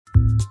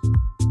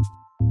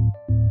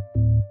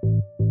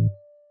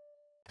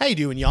How you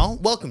doing, y'all?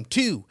 Welcome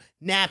to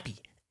Nappy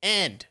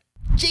and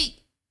G.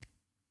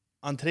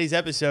 On today's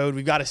episode,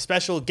 we've got a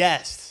special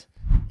guest,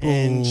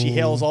 and she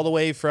hails all the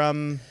way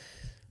from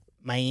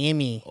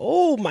Miami.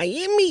 Oh,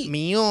 Miami.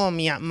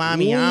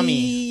 Miami.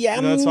 You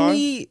know that song? Do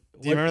you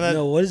remember that?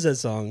 No, what is that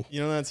song?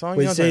 You know that song?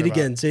 Wait, You know say it what I'm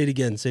again. Say it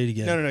again. Say it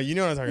again. talking about? No. You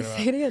know what I'm talking about.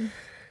 Say it again.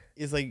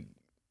 It's like,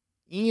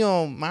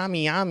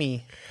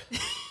 Miami.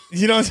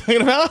 You know what I'm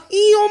talking about?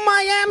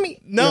 Miami.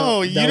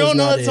 No, that you was don't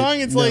know not that it. song?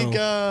 It's No.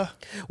 like,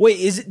 Wait,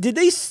 is it? Did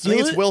they I steal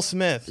think it's it? Will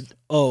Smith.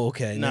 Oh,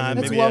 okay. Nah, never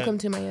That's maybe mind. Welcome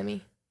to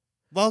Miami.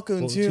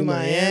 Welcome to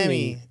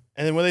Miami.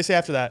 And then what do they say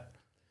after that?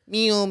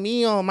 Mio,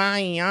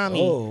 Miami.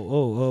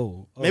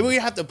 Oh. Maybe we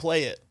have to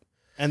play it.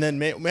 And then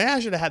maybe I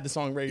should have had the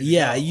song ready to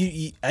Yeah, go.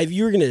 you if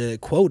you were gonna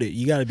quote it,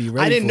 you got to be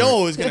ready. I didn't for know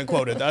I it. was going to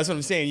quote it. That's what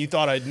I'm saying. You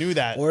thought I knew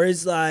that. Or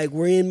it's like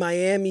we're in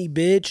Miami,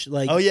 bitch.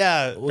 Like Oh,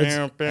 yeah. what's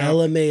Bam, bam.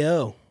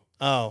 LMAO?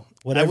 Oh.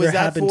 Whatever Was that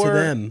happened to for-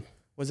 them?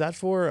 Was that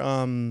for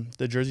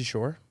the Jersey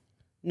Shore?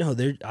 No,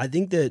 I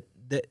think that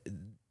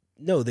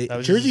no, they That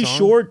was just a Jersey song?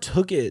 Shore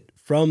took it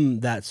from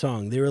that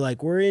song. They were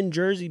like, "We're in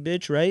Jersey,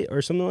 bitch," right,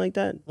 or something like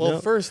that. Well, no?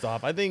 first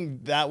off, I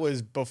think that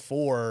was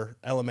before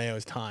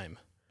LMAO's time.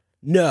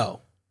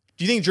 No,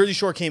 Do you think Jersey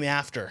Shore came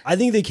after? I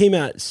think they came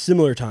at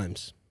similar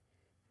times.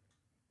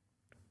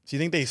 Do you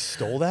think they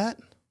stole that?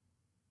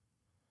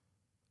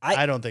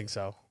 I don't think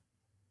so.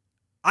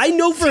 I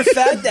know for a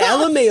fact that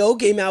LMAO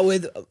came out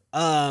with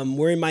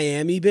 "We're in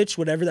Miami, bitch,"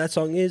 whatever that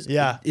song is.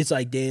 Yeah. It's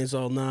like dance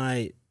all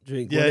night,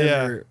 drink Yeah,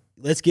 whatever.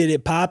 Let's get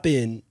it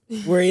poppin'.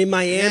 We're in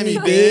Miami,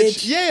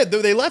 bitch. Yeah,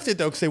 they left it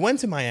though because they went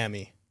to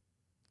Miami.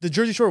 The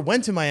Jersey Shore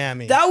went to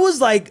Miami. That was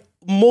like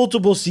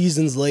multiple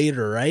seasons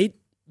later, right?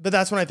 But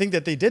that's when I think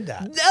that they did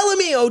that.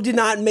 LMAO did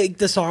not make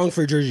the song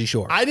for Jersey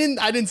Shore. I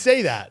didn't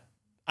say that.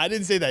 I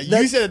didn't say that. You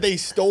That's- said that they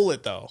stole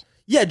it though.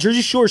 Yeah,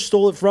 Jersey Shore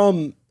stole it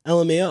from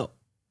LMAO.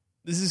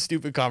 This is a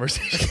stupid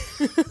conversation.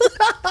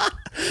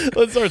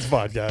 Let's start the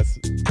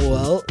podcast.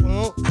 Well,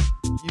 Well,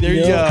 there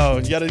you Yeah. go.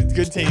 You got a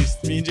good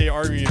taste. Me and Jay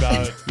arguing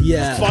about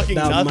yeah, fucking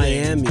about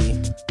nothing.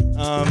 Miami.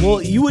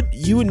 Well, you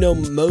would know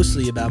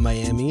mostly about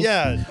Miami.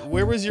 yeah.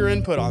 Where was your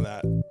input on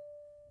that?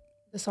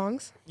 The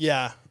songs?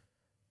 Yeah.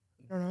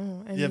 I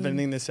don't know. I You have mean,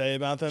 anything to say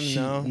about them?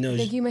 No. No. I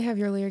think you may have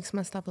your lyrics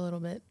messed up a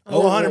little bit.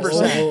 Oh, 100%.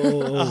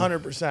 oh.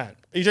 100%.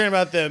 Are you talking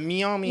about the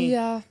Miami?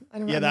 Yeah, I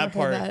don't know. Yeah, I've that never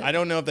part. heard that. I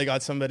don't know if they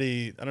got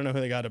somebody. I don't know who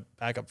they got to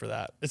back up for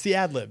that. It's the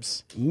ad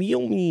libs.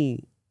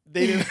 Miami.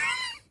 They didn't.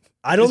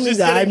 I don't It's think just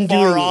that getting I'm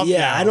far doing. off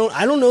Yeah, now.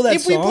 I don't know that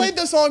If song. we played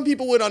the song,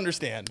 people would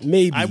understand.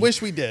 Maybe. I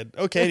wish we did.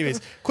 Okay,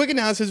 anyways, quick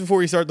announcements before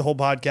we start the whole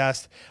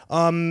podcast.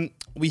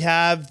 We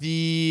have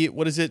the,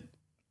 what is it?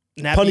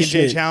 Nappy and Jay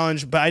Punishment.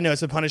 challenge, but I know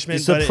it's a punishment.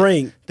 It's a but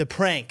prank. The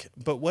prank.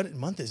 But what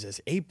month is this?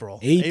 April.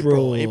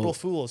 April. April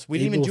Fools. We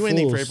didn't even April do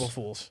anything for Fools. April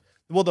Fools.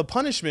 Well, the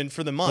punishment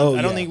for the month, Oh,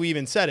 I don't yeah. think we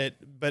even said it,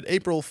 but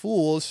April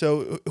Fools.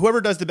 So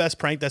whoever does the best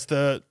prank, that's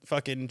the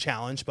fucking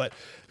challenge. But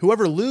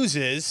whoever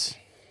loses,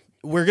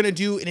 we're going to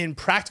do an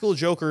Impractical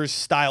Jokers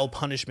style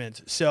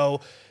punishment.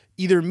 So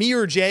either me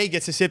or Jay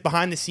gets to sit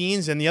behind the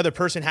scenes and the other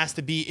person has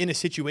to be in a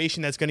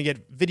situation that's going to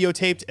get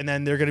videotaped and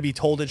then they're going to be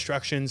told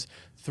instructions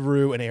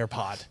through an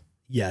AirPod.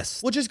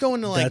 Yes. We'll just go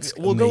into That's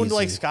go into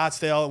like amazing.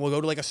 Scottsdale and we'll go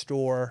to like a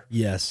store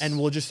Yes. and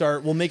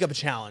we'll make up a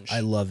challenge.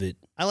 I love it.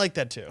 I like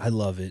that too. I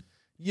love it.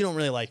 You don't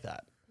really like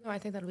that. No, I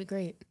think that'll be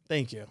great.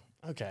 Thank you.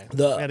 Okay.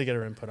 The- We had to get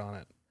her input on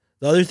it.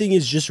 The other thing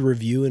is just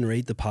review and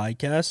rate the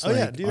podcast. Oh,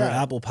 yeah, like do our that.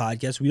 Apple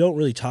podcast. We don't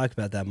really talk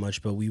about that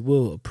much, but we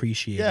will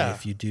appreciate Yeah. it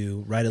if you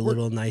do. Write a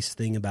little nice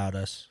thing about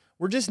us.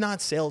 We're just not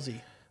salesy.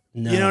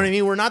 No. You know what I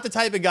mean? We're not the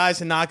type of guys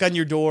to knock on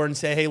your door and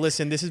say, hey,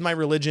 listen, this is my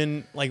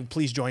religion. Like,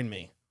 please join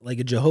me. Like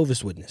a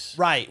Jehovah's Witness.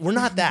 Right. We're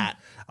not that.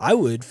 I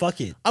would.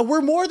 Fuck it. We're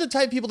more the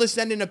type of people to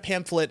send in a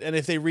pamphlet, and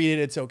if they read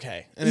it, it's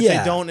okay. And if Yeah.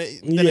 they don't, then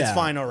it's Yeah.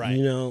 fine, all right.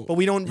 You know, but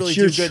we don't really it's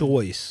your do good.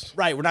 choice.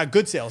 Right. We're not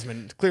good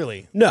salesmen,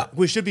 clearly. No.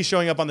 We should be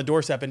showing up on the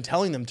doorstep and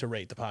telling them to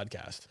rate the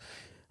podcast.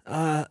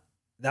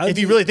 That would If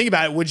you be- really think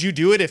about it, would you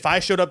do it if I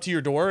showed up to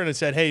your door and it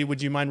said, hey,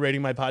 would you mind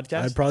rating my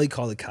podcast? I'd probably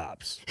call the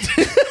cops.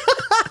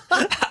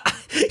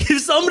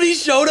 If somebody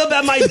showed up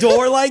at my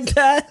door like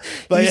that,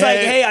 But he's like,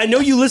 hey- "Hey, I know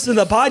you listen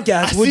to the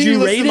podcast. I Would see you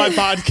listen rate to my it?"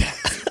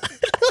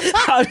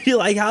 podcast. I'd be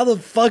like, "How the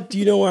fuck do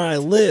you know where I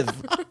live?"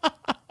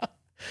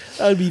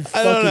 That would be fucking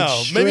I don't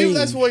know. Maybe strange.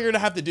 that's what you're gonna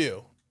have to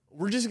do.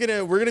 We're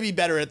gonna be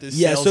better at this.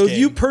 Yeah. sales So if game.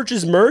 you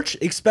purchase merch,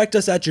 expect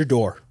us at your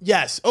door.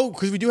 yes. Oh,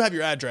 because we do have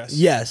your address.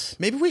 Yes.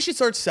 Maybe we should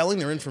start selling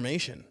their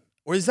information,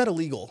 or is that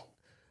illegal?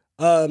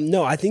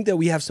 No, I think that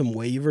we have some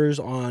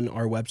waivers on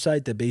our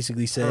website that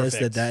basically says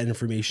Perfect. that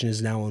information is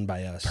now owned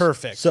by us.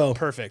 Perfect. So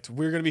perfect.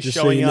 We're gonna be just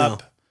so showing you know.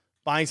 up,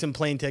 buying some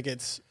plane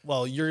tickets.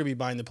 Well, you're gonna be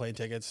buying the plane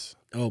tickets.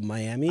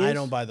 Miami. I is?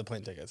 don't buy the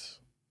plane tickets.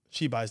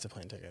 She buys the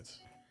plane tickets.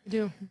 I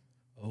do.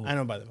 I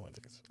don't buy the plane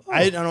tickets. Oh.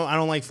 I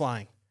don't like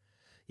flying.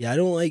 Yeah, I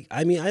don't like.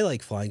 I mean, I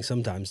like flying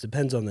sometimes.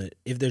 Depends on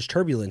if there's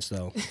turbulence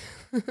though.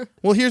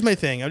 Well, here's my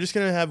thing. I'm just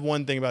going to have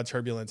one thing about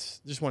turbulence.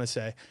 Just want to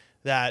say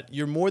that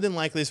you're more than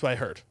likely, this is what I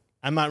heard.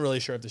 I'm not really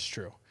sure if this is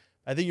true.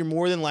 I think you're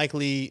more than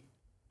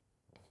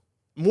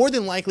more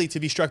than likely to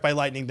be struck by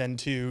lightning than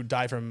to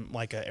die from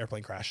like an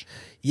airplane crash.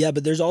 Yeah,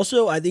 but there's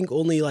also I think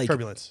only like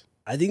Turbulence.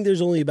 I think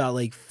there's only about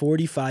like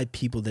 45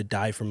 people that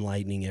die from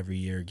lightning every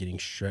year getting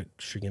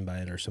stricken by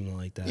it or something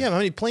like that. Yeah, how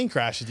many plane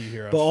crashes do you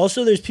hear of? But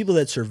also there's people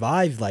that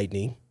survive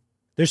lightning.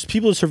 There's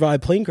people that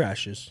survive plane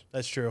crashes.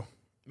 That's true.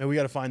 Maybe we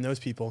got to find those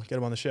people, get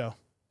them on the show,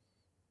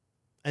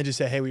 and just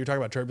say, hey, we were talking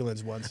about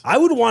turbulence once. I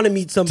would want to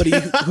meet somebody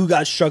who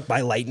got struck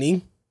by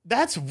lightning.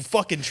 That's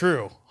fucking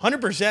true.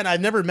 100%.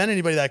 I've never met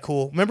anybody that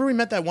cool. Remember we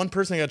met that one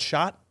person that got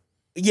shot?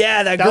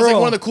 Yeah, that That girl. was like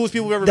one of the coolest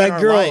people we've ever met in that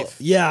our girl. life.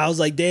 Yeah, I was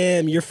like,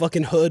 damn, you're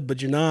fucking hood,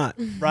 but you're not.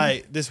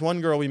 Right. This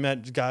one girl we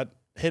met got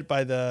hit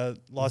by the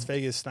Las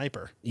Vegas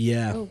sniper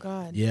Yeah. Oh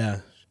God. Yeah.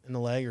 in the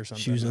leg or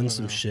something. She was I on don't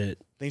some know. shit.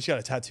 I think she got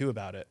a tattoo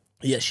about it.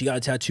 Yeah, she got a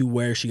tattoo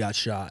where she got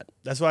shot.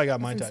 That's why I got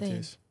my That's insane.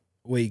 tattoos.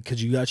 Wait,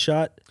 because you got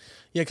shot?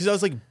 Yeah, because I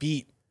was like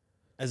beat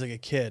as like a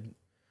kid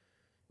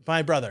by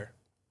my brother.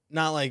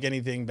 Not like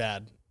anything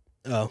bad,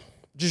 Oh.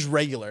 just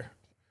regular.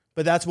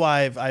 But that's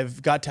why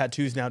I've got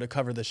tattoos now to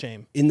cover the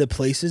shame. In the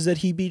places that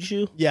he beat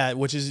you? Yeah,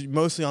 which is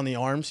mostly on the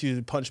arms. He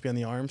would punch me on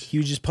the arms. He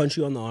would just punch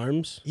you on the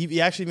arms? He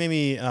actually made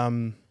me.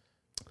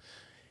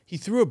 He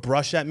threw a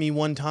brush at me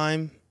one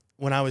time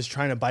when I was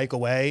trying to bike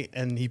away,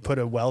 and he put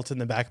a welt in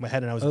the back of my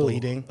head, and I was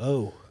bleeding.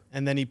 Oh.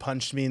 And then he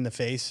punched me in the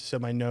face, so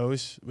my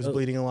nose was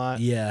bleeding a lot.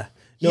 Yeah.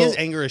 He has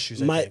anger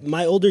issues. I think.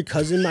 My older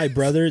cousin, my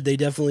brother, they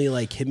definitely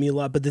like hit me a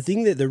lot. But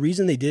the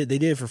reason they did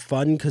it for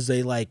fun because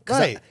they like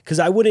Right. because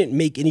I wouldn't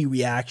make any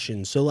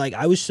reaction. So like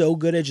I was so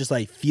good at just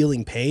like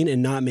feeling pain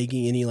and not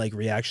making any like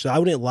reaction. So I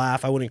wouldn't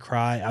laugh, I wouldn't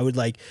cry, I would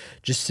like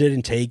just sit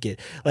and take it.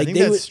 Like I think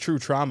they that's would. true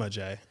trauma,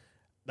 Jay.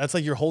 That's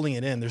like you're holding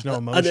it in. There's no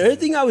emotion. Another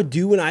thing I would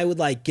do when I would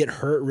like get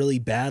hurt really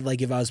bad,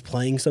 like if I was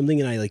playing something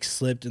and I like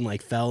slipped and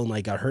like fell and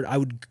like got hurt, I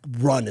would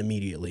run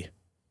immediately.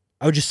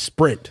 I would just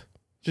sprint.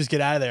 Just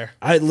get out of there.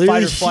 I literally,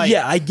 Fight or flight.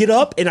 yeah, I get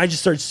up and I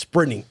just start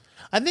sprinting.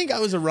 I think I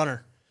was a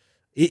runner.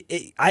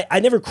 I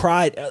never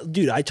cried,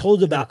 dude. I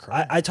talked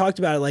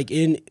about it like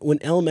when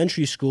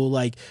elementary school,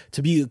 like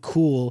to be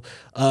cool.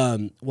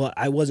 Well,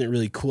 I wasn't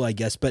really cool, I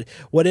guess. But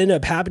what ended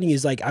up happening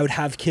is like I would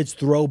have kids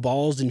throw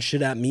balls and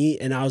shit at me,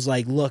 and I was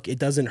like, look, it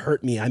doesn't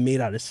hurt me. I'm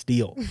made out of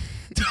steel.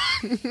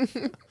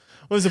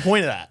 What was the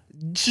point of that?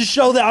 To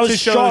show that I was To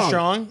show strong. you're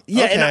strong?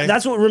 Yeah, Okay. and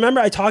that's what.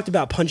 Remember, I talked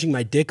about punching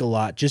my dick a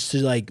lot just to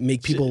like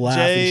make people laugh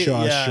Jay, and show I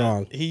was yeah,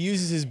 strong. He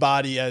uses his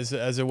body as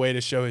a way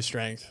to show his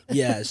strength.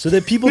 Yeah, so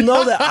that people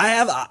know that I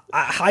have a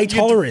high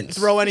tolerance.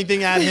 Throw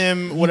anything at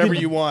him, whatever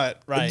you want.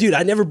 Right. Dude,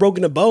 I never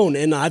broken a bone,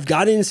 and I've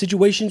gotten in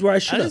situations where I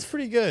should that is have.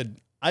 pretty good.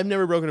 I've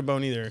never broken a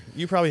bone either.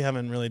 You probably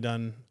haven't really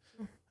done.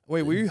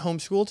 Wait, were you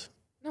homeschooled?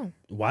 No.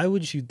 Why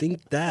would you think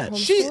that? Home-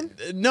 She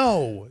Homeschooled?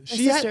 no. My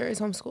She had, sister is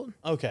homeschooled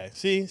okay.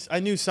 See, I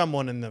knew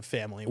someone in the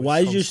family. Was Why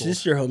is your homeschooled.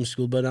 sister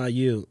homeschooled but not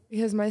you?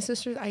 because my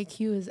sister's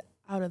IQ is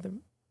out of the.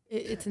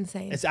 It's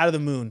insane. It's out of the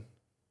moon.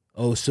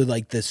 Oh, so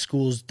like the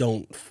schools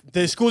don't.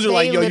 The schools are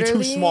like, yo, you're too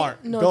literally-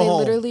 smart. No, Go they home.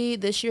 literally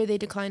this year they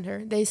declined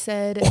her. They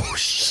said Oh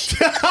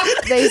shit!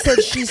 they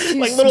said she's too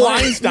Like little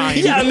smart. Einstein.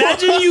 Yeah,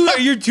 imagine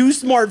you're too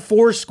smart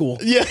for school.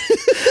 Yeah.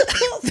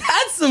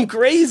 That's some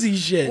crazy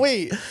shit.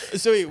 Wait.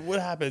 So wait, what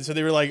happened? So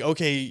they were like,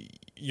 okay,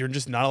 you're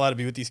just not allowed to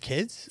be with these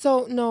kids.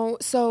 So no,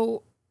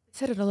 so I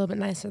said it a little bit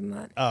nicer than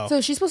that. Oh.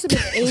 So she's supposed to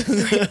be in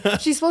eighth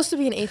grade. She's supposed to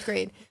be in 8th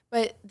grade,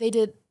 but they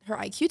did her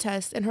IQ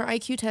test, and her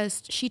IQ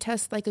test, she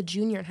tests like a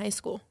junior in high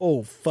school.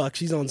 Oh fuck,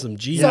 she's on some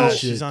G Yeah, So- shit.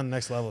 she's on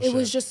next level. It shit.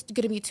 was just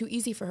gonna be too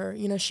easy for her.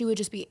 You know, she would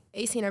just be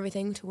acing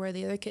everything to where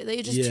the other kid,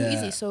 they just too Yeah.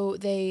 easy. So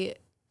they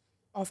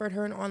offered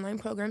her an online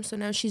program. So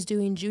now she's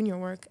doing junior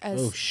work as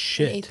Oh an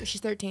shit.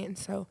 She's 13,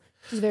 so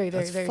she's very,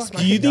 very, That's very fucking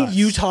smart. Do you think nuts.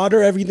 you taught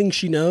her everything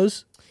she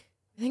knows?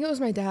 I think it was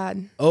my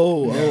dad.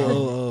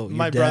 Oh,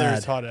 My your brother dad.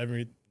 has taught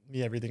me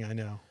everything I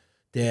know.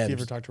 If Damn. you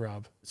ever talk to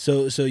Rob?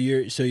 So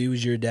he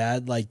was your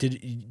dad. Like,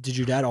 did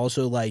your dad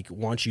also like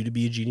want you to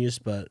be a genius?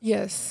 But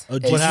Yes. Oh,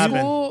 At did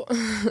What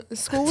you-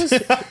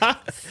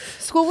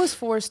 school was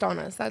forced on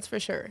us. That's for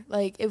sure.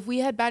 Like if we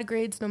had bad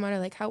grades, no matter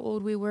like how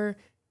old we were,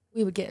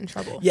 we would get in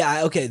trouble.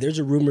 yeah, okay. There's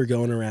a rumor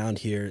going around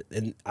here,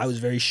 and I was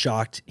very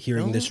shocked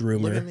hearing this Don't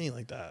Look at rumor. me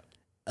like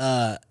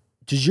that.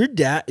 Does your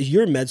dad?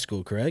 You're in med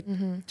school, correct?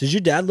 Does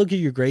your dad look at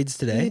your grades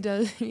He today?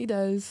 does. He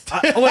does.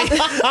 Wait,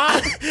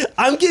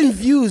 I'm getting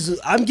views.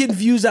 I'm getting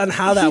views on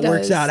how that He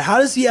works does. out. How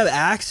does he have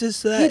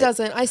access to that? He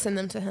doesn't. I send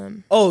them to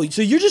him. Oh,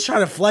 so you're just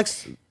trying to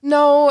flex?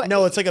 No,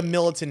 No, it's like a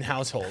militant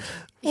household.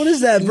 What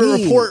does that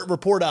mean?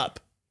 Report up.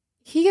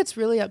 he gets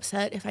really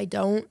upset if I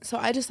don't. So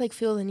I just like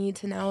feel the need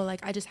to now,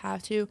 like I just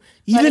have to.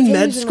 But Even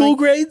med occasionally- school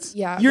grades?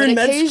 Yeah. you're but in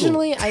med school.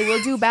 occasionally I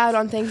will do bad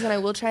on things and I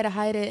will try to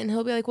hide it. And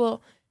he'll be like,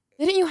 well,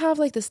 didn't you have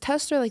like this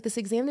test or like this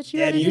exam that you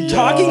had Damn, to you're do?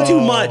 talking No.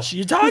 too much.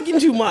 You're talking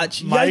too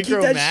much. You gotta keep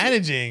that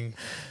shit- Micromanaging.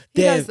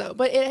 He Damn. does though.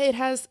 But it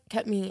has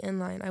kept me in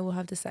line, I will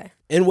have to say.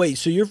 And wait,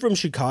 so you're from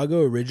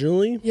Chicago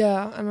originally?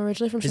 Yeah, I'm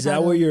originally from Is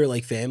Chicago. that where your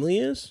like family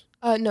is?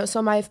 No,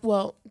 so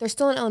they're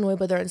still in Illinois,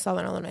 but they're in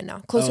Southern Illinois now,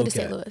 closer to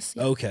St. Louis.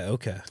 Yeah.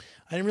 Okay.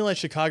 I didn't realize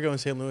Chicago and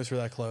St. Louis were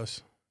that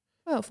close.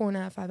 About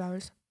 4.5, 5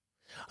 hours.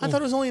 I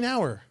thought it was only an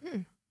hour.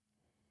 Mm.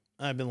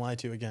 I've been lied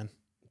to again.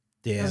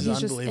 Damn. This is He's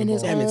just in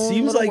his Damn, it own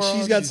seems little like world.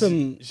 she's got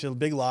some. She's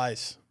big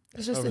lies.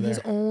 He's just over in his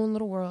there. own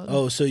little world.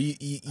 Oh, so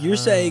you're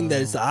saying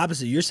that it's the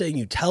opposite. You're saying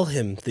you tell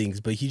him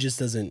things, but he just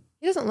doesn't.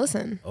 He doesn't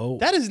listen. Oh,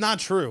 That is not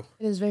true.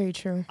 It is very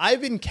true.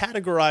 I've been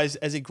categorized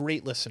as a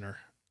great listener.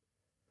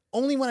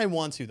 Only when I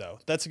want to, though.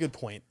 That's a good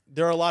point.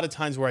 There are a lot of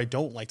times where I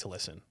don't like to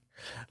listen.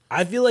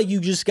 I feel like you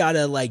just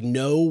gotta like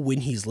know when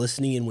he's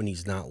listening and when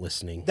he's not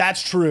listening.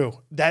 That's true.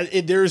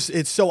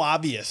 It's so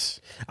obvious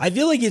I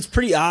feel like it's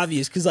pretty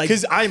obvious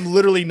because I'm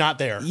literally not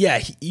there.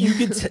 yeah, you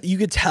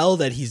could tell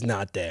that he's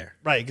not there.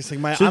 Right, because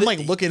like So I'm the- like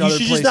looking you other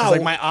should just places. not-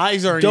 Like my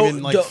eyes aren't don't-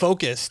 even like don't-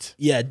 focused.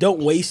 Yeah,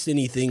 don't waste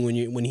anything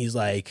when he's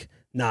like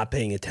not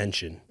paying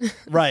attention.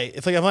 Right.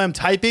 It's like if I'm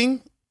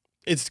typing,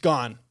 it's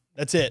gone.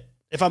 That's it.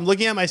 If I'm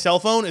looking at my cell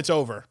phone, it's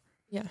over.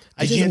 Yeah.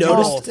 I Did you can't do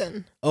notice- both.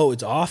 Often. Oh,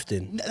 it's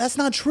often. That's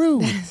not true.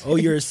 Oh,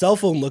 you're a cell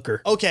phone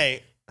looker.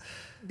 Okay,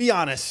 be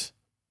honest.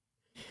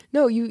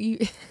 No, you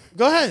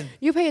Go ahead.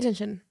 you pay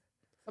attention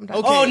sometimes.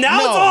 Okay. Oh, now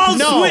no, it's all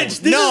no,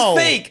 switched. This no.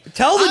 is fake.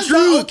 Tell the I'm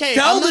truth. not- okay,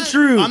 Tell I'm the not-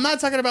 truth. I'm not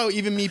talking about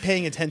even me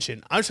paying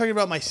attention. I'm talking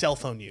about my cell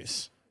phone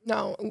use.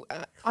 No,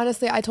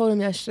 honestly, I told him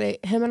yesterday.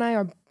 Him and I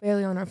are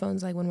barely on our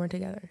phones like when we're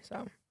together.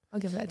 So I'll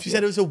give that to She you.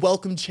 said it was a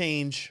welcome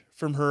change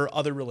from her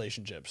other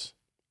relationships.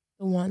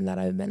 The one that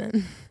I've been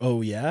in.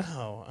 Oh yeah.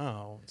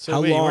 Oh. So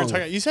How wait, long? we're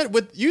talking. You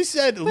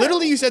said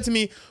literally you said to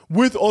me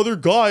with other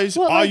guys.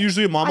 Well, I like,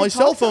 usually am on my I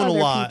cell talk to phone a other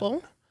lot.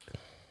 people.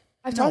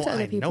 I've No, talked to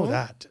other I people. know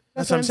that.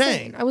 That's what I'm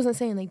saying. I wasn't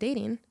saying like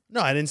dating.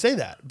 No, I didn't say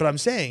that. But I'm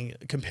saying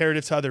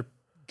comparative to other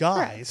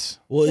guys.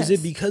 Well, is it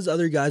Yes. because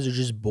other guys are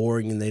just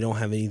boring and they don't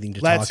have anything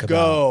to Let's talk about?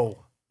 go.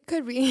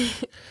 Could be.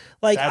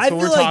 Like That's I what feel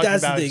we're like talking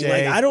that's about, the thing.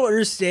 Jay. Like I don't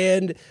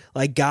understand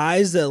like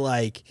guys that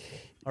like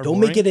Are don't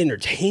boring? make it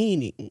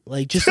entertaining.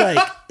 Like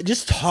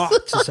just talk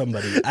to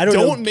somebody. I don't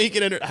know. Make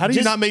it. How do you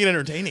Just- not make it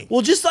entertaining?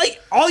 Well, just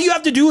like all you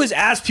have to do is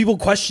ask people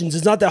questions.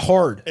 It's not that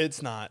hard.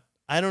 It's not.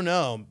 I don't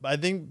know. I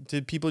think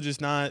did people just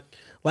not?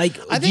 Like,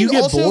 I do you think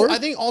get also. bored? I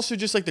think also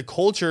just like the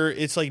culture.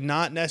 It's like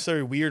not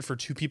necessarily weird for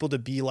two people to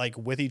be like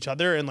with each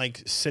other and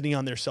like sitting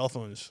on their cell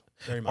phones.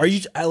 Very much. Are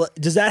you?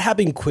 Does that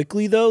happen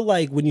quickly though?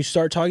 Like when you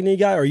start talking to a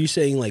guy, or are you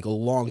saying like a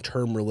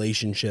long-term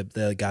relationship?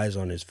 The guy's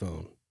on his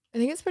phone. I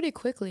think it's pretty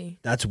quickly.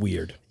 That's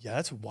weird. Yeah,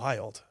 that's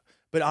wild.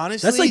 But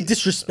honestly, That's like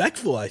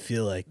disrespectful. I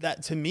feel like.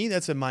 that to me.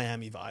 That's a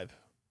Miami vibe.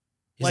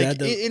 Is Like that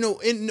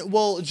the-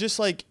 well, just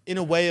like in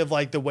a way of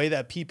like the way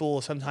that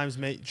people sometimes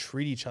may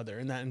treat each other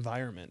in that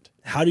environment.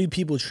 How do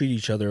people treat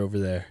each other over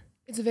there?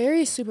 It's a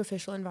very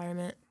superficial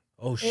environment.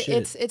 Oh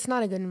shit! It's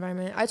not a good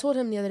environment. I told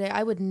him the other day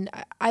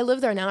I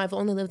live there now. I've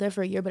only lived there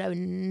for a year, but I would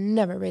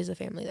never raise a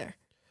family there.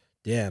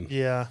 Damn.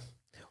 Yeah,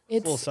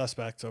 little It's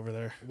suspect over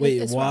there.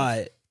 Wait, it's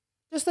why?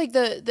 just like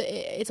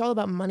it's all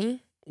about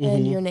money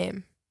and your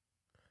name,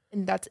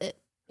 and that's it.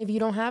 If you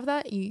don't have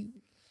that,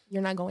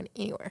 you're not going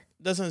anywhere.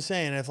 That's what I'm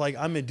saying. If like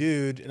I'm a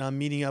dude and I'm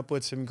meeting up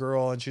with some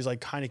girl and she's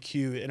like kind of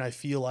cute and I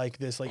feel like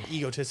this like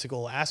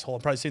egotistical asshole,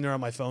 I'm probably sitting there on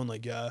my phone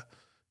like, yeah,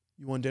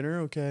 you want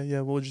dinner? Okay,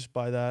 yeah, we'll just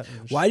buy that.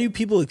 And just- Why do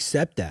people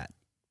accept that?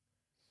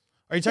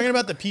 Are you talking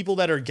about the people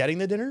that are getting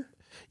the dinner?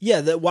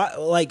 Yeah,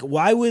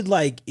 why would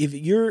like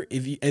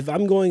if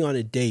I'm going on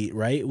a date,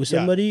 right, with Yeah.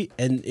 somebody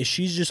and if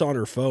she's just on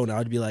her phone,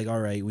 I'd be like, all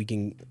right, we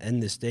can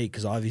end this date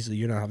because obviously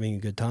you're not having a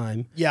good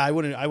time. Yeah, I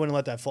wouldn't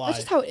let that fly. That's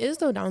just how it is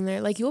though down there.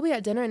 Like you'll be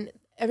at dinner and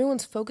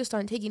everyone's focused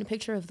on taking a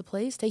picture of the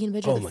place, taking a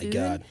picture Oh of the my food.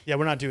 god. Yeah,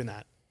 we're not doing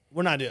that.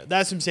 We're not doing.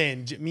 That's what I'm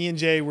saying. Me and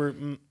Jay were.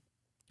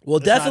 Well,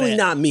 That's not definitely it.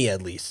 not me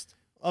at least.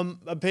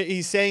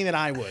 He's saying that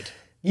I would.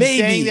 He's Maybe,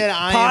 saying that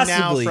I possibly. am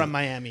now from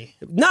Miami,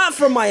 Not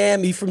from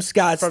Miami, from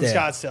Scottsdale. from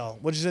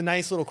Scottsdale, which is a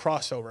nice little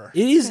crossover.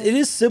 It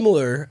is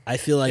similar. I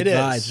feel like It is.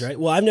 vibes, right?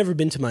 Well, I've never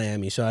been to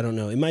Miami, so I don't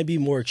know. It might be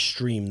more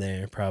extreme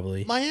there,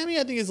 probably. Miami,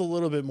 I think, is a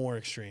little bit more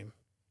extreme.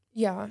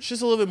 Yeah. It's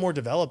just a little bit more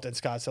developed than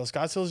Scottsdale.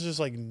 Scottsdale is just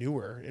like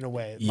newer in a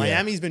way. Yeah.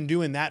 Miami's been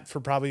doing that for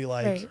probably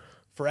like Right.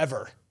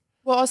 forever.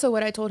 Well, also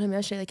what I told him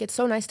yesterday, like it's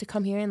so nice to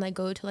come here and like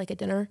go to like a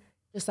dinner,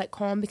 just like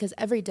calm because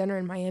every dinner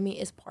in Miami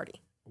is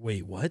party.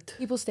 Wait, what?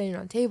 People standing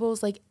on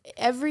tables, like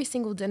every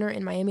single dinner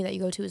in Miami that you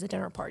go to is a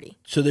dinner party.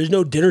 So there's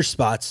no dinner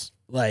spots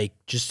like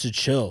just to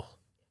chill.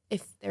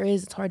 If there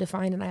is, it's hard to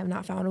find, and I have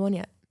not found one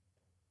yet.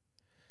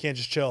 Can't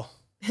just chill.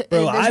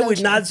 Bro, There's I no would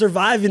chill. not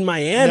survive in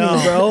Miami,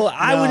 No. bro.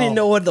 I No. wouldn't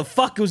know what the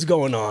fuck was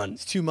going on.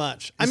 It's too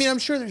much. I mean, I'm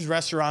sure there's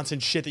restaurants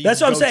and shit that you That's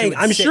can what I'm go to saying.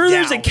 and I'm sit sure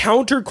there's a down.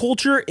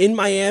 counterculture in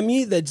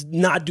Miami that's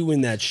not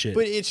doing that shit.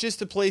 But it's just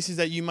the places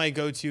that you might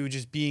go to,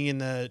 just being in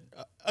the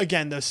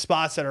again the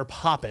spots that are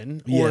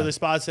popping, Yeah. or the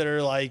spots that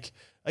are like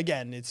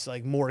again, it's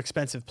like more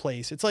expensive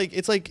place. It's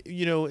like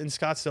you know in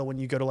Scottsdale when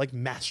you go to like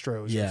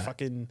Mastro's Yeah. or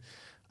fucking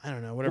I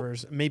don't know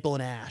whatever's Maple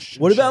and Ash.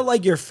 and What about shit.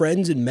 like your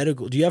friends in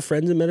medical? Do you have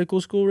friends in medical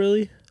school,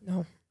 really?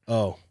 No.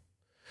 Oh.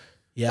 So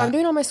Yeah. I'm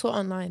doing all my school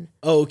online.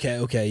 Oh,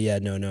 okay. Yeah,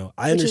 no.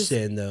 I Which is-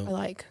 understand I though.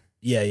 like.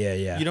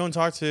 Yeah. you don't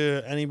talk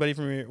to anybody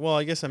from your? Well,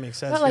 I guess that makes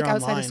sense. Not like You're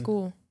outside online. of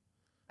school.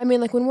 I mean,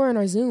 like when we're in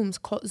our Zoom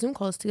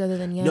calls together,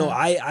 then yeah. No,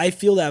 I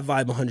feel that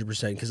vibe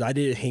 100% because I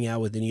didn't hang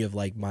out with any of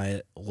like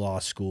my law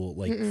school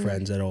like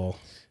friends at all.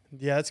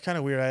 Yeah, it's kind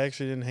of weird. I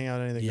actually didn't hang out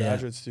with any of the Yeah.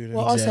 graduate students.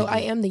 Well, also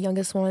Exactly. I am the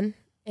youngest one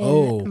in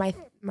Oh.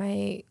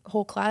 my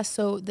whole class,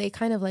 so they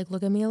kind of like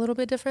look at me a little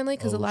bit differently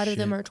because Oh, a lot of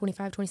them shit. are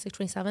 25, 26,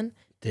 27.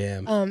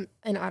 Damn.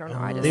 And I don't know.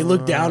 I just They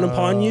look down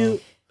upon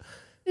you.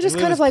 they're just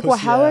Look at kind of this like, well,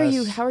 pussy how are ass.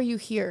 you? How are you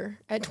here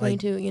at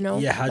 22? You know?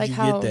 Yeah, how'd like you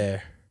how, get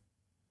there?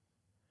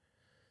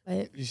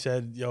 But You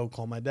said, "Yo,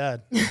 call my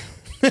dad."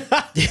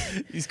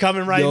 He's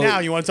coming right Yo. now.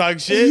 You want to talk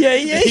shit? Yeah,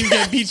 yeah, He's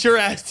gonna beat your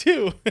ass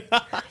too.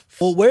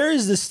 Well, where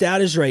is the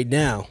status right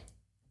now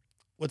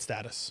What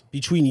status?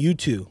 between you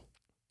two?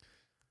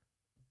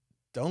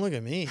 Don't look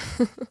at me.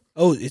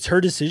 Oh, it's her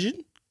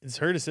decision? It's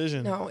her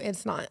decision. no,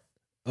 it's not.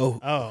 Oh,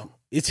 Oh.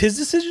 it's his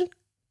decision?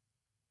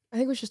 I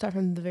think we should start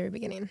from the very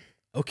beginning.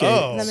 Okay.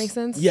 Oh. Does that make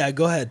sense? Yeah,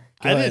 go ahead.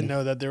 Go I ahead. didn't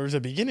know that there was a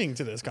beginning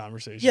to this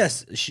conversation.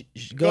 Yes,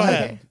 go Go ahead.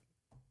 ahead.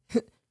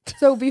 Okay.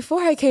 So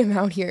before I came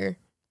out here,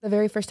 the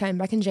very first time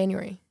back in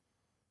January,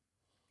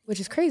 which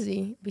is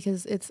crazy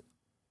because it's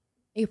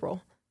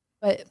April.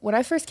 But when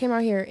I first came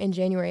out here in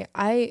January,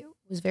 I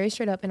was very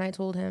straight up and I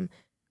told him,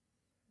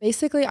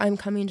 basically, I'm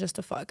coming just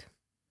to fuck.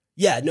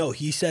 Yeah, no,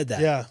 he said that.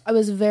 Yeah. I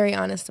was very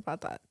honest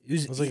about that.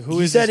 It I was like, who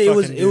he is said this it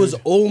was fucking it was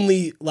dude?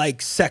 only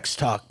like sex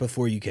talk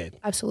before you came.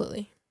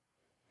 Absolutely.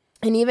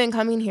 And even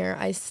coming here,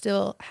 I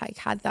still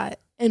had that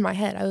in my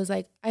head. I was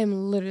like, I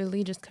am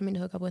literally just coming to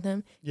hook up with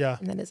him, Yeah.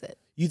 and that is it.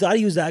 You thought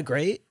he was that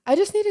great? I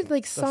just needed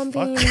like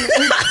something.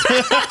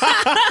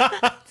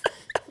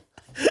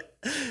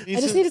 I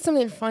just needed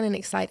something fun and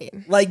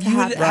exciting. Like to you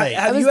would, happen. Right.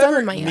 have I was you done ever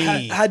in my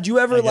head. had you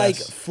ever I like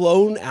guess.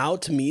 flown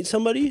out to meet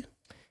somebody?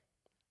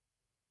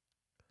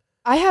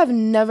 I have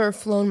never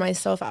flown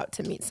myself out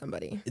to meet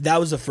somebody. That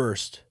was the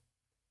first.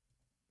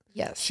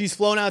 Yes. She's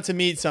flown out to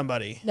meet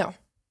somebody. No.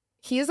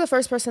 He is the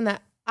first person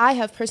that I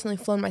have personally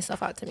flown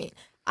myself out to meet.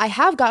 I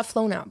have got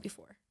flown out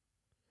before.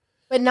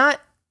 But not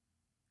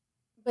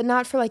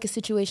for like a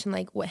situation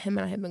like what him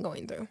and I have been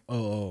going through.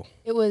 Oh.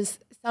 It was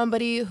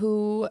somebody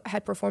who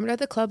had performed at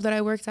the club that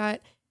I worked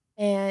at,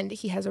 and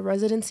he has a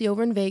residency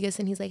over in Vegas,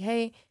 and he's like,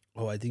 hey,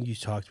 Oh, I think you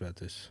talked about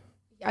this.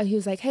 he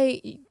was like,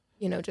 hey,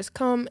 you know, just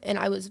come. And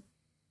I was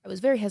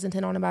very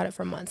hesitant on about it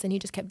for months, and he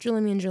just kept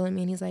drilling me,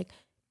 and he's like,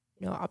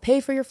 you know, I'll pay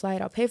for your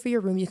flight, I'll pay for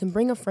your room, you can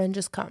bring a friend,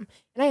 just come.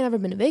 And I had never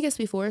been to Vegas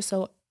before,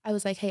 so I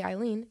was like, hey,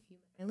 Eileen,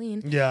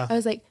 Yeah. I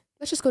was like,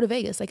 let's just go to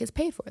Vegas, like it's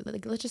paid for,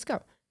 like let's just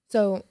go.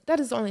 So that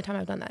is the only time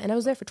I've done that, and I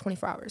was there for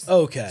 24 hours.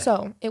 Okay.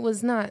 So it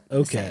was not the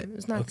Okay. same. It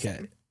was not the Okay.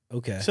 same.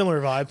 Okay.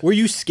 Similar vibe. Were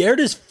you scared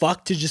as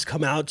fuck to just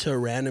come out to a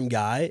random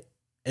guy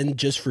and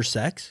just for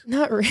sex?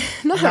 Not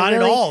Not really.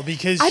 at all,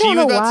 because I she don't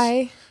know was about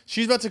why.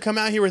 she's about to come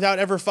out here without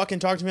ever fucking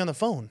talking to me on the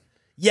phone.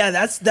 Yeah,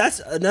 that's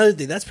another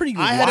thing. That's pretty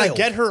I wild. had to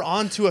get her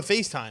onto a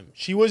FaceTime.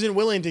 She wasn't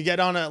willing to get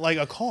on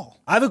a call.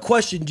 I have a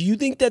question. Do you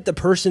think that the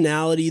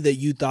personality that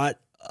you thought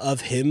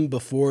of him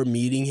before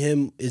meeting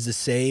him is the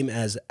same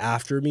as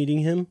after meeting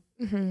him?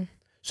 Mm-hmm.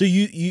 So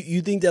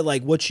you think that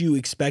like what you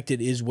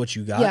expected is what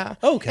you got? Yeah.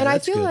 Okay. And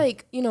that's I feel good.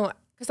 like, you know,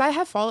 because I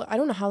have followed, I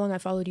don't know how long I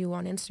followed you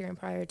on Instagram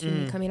prior to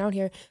me coming out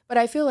here, but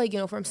I feel like, you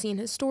know, from seeing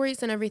his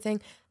stories and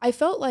everything, I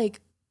felt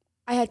like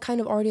I had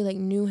kind of already like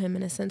knew him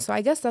in a sense. So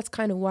I guess that's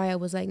kind of why I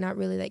was like not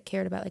really like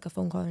cared about like a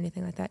phone call or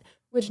anything like that,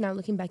 which now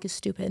looking back is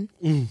stupid.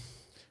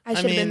 I should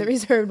have been the mean-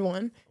 reserved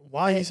one.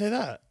 Why do you say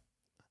that?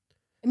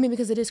 I mean,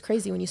 because it is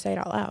crazy when you say it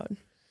out loud.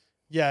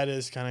 Yeah,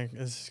 it's kind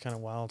of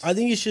wild. I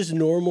think it's just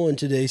normal in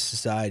today's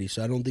society,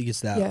 so I don't think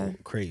it's that Yeah.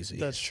 crazy.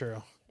 That's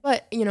true.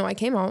 But, you know, I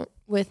came out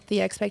with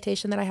the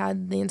expectation that I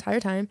had the entire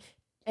time,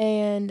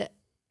 and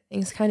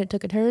things kind of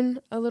took a turn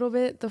a little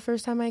bit the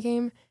first time I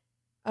came.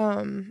 I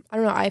don't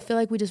know. I feel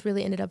like we just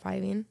really ended up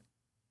vibing.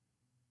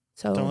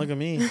 So Don't look at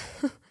me.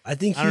 I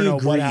think I don't he know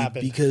what agreed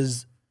happened.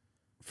 because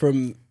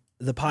from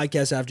the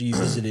podcast after you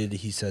visited,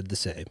 he said the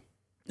same.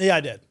 Yeah,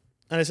 I did.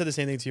 And I said the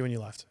same thing to you when you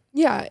left.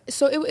 yeah,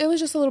 so it was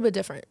just a little bit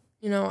different.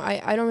 You know,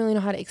 I don't really know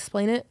how to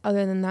explain it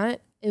other than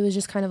that. It was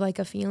just kind of like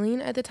a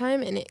feeling at the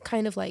time, and it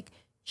kind of like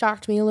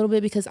shocked me a little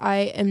bit because I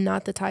am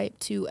not the type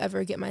to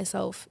ever get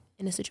myself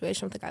in a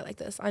situation with a guy like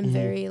this. I'm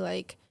very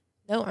like,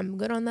 no, I'm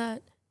good on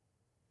that.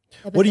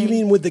 type of What do you thing.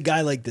 mean with the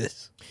guy like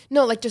this?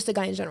 No, like just a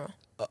guy in general.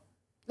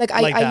 Like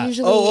Like I that.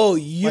 usually Oh,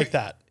 you Like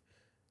that.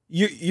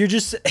 you're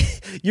just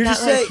you're Not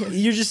just like- saying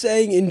you're just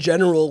saying in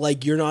general,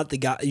 like you're not the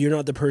guy, you're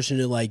not the person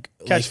to like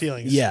Catch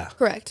feelings. Yeah.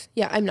 correct.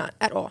 Yeah, I'm not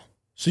at all.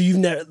 So you've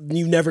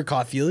never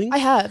caught feelings? I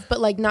have, but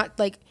like not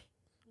like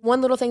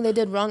one little thing they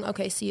did wrong.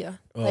 Okay, see ya.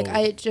 Like Oh.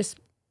 I just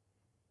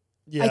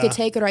Yeah. I could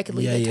take it or I could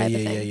leave yeah, it yeah, type yeah,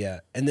 of yeah, thing. yeah.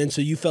 And then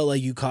so you felt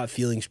like you caught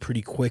feelings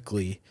pretty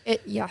quickly.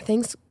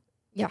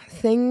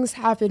 Things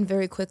happen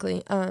very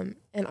quickly. And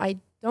I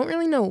don't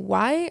really know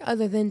why,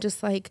 other than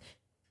just like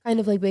kind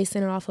of like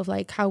basing it off of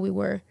like how we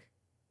were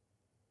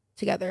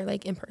together,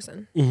 like in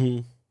person.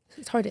 Mm-hmm.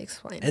 It's hard to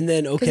explain. And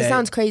then Because okay, it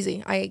sounds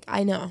crazy.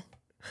 I know.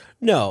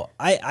 no,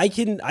 I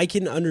can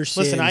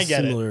understand. Listen, I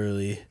get it.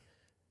 similarly.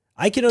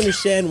 I can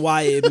understand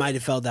why it might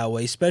have felt that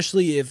way,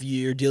 especially if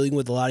you're dealing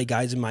with a lot of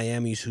guys in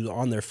Miami who are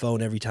on their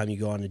phone every time you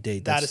go on a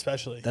date. That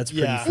especially. that's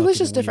pretty Yeah. It was fucking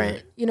just different.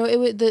 weird. You know, it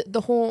was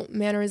the whole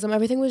mannerism,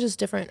 everything was just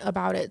different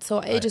about it. So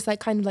it Right. just like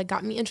kind of like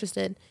got me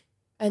interested.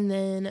 And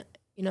then,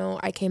 you know,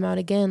 I came out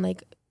again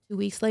like 2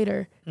 weeks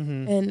later,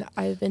 and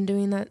I've been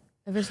doing that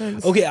ever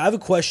since. Okay, I have a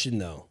question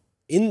though.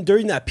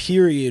 During that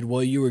period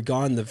while you were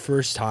gone the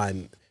first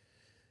time,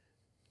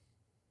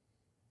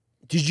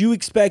 did you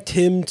expect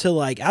him to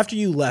like after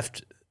you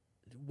left?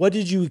 What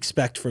did you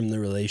expect from the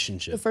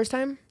relationship? The first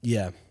time?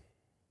 Yeah.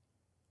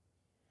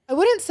 I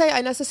wouldn't say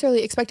I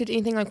necessarily expected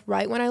anything like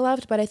right when I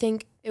left, but I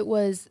think it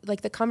was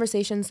like the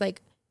conversations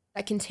like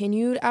that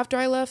continued after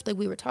I left. Like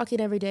we were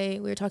talking every day.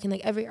 We were talking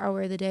like every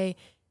hour of the day.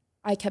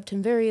 I kept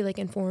him very like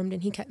informed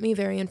and he kept me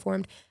very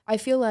informed. I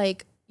feel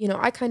like, you know,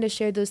 I kind of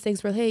shared those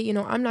things where, hey, you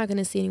know, I'm not going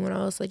to see anyone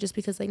else. Like just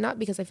because like, not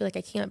because I feel like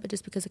I can't, but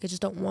just because like I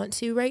just don't want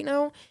to right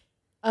now.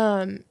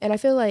 And I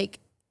feel like,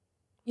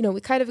 you know,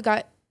 we kind of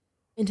got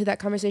into that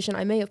conversation.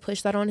 I may have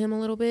pushed that on him a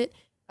little bit.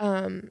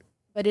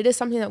 But it is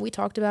something that we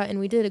talked about and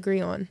we did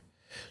agree on.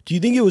 Do you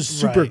think it was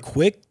super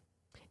quick?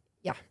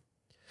 Yeah,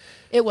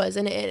 it was.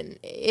 And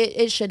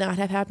it should not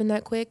have happened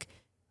that quick.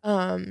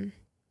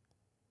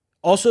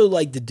 Also,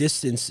 like the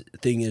distance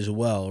thing as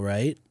well,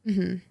 right?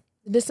 Mm-hmm.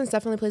 The distance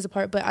definitely plays a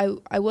part. But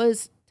I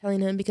was telling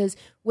him because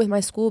with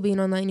my school being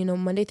online, you know,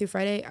 Monday through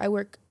Friday, I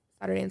work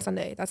Saturday and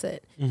Sunday. That's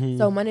it. Mm-hmm.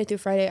 So Monday through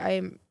Friday, I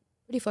am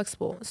pretty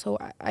flexible. So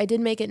I did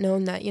make it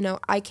known that, you know,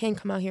 I can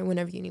come out here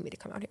whenever you need me to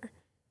come out here.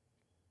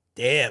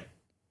 Damn.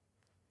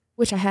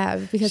 Which I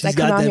have because She's I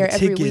come out here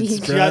every tickets,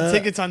 week. She got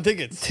tickets on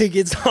tickets.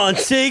 Tickets on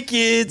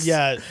tickets.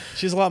 Yeah,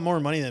 she has a lot more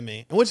money than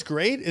me. And what's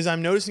great is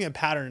I'm noticing a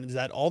pattern is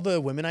that all the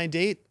women I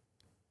date,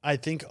 I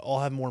think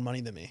all have more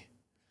money than me.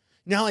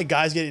 Now, like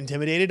guys get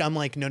intimidated. I'm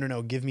like,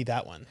 no, give me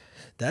that one.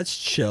 That's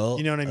chill.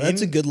 You know what I mean?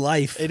 That's a good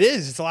life. It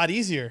is. It's a lot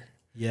easier.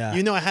 Yeah.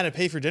 Even though I had to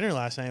pay for dinner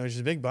last night, which is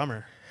a big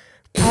bummer.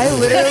 I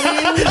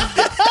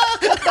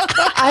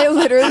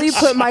literally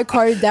put my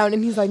card down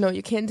and he's like, no,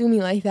 you can't do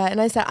me like that. And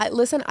I said,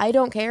 listen, I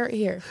don't care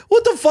here.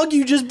 What the fuck?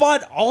 You just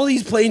bought all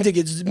these plane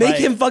tickets. Make Right.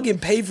 him fucking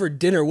pay for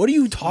dinner. What are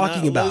you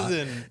talking about?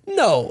 Listen.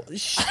 No,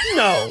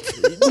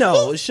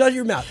 no, shut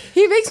your mouth.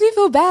 He makes me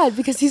feel bad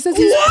because he says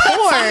he's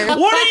poor.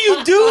 What are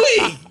you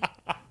doing?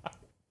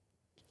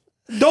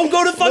 Don't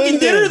go to fucking Listen,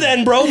 dinner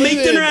then, bro. Make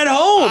listen, dinner at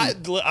home.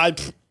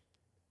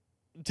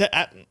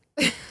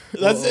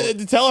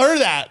 Tell her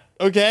that,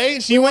 okay?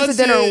 She went wants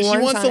to dinner She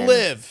one wants to time.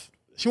 live.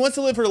 She wants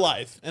to live her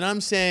life, and I'm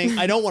saying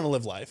I don't want to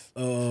live life.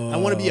 I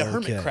want to be a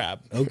hermit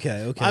crab.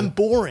 Okay. I'm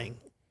boring.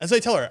 As I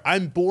tell her,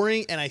 I'm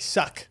boring and I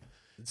suck.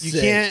 You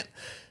Sick. can't.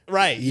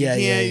 Right. Yeah,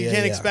 you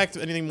can't yeah. expect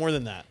anything more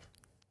than that.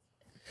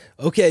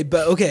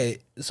 Okay.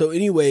 So,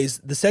 anyways,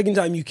 the second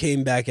time you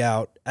came back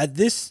out at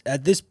this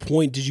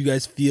point, did you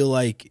guys feel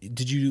like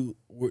did you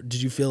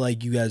feel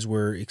like you guys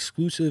were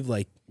exclusive,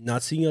 like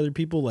not seeing other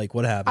people? Like,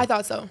 what happened? I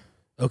thought so.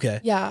 Okay.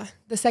 Yeah.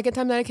 The second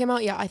time that I came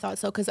out, yeah, I thought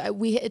so. Because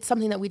it's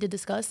something that we did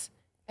discuss.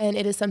 And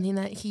it is something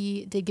that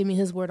he did give me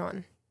his word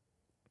on.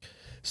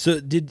 So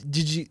did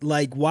you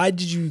like? Why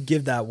did you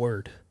give that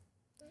word?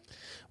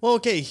 Well,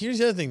 okay. Here's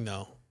the other thing,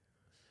 though.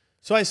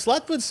 So I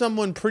slept with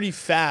someone pretty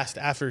fast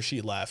after she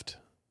left.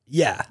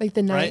 Yeah. Like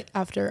the night Right?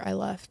 after I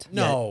left.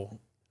 No,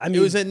 I mean,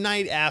 it was a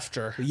night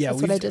after. yeah.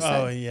 That's what I just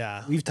Oh said.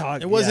 yeah. we've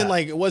talked. It wasn't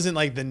yeah.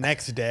 like the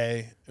next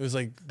day. It was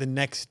like the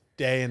next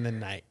day and the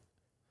night.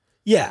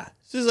 Yeah.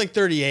 So it was like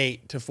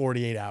 38 to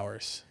 48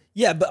 hours.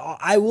 Yeah, but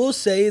I will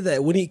say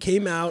that when he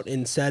came out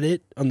and said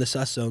it on the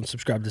Sus Zone,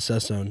 subscribe to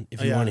Sus Zone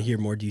if you yeah. want to hear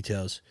more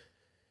details.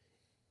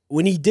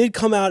 When he did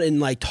come out and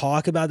like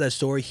talk about that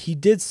story, he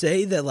did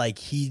say that like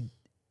he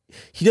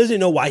doesn't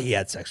know why he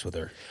had sex with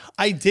her.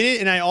 I did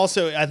it, and I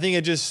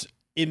think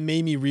it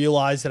made me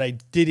realize that I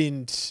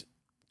didn't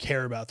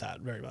care about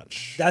that very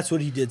much. That's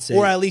what he did say.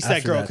 Or at least that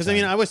after girl. Because I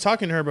mean, time. I was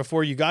talking to her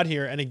before you got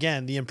here, and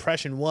again, the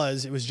impression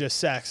was it was just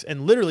sex.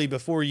 And literally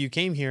before you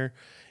came here,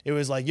 it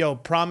was like, yo,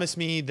 promise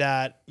me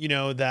that, you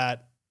know,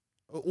 that,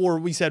 or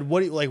we said,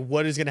 what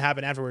is going to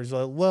happen afterwards?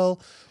 Like, well,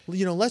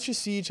 you know, let's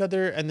just see each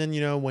other. And then, you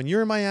know, when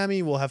you're in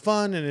Miami, we'll have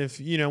fun. And if,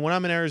 you know, when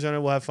I'm in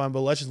Arizona, we'll have fun, but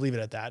let's just leave it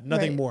at that.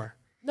 Nothing Right. more.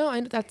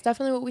 No, that's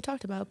definitely what we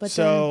talked about. But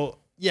So,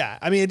 yeah,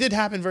 I mean, it did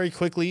happen very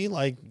quickly.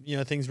 Like, you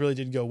know, things really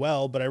did go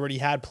well, but I already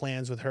had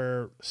plans with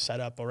her set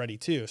up already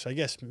too. So I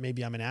guess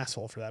maybe I'm an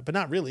asshole for that, but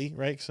not really,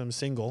 right? Because I'm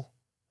single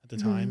at the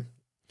time.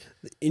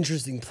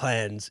 Interesting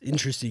plans,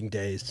 interesting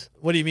days.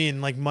 What do you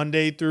mean? Like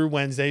Monday through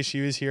Wednesday,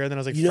 she was here. And then I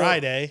was like, You know,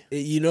 Friday.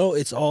 You know,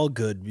 it's all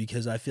good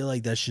because I feel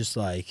like that's just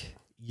like,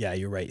 yeah,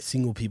 you're right.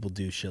 Single people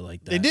do shit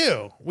like that. They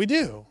do. We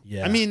do.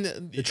 Yeah. I mean,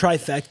 The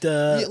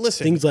trifecta, Yeah,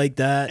 listen, things like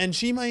that. and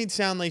she might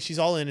sound like she's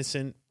all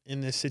innocent in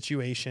this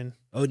situation.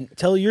 Oh,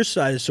 tell your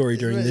side of the story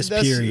during this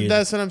period.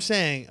 That's what I'm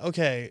saying.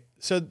 Okay.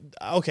 So,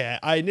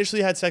 I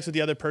initially had sex with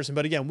the other person,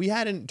 but again, we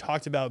hadn't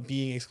talked about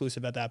being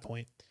exclusive at that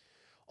point.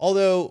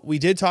 Although we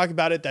did talk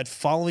about it that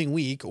following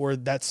week or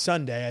that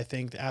Sunday, I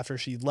think, after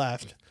she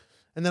left.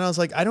 And then I was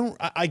like, I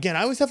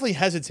was definitely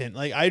hesitant.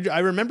 Like, I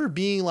remember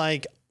being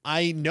like,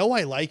 I know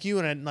I like you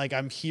and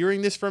I'm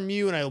hearing this from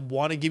you and I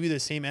want to give you the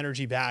same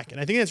energy back. And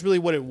I think that's really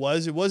what it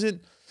was. It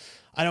wasn't,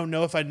 I don't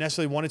know if I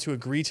necessarily wanted to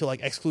agree to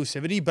like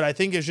exclusivity, but I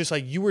think it's just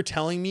like you were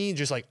telling me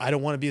just like, I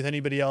don't want to be with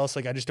anybody else.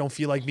 Like, I just don't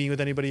feel like being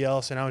with anybody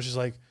else. And I was just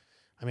like,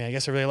 I mean, I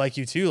guess I really like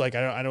you too. Like,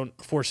 I don't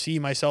foresee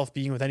myself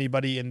being with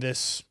anybody in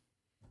this,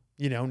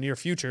 near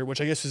future, which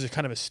I guess is a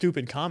kind of a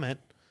stupid comment.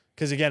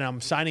 Because again,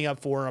 I'm signing up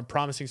for, I'm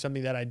promising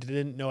something that I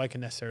didn't know I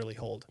can necessarily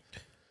hold.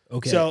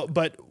 Okay. So,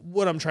 but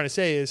what I'm trying to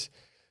say is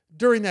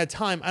during that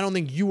time, I don't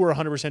think you were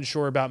 100%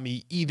 sure about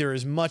me either,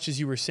 as much as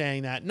you were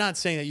saying that, not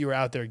saying that you were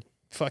out there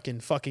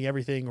fucking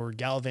everything or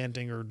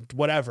gallivanting or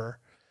whatever,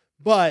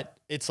 but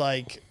it's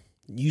like,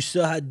 did you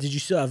still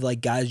have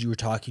like guys you were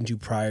talking to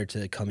prior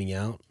to coming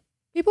out?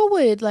 People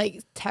would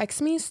like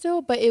text me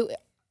still, but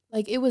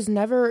it was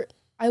never,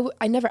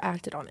 I never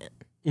acted on it.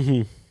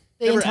 Mm-hmm.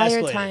 The Never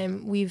entire escalated.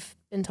 time we've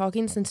been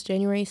talking since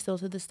January, still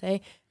to this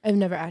day, I've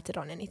never acted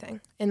on anything.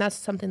 And that's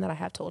something that I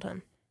have told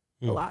him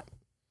a lot.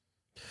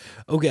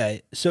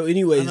 Okay. So I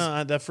anyways, don't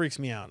know, that freaks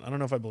me out. I don't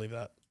know if I believe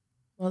that.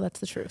 Well, that's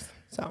the truth.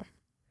 So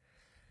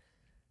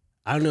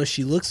I don't know.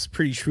 She looks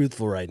pretty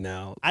truthful right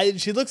now.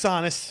 She looks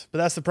honest, but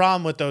that's the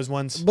problem with those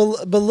ones.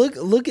 But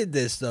look at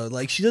this though.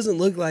 Like she doesn't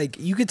look like,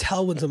 you could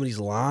tell when somebody's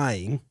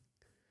lying.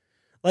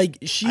 Like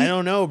I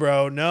don't know,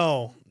 bro.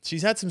 No,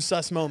 she's had some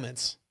sus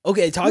moments.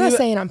 Okay, I'm talking not about,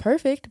 saying I'm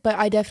perfect, but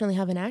I definitely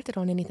haven't acted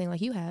on anything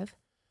like you have.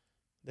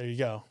 There you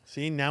go.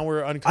 See, now we're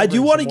uncovering. I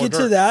do want to some more get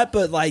to dirt. that,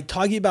 but like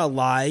talking about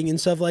lying and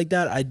stuff like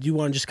that, I do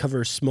want to just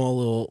cover a small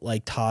little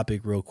like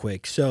topic real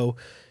quick. So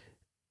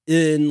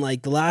in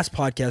like the last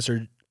podcast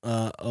or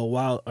a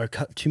while or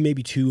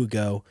maybe two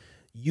ago,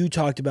 you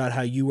talked about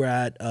how you were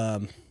at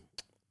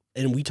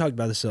and we talked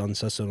about this on the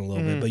Susszone a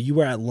little bit, but you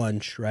were at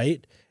lunch,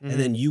 right? And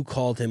then you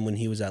called him when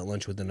he was at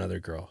lunch with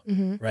another girl,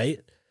 right?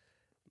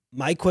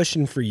 My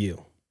question for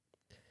you.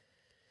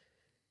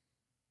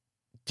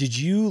 Did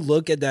you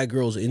look at that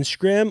girl's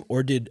Instagram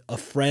or did a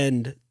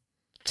friend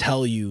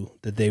tell you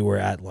that they were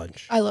at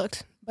lunch? I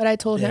looked, but I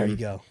told There him. you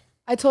go.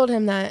 I told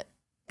him that,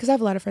 because I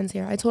have a lot of friends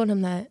here. I told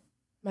him that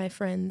my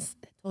friends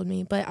told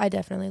me, but I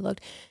definitely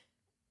looked.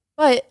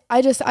 But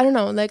I don't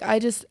know. Like, I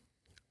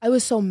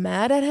was so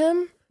mad at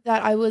him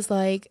that I was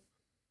like,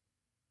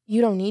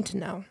 you don't need to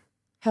know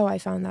how I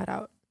found that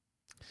out.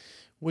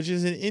 Which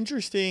is an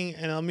interesting,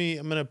 and I'm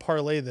going to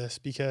parlay this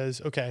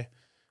because, okay,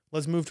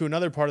 let's move to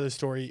another part of the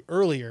story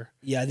earlier.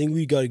 Yeah, I think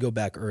we got to go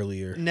back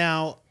earlier.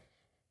 Now,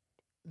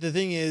 the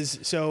thing is,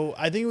 so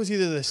I think it was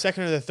either the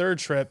second or the third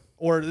trip,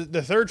 or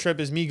the third trip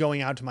is me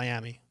going out to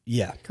Miami.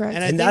 Yeah. Correct.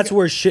 And I And think- that's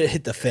where shit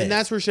hit the fan. And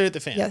that's where shit hit the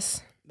fan.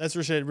 Yes. That's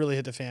where shit really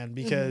hit the fan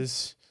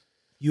because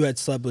You had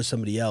slept with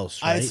somebody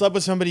else, right? I had slept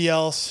with somebody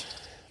else,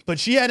 but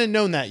she hadn't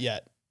known that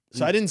yet.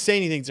 So I didn't say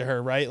anything to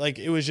her, right? Like,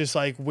 it was just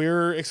like,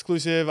 we're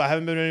exclusive. I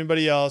haven't been with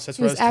anybody else. That's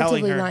He what was I was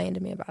telling actively her. lying to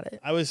me about it.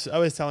 I was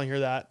telling her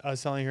that. I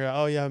was telling her,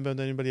 oh, yeah, I haven't been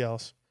with anybody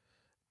else.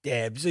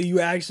 Damn. So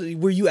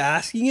were you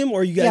asking him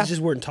or you guys Yeah.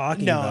 just weren't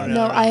talking No, about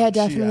No, it? I had She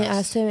definitely asked.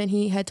 asked him, and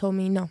he had told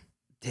me no.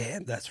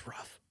 Damn, that's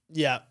rough.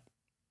 Yeah.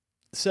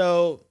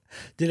 So,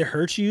 Did it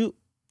hurt you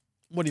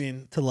what do you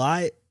mean? to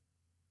lie?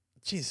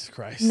 Jesus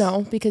Christ.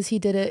 No, because he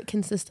did it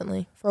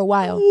consistently for a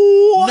while.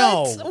 What?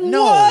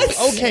 No.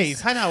 What? Okay.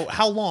 Time out.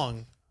 How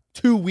long?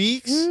 2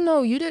 weeks?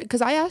 No, you did,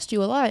 because I asked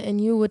you a lot, and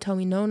you would tell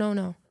me no, no,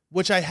 no.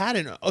 Which I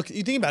hadn't. Okay,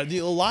 you think about it.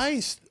 The lie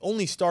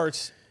only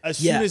starts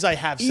as Yeah. soon as I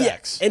have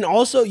sex. Yeah. And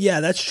also, yeah,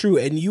 that's true.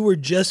 And you were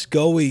just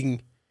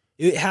going.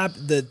 It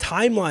happened. The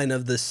timeline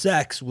of the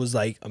sex was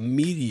like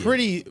immediate.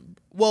 Pretty.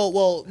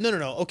 Well.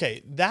 No.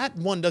 Okay, that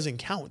one doesn't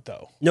count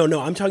though. No,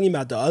 I'm talking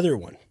about the other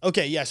one.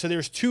 Okay, yeah. So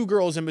there's 2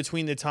 girls in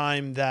between the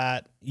time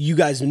that. You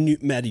guys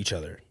met each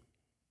other.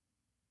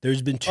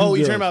 There's been 2 Oh, girls.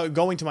 you're talking about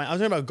going to I was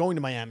talking about going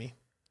to Miami.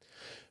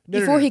 No,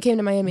 Before he came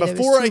to Miami, there was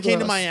Before 2 I came to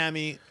girls.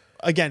 Miami,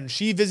 again,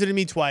 she visited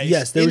me twice.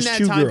 Yes, there in was that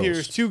 2 time period, girls.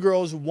 there's 2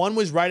 girls. One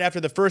was right after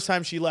the first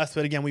time she left,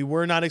 but again, we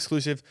were not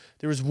exclusive.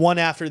 There was one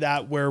after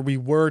that where we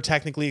were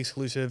technically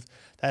exclusive.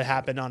 That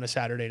happened on a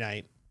Saturday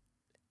night,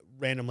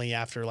 randomly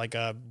after like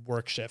a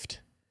work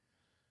shift.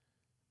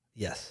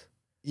 Yes.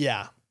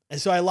 Yeah.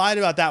 And so I lied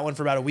about that one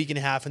for about a week and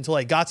a half until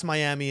I got to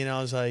Miami, and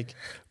I was like,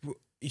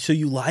 So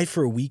you lied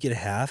for a week and a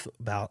half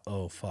about?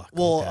 Oh fuck.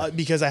 well, okay.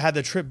 because I had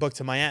the trip booked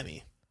to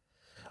Miami.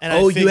 And Oh, I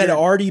you had figured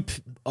already.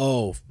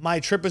 Oh, my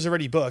trip was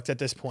already booked at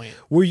this point.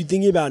 were you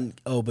thinking about?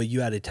 Oh, but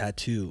you had a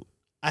tattoo.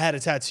 I had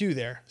a tattoo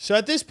there. So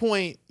at this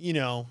point,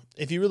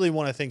 if you really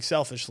want to think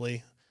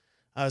selfishly,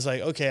 I was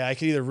like, okay, I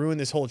could either ruin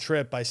this whole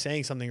trip by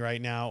saying something right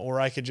now,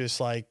 or I could just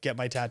like get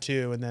my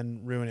tattoo and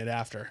then ruin it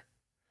after.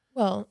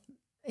 Well,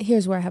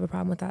 here's where I have a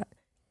problem with that.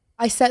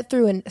 I sat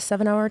through a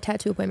 7-hour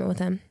tattoo appointment with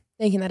him,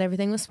 thinking that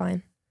everything was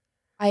fine.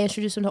 I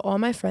introduced him to all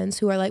my friends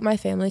who are like my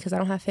family, because I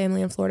don't have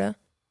family in Florida.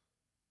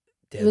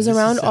 Damn, was this is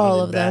around all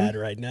sounding of them. bad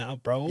right now,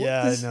 bro.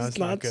 Yeah, This no, is it's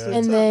not good. it's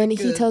And not then good.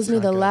 he tells me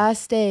It's the not good.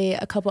 last day,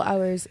 a couple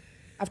hours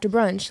after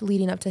brunch,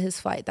 leading up to his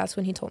flight. That's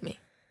when he told me.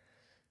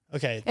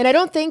 Okay. And I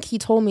don't think he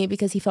told me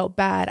because he felt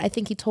bad. I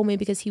think he told me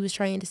because he was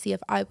trying to see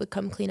if I would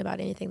come clean about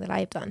anything that I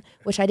have done,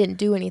 which I didn't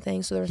do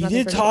anything. So there was You nothing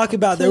did for him to talk come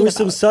about there clean was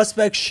some about.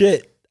 suspect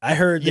shit. I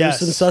heard there was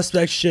some Yes.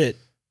 suspect shit.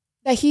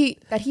 that he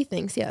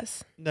thinks,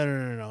 yes.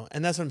 No.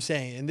 And that's what I'm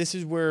saying. And this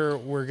is where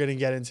we're going to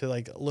get into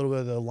like a little bit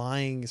of the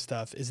lying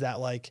stuff, is that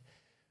like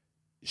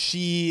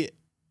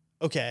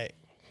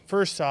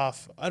first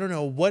off, I don't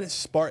know what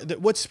sparked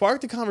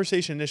the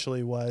conversation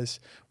initially was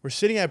we're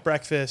sitting at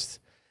breakfast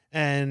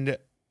and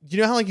you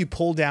know how like you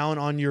pull down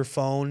on your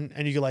phone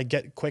and you can like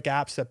get quick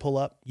apps that pull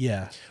up?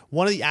 Yeah.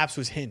 One of the apps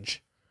was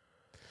Hinge.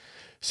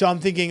 So I'm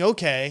thinking,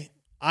 okay,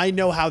 I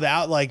know how the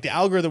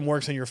algorithm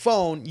works on your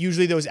phone.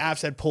 Usually those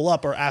apps that pull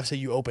up are apps that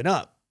you open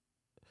up.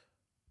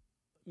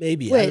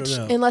 Maybe. I Which,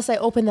 don't know. unless I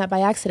open that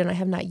by accident, I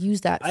have not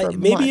used that for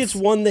Maybe months. it's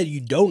one that you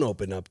don't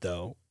open up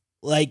though.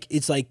 Like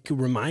it's like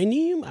reminding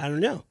you. I don't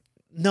know.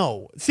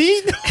 No.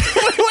 See?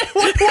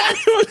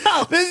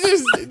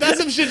 That's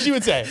some shit she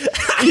would say.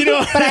 You know?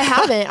 But I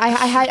haven't.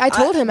 I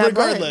told him at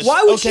regardless. brunch.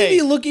 Why would Okay. she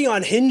be looking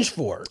on Hinge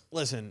for?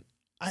 Listen,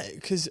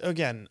 because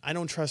again, I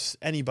don't trust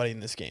anybody in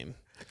this game.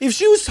 If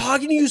she was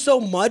talking to you so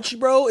much,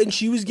 bro, and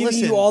she was giving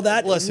Listen, you all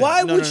that, listen.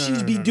 why No, would no, she no,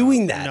 no, be no,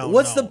 doing no. that? No,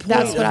 What's no. the point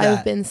That's of what that?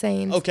 I've been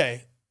saying.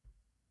 Okay.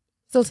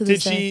 Still to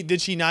this day. Did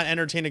she not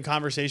entertain a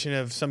conversation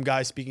of some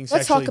guy speaking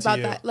Let's sexually talk about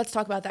to you? that. Let's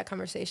talk about that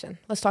conversation.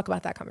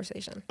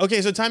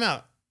 Okay, so time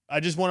out.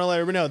 I just want to let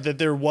everybody know that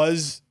there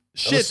was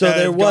shit. So that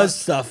there had was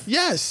gone- stuff.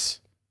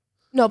 Yes.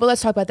 No, but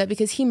let's talk about that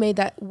because he made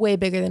that way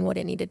bigger than what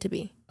it needed to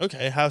be.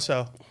 Okay, how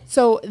so?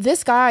 So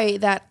this guy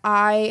that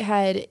I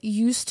had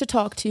used to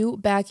talk to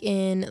back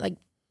in like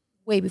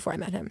way before I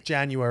met him,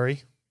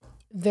 January.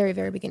 very,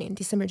 very beginning,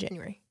 December,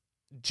 January.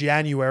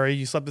 January.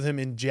 You slept with him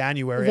in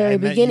January. Very I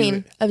met beginning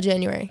you- of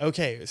January.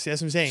 Okay, see,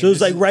 that's what I'm saying. So it was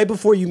This like is right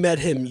before you met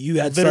him, you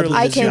had slept literally with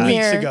I this two came guy.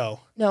 weeks here- ago.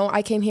 No,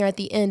 I came here at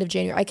the end of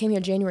January. I came here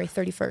January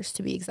 31st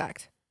to be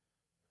exact.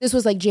 This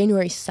was like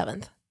January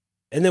 7th.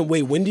 And then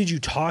wait, when were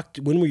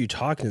you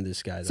talking to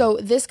this guy? Though? So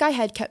this guy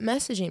had kept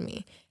messaging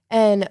me.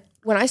 And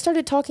when I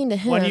started talking to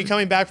him. When are you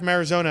coming back from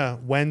Arizona?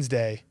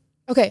 Wednesday.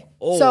 Okay.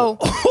 Oh. So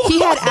he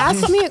had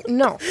asked me.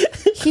 No.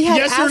 He had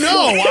Yes or asked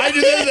no? me-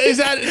 Is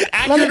that Let me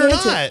accurate or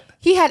answer. not?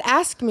 He had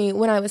asked me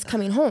when I was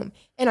coming home,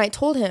 and I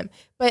told him.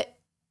 But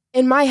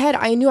in my head,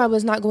 I knew I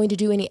was not going to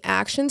do any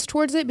actions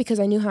towards it because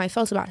I knew how I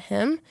felt about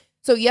him.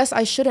 So yes,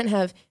 I shouldn't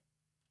have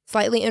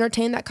slightly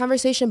entertained that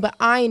conversation, but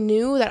I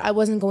knew that I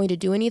wasn't going to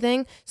do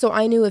anything. So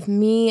I knew if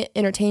me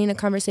entertaining a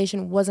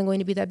conversation wasn't going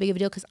to be that big of a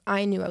deal because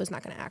I knew I was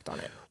not going to act on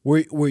it.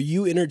 were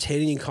you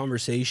entertaining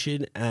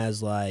conversation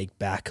as like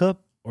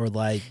backup or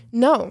like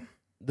No.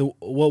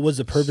 what was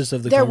the purpose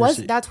of the There was,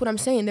 conversation? that's what I'm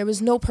saying. There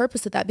was no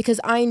purpose to that because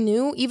I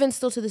knew, even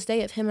still to this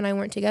day, if him and I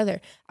weren't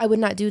together, I would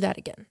not do that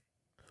again.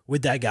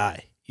 With that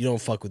guy. You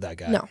don't fuck with that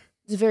guy. No,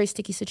 it's a very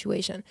sticky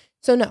situation.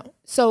 So no.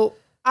 So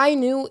I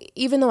knew,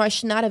 even though I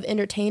should not have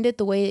entertained it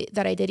the way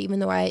that I did, even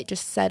though I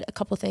just said a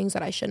couple things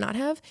that I should not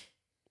have,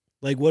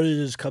 Like what are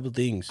those couple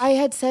things? I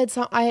had said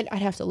I'd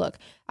have to look.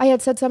 I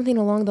had said something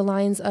along the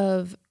lines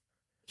of,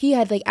 he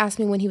had like asked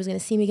me when he was going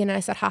to see me again, and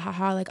I said, ha ha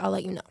ha, like I'll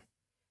let you know.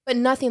 But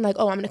nothing like,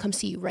 oh, I'm going to come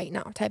see you right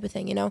now type of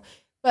thing, you know?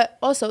 But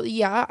also,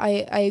 yeah,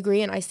 I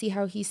agree, and I see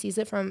how he sees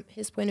it from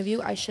his point of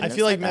view. I I shouldn't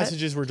feel have like said that.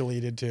 messages were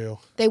deleted too.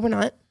 They were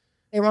not.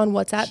 They were on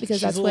WhatsApp because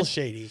She's that's a little what.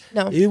 shady.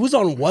 No, It was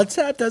on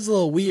WhatsApp? That's a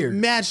little weird.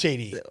 Mad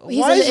shady. he's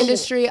Why in the is it-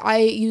 industry. I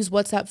use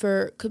WhatsApp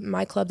for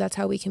my club. That's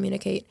how we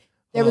communicate.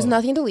 There was Oh.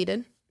 nothing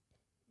deleted.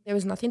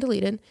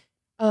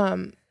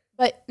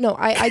 But no,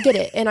 I get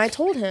it. And I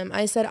told him,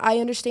 I said, I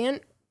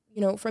understand,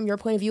 you know, from your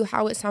point of view,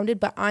 how it sounded,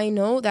 but I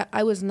know that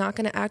I was not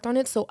going to act on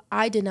it. So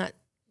I did not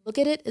look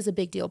at it as a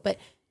big deal, but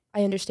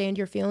I understand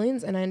your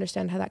feelings and I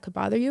understand how that could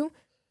bother you.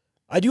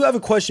 I do have a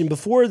question.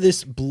 Before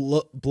this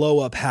blow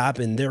up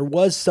happened, there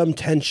was some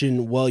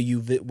tension while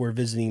you were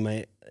visiting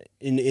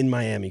in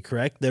Miami,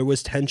 correct? There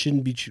was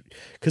tension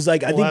because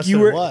like I Well, think that's you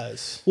what were it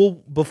was. well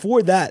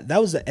before that.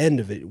 That was the end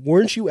of it.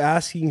 Weren't you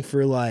asking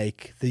for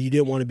like that you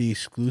didn't want to be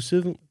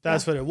exclusive?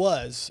 That's what it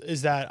was,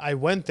 is that I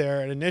went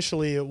there and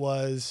initially it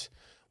was,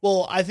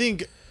 well, I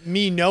think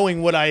me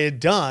knowing what I had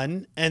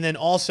done and then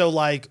also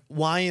like,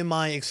 why am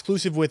I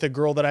exclusive with a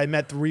girl that I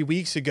met 3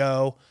 weeks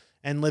ago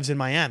and lives in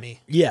Miami?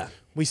 Yeah,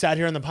 We sat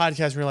here on the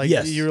podcast and we were like,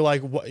 Yes. you were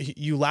like, what?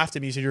 You laughed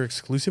at me. You said you're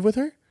exclusive with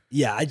her?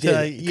 yeah, I So,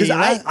 did yeah, because you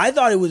laugh- I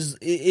thought it was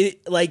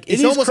like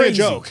It's it is almost like a crazy.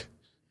 joke.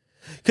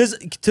 Because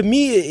to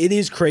me, it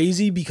is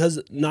crazy because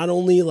not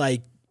only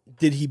like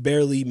did he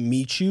barely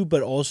meet you,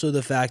 but also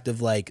the fact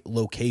of like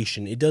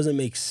location. It doesn't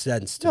make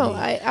sense to No, me.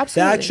 I The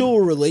absolutely.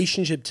 actual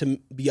relationship, to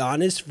be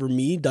honest, for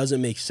me,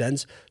 doesn't make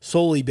sense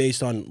solely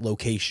based on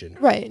location.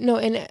 Right. No,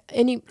 and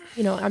any,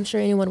 you know, I'm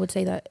sure anyone would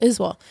say that as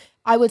well.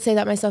 I would say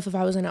that myself if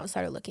I was an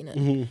outsider looking in.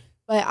 Mm-hmm.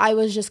 But I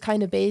was just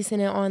kind of basing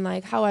it on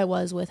like how I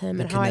was with him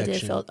The and how I did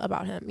connection. feel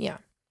about him. Yeah.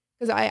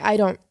 Because I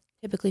don't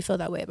typically feel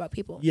that way about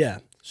people. Yeah.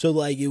 So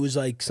like it was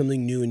like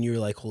something new, and you were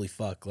like, "Holy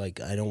fuck!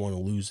 Like I don't want to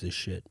lose this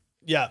shit."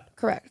 Yeah.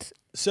 Correct.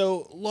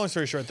 So long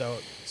story short though,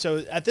 so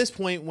at this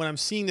point when I'm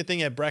seeing the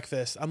thing at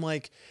breakfast, I'm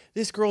like,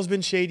 this girl's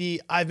been shady,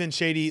 I've been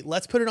shady.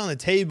 Let's put it on the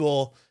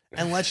table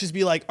and let's just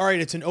be like, all right,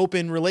 it's an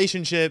open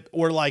relationship,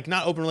 or like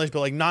not open relationship, but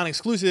like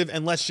non-exclusive,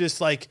 and let's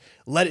just like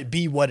let it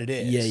be what it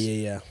is.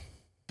 Yeah.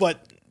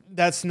 But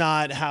that's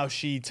not how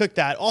she took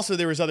that. Also,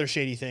 there was other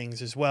shady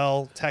things as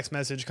well. Text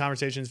message,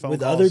 conversations, phone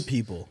with calls. other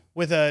people.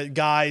 With a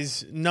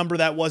guy's number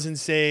that wasn't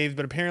saved,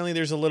 but apparently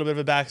there's a little bit of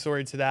a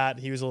backstory to that.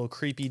 He was a little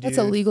creepy dude. That's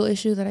a legal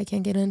issue that I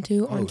can't get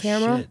into on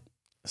camera. Shit.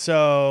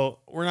 So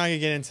we're not going to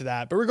get into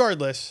that. But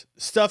regardless,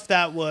 stuff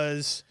that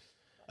was,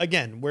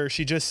 again, where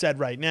she just said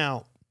right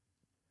now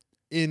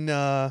in,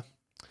 where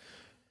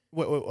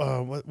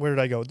did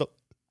I go?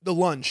 The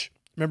lunch.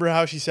 Remember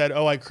how she said,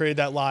 I created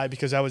that lie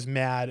because I was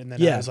mad. And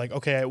then I was like,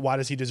 okay, why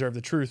does he deserve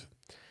the truth?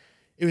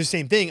 It was the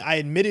same thing. I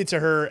admitted to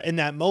her in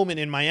that moment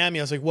in Miami.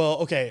 I was like, well,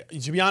 okay,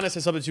 to be honest,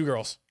 I slept with 2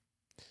 girls.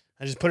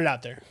 I just put it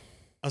out there.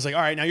 I was like,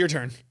 all right, now your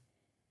turn.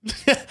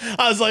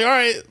 I was like, all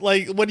right,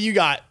 like, what do you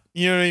got?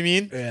 You know what I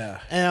mean? Yeah.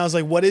 And I was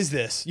like, what is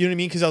this? You know what I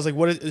mean? Because I was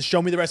like,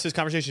 show me the rest of this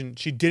conversation.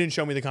 She didn't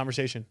show me the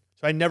conversation.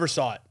 So I never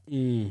saw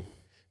it.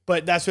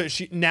 But that's what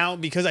now,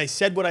 because I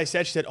said what I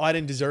said, she said, I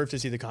didn't deserve to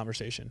see the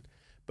conversation.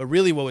 But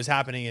really what was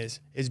happening is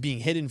being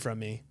hidden from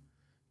me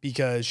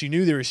because she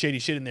knew there was shady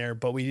shit in there,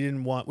 but we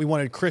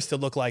wanted Chris to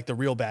look like the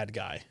real bad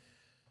guy.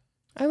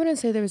 I wouldn't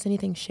say there was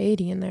anything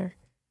shady in there.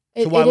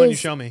 So why wouldn't you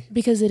show me?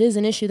 Because it is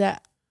an issue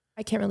that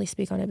I can't really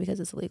speak on it because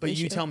it's a legal issue.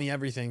 But you tell me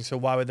everything, so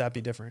why would that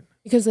be different?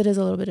 Because it is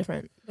a little bit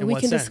different. In We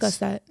what can sense? discuss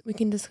that. We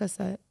can discuss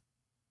that.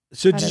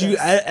 So Out did of you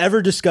this.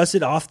 ever discuss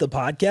it off the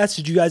podcast?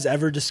 Did you guys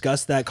ever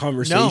discuss that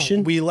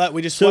conversation? No,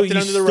 we just so swept it you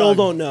under the still rug.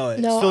 don't know it.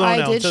 No, Still don't I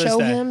know did to this show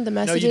day. him the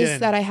No, you messages didn't.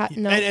 that I had.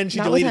 No, and she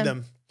not with deleted him.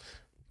 them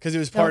because it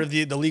was part of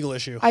the legal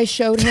issue. I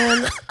showed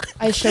him.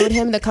 I showed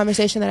him the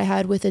conversation that I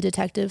had with the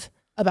detective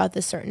about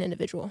this certain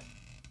individual.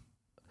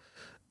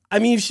 I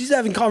mean, if she's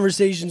having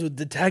conversations with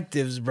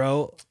detectives,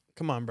 bro.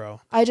 Come on, bro.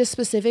 I just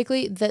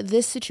specifically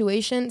this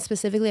situation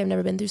specifically. I've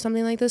never been through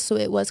something like this, so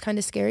it was kind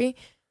of scary.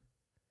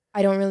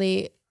 I don't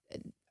really.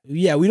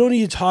 Yeah, we don't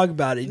need to talk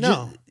about it.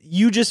 No.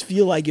 You just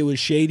feel like it was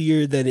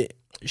shadier than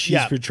she's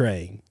Yeah.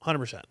 portraying.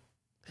 100%,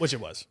 which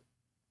it was.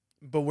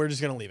 But we're just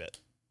going to leave it.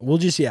 We'll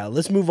just,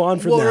 let's move on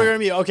from Well, that. we're going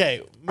to be,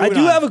 okay. I do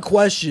moving on. have a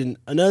question.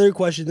 Another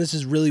question. This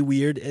is really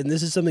weird, and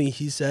this is something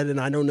he said, and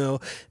I don't know.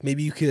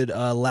 Maybe you could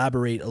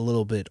elaborate a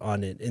little bit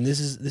on it. And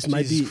this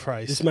might be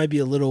Christ. this might be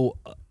a little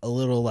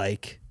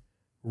like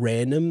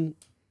random,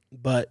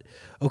 but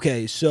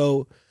okay.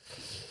 So,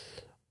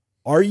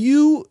 are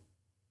you?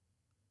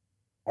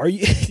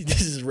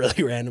 This is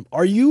really random.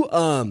 Are you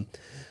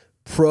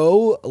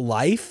pro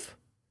life,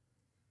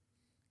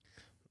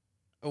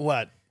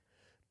 What?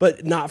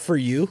 but not for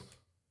you?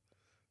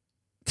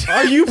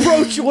 Are you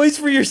pro choice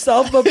for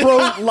yourself, but pro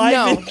life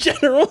No. in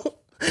general?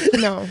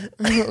 No,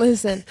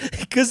 listen.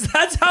 Because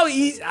that's how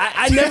easy.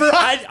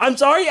 I'm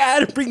sorry I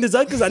had to bring this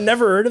up because I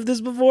never heard of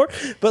this before.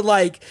 But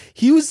like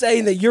he was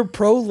saying that you're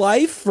pro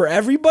life for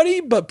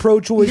everybody, but pro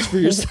choice for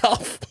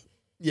yourself.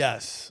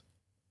 Yes.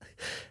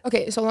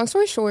 Okay, so long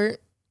story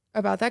short,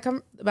 about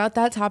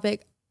that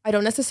topic, I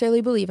don't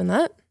necessarily believe in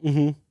that.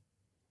 Mm-hmm.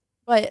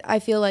 But I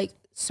feel like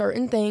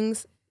certain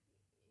things,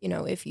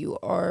 if you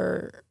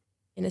are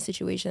in a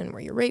situation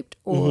where you're raped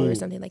or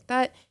something like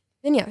that,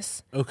 then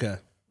yes. Okay.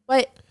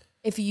 But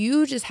if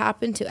you just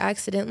happen to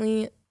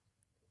accidentally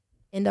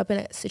end up in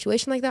a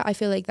situation like that, I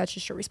feel like that's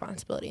just your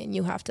responsibility, and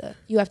you have to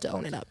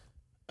own it up.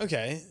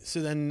 Okay. So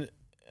then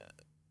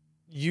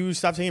you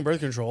stop taking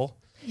birth control.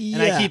 Yeah.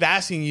 And I keep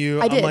asking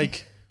you, I did. I'm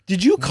like,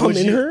 Did you come Would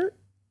in you- her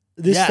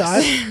this Yes.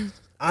 time?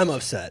 I'm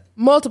upset.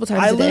 Multiple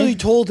times I a day. literally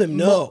told him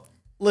no.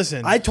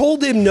 listen, I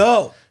told him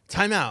no.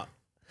 time out.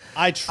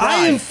 I tried.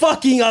 I am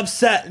fucking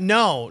upset.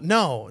 No.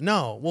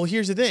 Well,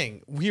 here's the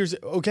thing.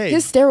 Okay.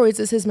 His steroids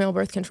is his male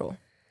birth control.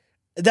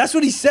 That's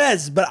what he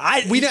says, but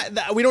we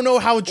don't know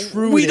how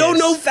true we it don't is.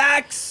 know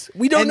facts.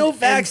 We don't know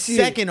facts And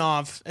here.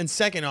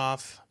 second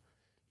off,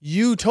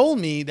 you told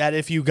me that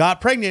if you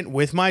got pregnant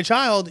with my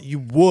child, you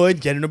would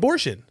get an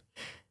abortion.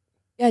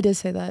 Yeah, I did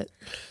say that.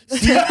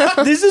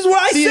 This is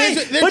what I See, say.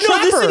 they're But no,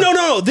 this is trapper.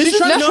 no. This She's is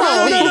trying to no.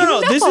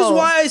 trap me. This is No.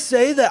 why I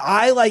say that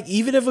I like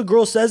even if a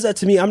girl says that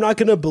to me, I'm not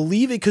gonna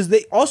believe it because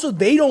they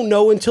don't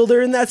know until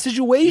they're in that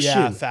situation.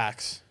 Yeah,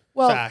 facts.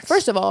 Well, Facts.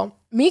 first of all,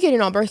 me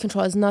getting on birth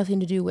control has nothing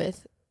to do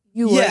with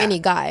you or Yeah. any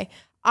guy.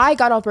 I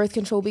got off birth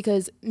control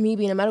because me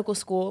being in medical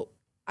school,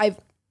 I've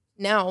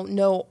now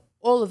know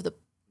all of the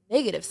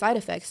negative side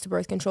effects to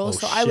birth control. Oh,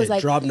 so I was shit.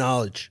 like, drop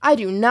knowledge. I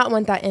do not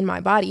want that in my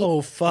body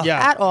Oh fuck. Yeah.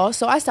 at all.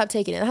 So I stopped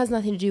taking it. It has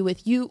nothing to do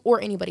with you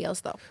or anybody else,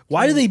 though.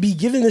 Why do they be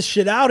giving this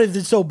shit out if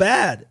it's so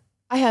bad?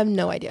 I have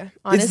no idea.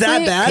 Honestly,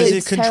 that bad? because it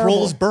it's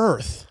controls terrible.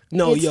 birth.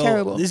 No, It's yo,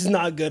 terrible. this is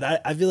not good.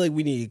 I feel like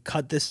we need to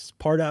cut this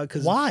part out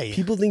because Why?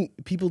 people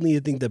need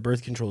to think that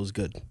birth control is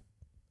good.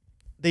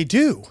 They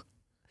do.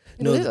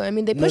 They do. I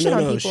mean, they push it on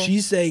people.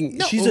 She's saying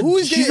No, she's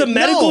who's a it?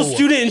 medical No.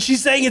 student and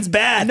she's saying it's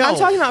bad. No. I'm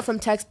talking about from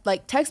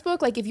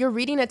textbook. Like if you're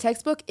reading a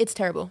textbook, it's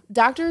terrible.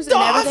 Doctors and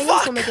Oh, everything else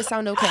fuck. will make it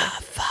sound okay.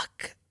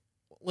 Fuck.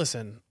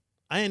 Listen,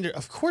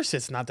 of course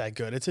it's not that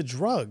good. It's a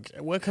drug.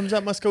 What comes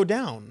up must go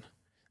down.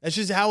 That's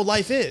just how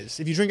life is.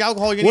 If you drink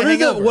alcohol, you're gonna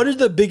hang over. What are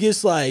the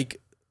biggest like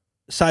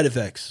side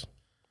effects?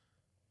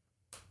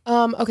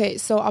 Okay,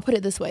 so I'll put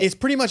it this way. It's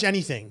pretty much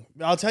anything.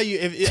 I'll tell you.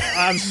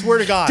 I swear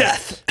to God.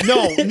 Death.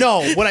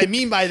 No. What I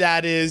mean by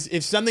that is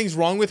if something's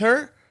wrong with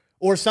her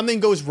or something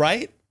goes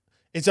right,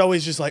 it's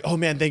always just like, oh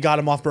man, they got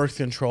him off birth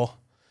control.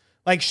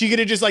 Like she could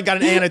have just like got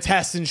an A on a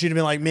test and she'd have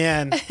been like,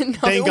 man,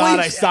 thank God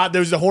I stopped. There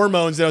was the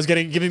hormones that was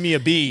giving me a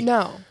B.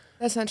 No,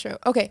 that's not true.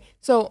 Okay,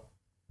 so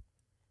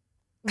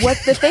what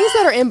the things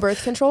that are in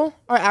birth control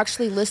are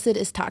actually listed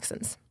as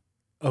toxins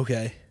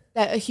Okay.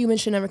 that a human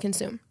should never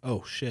consume.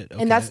 Oh shit.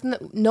 Okay. And that's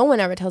no one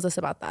ever tells us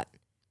about that.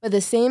 But the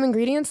same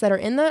ingredients that are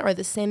in that are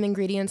the same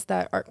ingredients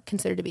that are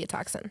considered to be a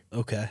toxin.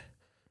 okay.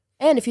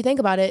 And if you think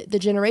about it, the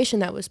generation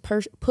that was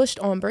pushed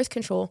on birth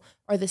control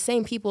are the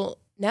same people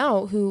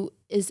now who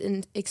is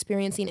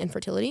experiencing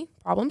infertility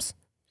problems.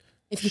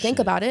 If you think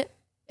about it,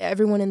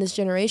 everyone in this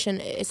generation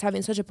is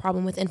having such a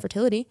problem with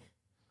infertility.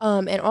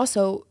 And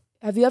also,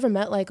 have you ever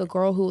met like a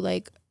girl who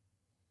like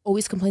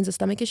always complains of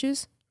stomach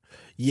issues?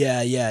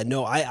 Yeah.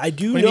 No, I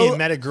do What know. do you mean,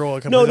 met a girl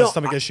who complains of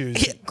stomach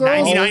issues?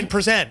 Girls- 99%.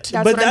 That's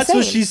But what that's I'm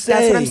what saying. she's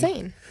That's what I'm saying.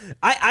 saying.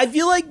 I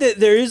feel like that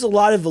there is a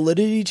lot of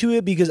validity to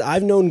it because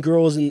I've known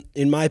girls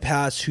in my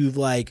past who've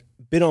like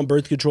been on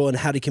birth control and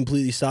had to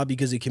completely stop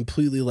because it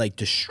completely like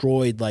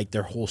destroyed like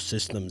their whole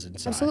systems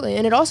inside. Absolutely.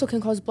 And it also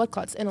can cause blood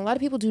clots. And a lot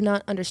of people do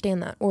not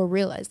understand that or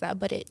realize that,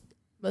 but it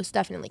most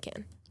definitely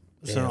can.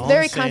 So all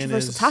Very I'm saying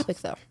controversial is topic,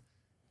 though.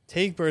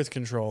 Take birth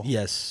control.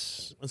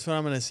 Yes. That's what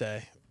I'm going to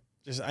say.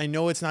 Just I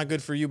know it's not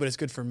good for you, but it's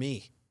good for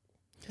me.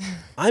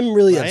 I'm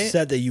really Right?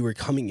 upset that you were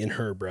coming in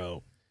her,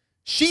 bro.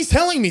 She's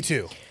telling me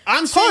to.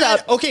 I'm saying Hold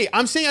up. okay,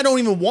 I'm saying I don't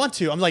even want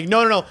to. I'm like,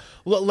 no.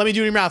 Let me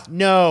do it in your mouth.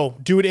 No,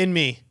 do it in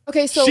me.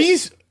 Okay, so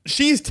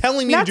she's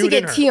telling me not to do to it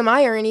in get her.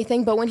 TMI or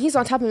anything, but when he's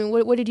on top of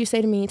me, what did you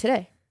say to me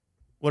today?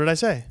 What did I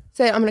say?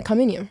 Say, I'm going to come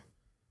in you.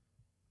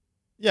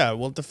 Yeah,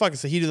 well, the fuck,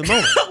 it's the heat of the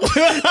moment.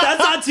 That's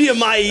not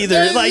TMI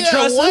either. Yeah, Like, yeah,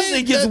 trust what? us,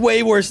 it gets That-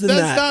 way worse than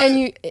that's that.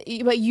 not-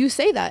 And but you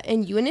say that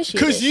and you initiate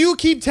Because it. you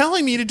keep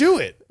telling me to do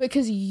it.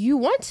 Because you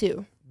want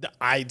to.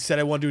 I said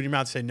I want to do it in your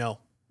mouth. Say no.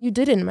 You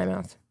did it in my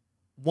mouth.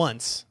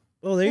 Once.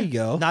 Oh, there you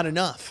go. Not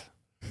enough.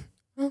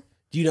 Do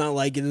you not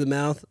like it in the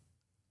mouth?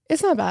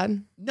 It's not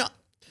bad. No.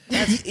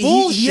 That's He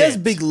bullshit. has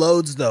big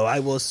loads, though, I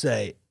will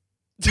say.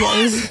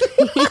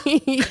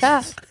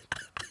 Yeah.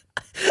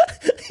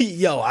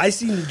 Yo, I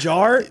seen the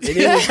jar, and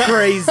it was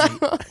crazy.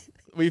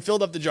 We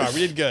filled up the jar. We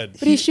did good.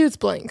 But he shoots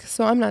blank,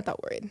 so I'm not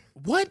that worried.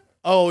 What?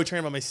 Oh, we're talking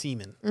about my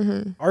semen.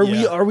 Mm-hmm.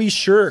 Are we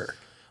sure?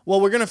 Well,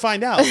 we're gonna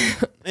find out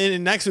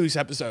in next week's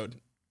episode.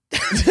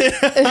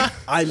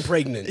 I'm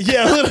pregnant.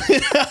 Yeah,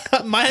 literally.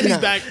 Miami's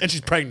back and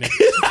she's pregnant.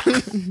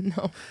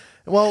 No.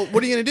 Well,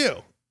 what are you gonna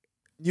do?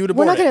 You would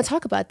abort We're not it. going to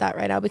talk about that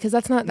right now because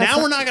that's not. Now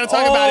we're not gonna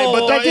talk about it.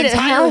 But That the didn't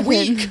entire happen.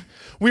 week,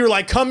 we were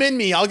like, "Come in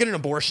me, I'll get an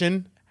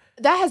abortion."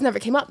 That has never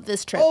came up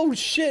this trip. Oh,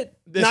 shit.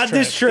 Not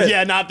this trip.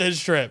 Yeah, not this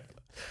trip.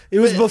 It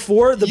was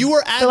before the... You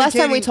were The last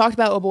time we advocating- talked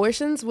about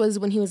abortions was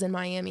when he was in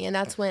Miami, and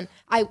that's when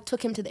I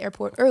took him to the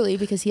airport early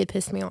because he had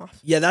pissed me off.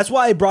 Yeah, that's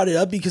why I brought it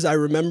up because I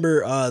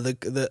remember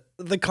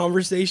the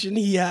conversation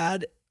he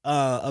had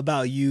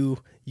about you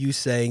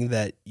saying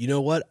that, you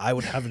know what, I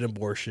would have an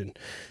abortion.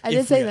 I If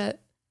did say we- that.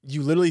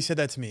 You literally said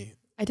that to me,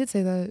 I did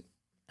say that.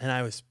 and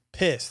I was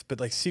pissed, but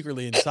like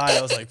secretly inside,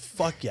 I was like,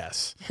 "Fuck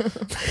yes."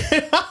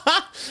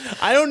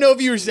 I don't know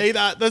if you were saying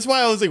that. That's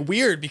why I was like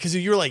weird because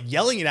you were like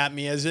yelling it at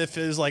me as if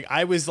it was like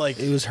I was like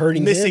It was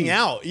hurting missing him.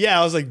 out. Yeah,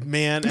 I was like,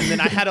 man, and then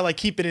I had to like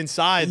keep it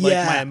inside, like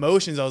Yeah. my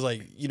emotions. I was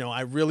like,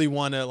 I really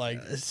want to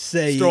like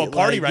Say, throw a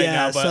party like, right yeah,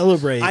 now, but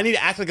celebrate. I need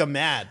to act like I'm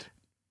mad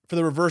for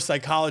the reverse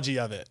psychology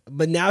of it.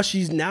 But now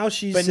she's But now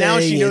she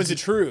saying knows the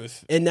it's-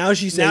 truth. And now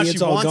she's saying Now she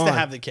it's all wants gone. to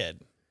have the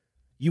kid.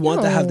 You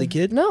want to have the No.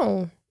 kid?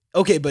 No.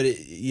 Okay, but if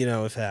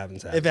it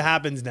happens. If it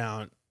happens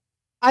now,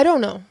 I don't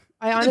know.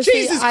 I honestly,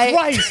 Jesus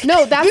Christ!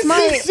 No, that's this my.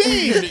 is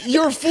insane.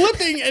 You're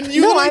flipping, and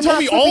you no, literally I'm told not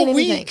me flipping all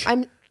anything.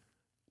 week.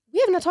 We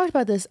have not talked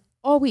about this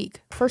all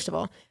week. First of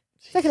all,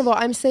 second of all,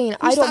 I'm saying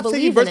I Who don't stops taking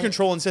believe birth in it.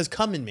 control and says,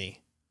 "Come in me."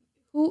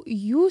 Who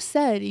you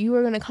said you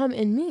were gonna come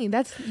in me?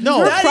 That's No,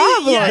 your that is-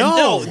 problem. Yeah,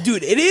 No. no,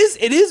 dude, it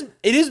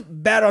is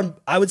bad on,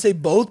 I would say,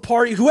 both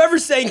parties.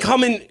 Whoever's saying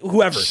come in,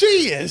 whoever. She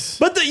is.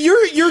 But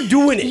you're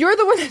doing it. You're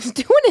the one that's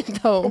doing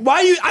it though.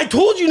 Why you? I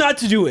told you not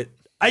to do it.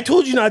 I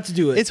told you not to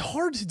do it. It's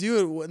hard to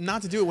do it,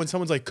 not to do it when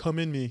someone's like, "Come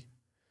in me."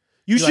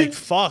 you You're should. like,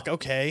 "Fuck,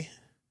 okay."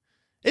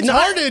 It's No,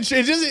 hard to.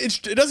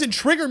 It doesn't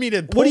trigger me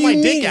to pull what do you my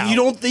mean? dick out. You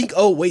don't think?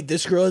 Oh wait,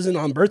 this girl isn't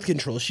on birth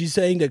control. She's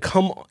saying to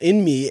come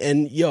in me,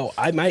 and yo,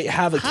 I might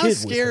have a How kid.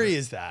 scary with her.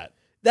 is that?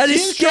 That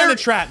is She's trying scary.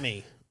 to trap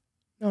me.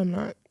 No, I'm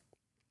not.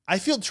 I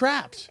feel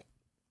trapped.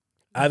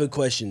 I have a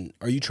question.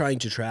 Are you trying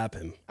to trap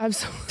him?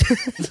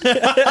 Absolutely.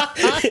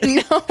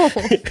 No,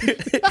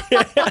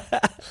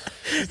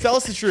 Tell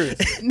us the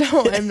truth.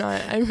 no, I'm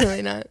not. I'm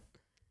really not.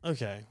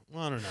 Okay.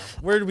 Well, I don't know.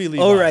 Where did we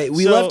leave? All off? right,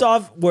 we So- left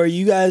off where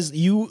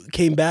you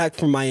came back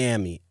from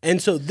Miami,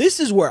 and so this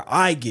is where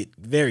I get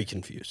very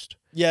confused.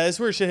 Yeah, this is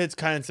where shit hits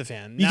kind of the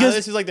fan. Now Because-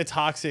 this is like the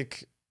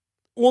toxic.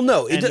 Well,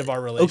 no, End of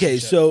our relationship. Okay,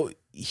 so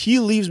he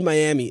leaves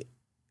Miami.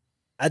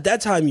 At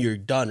that time, you're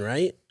done,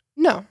 right?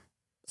 No.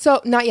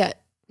 So not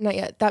yet. Not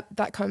yet.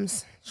 That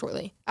comes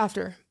shortly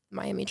after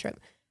Miami trip.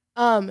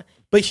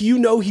 But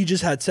he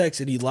just had sex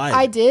and he lied.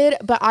 I did,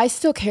 but I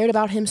still cared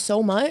about him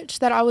so much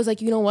that I was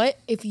like, you know what?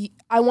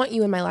 I want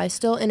you in my life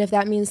still, and if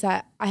that means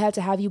that I have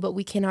to have you, but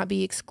we cannot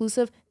be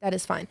exclusive, that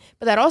is fine.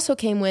 But that also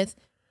came with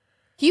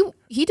he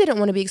didn't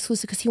want to be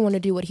exclusive because he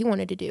wanted to do what he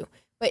wanted to do,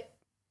 but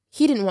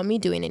he didn't want me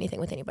doing anything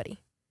with anybody.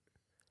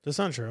 That's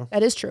not true.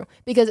 That is true,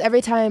 because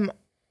every time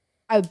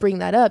I would bring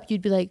that up,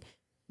 you'd be like,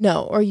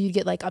 no, or you'd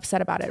get like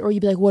upset about it, or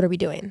you'd be like, what are we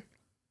doing?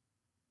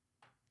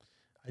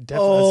 That's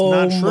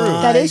not true.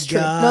 That is true.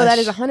 No, that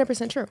is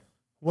 100% true.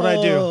 What'd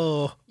I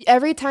do?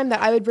 Every time that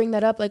I would bring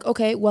that up, like,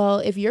 okay, well,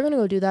 if you're gonna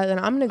go do that, then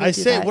I'm gonna go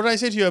do that. What did I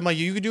say to you? I'm like,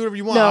 you can do whatever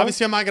you want. No.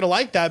 Obviously, I'm not gonna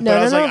like that, but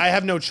I was like, I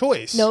have no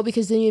choice. No,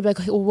 because then you'd be like,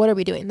 okay, well, what are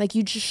we doing? Like,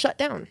 you just shut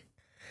down.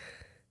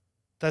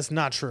 That's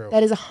not true.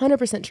 That is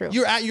 100% true.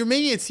 You're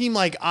making it seem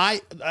like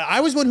I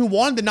was one who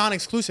wanted the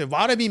non-exclusive.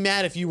 Why would I be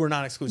mad if you were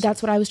non-exclusive?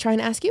 That's what I was trying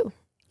to ask you.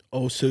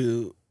 Oh,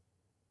 so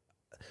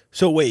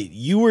wait,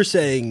 you were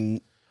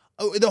saying...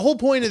 Oh, the whole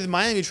point of the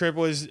Miami trip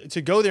was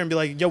to go there and be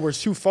like, yo, we're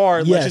too far.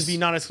 Yes. Let's just be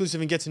non-exclusive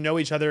and get to know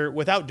each other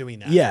without doing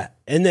that. Yeah.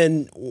 And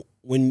then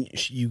when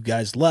you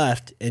guys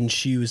left and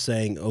she was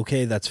saying,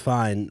 okay, that's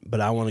fine,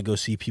 but I want to go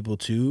see people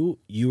too,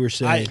 you were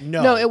saying...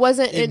 No, it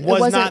wasn't. It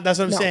was not. That's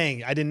what I'm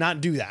saying. I did not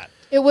do that.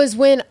 It was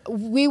when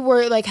we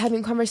were like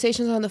having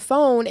conversations on the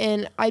phone,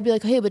 and I'd be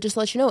like, hey, but just to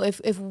let you know,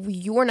 if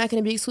you're not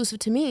going to be exclusive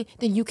to me,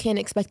 then you can't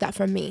expect that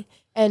from me.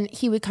 And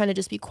he would kind of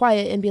just be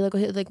quiet and be like,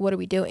 okay, like, what are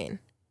we doing?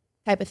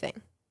 Type of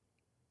thing.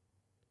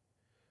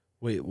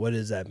 Wait, what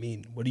does that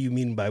mean? What do you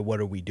mean by what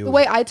are we doing? The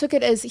way I took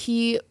it as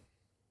he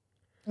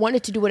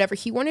wanted to do whatever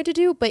he wanted to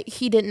do, but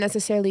he didn't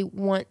necessarily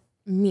want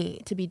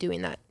me to be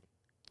doing that.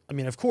 I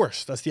mean, of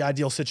course, that's the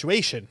ideal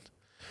situation.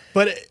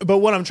 But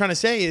what I'm trying to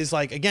say is,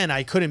 like, again,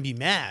 I couldn't be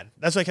mad.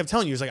 That's what I kept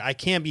telling you. It's like, I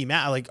can't be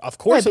mad. Like, of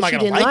course I'm not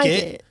going to like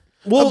it.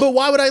 Well, but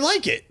why would I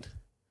like it?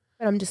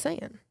 But I'm just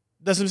saying.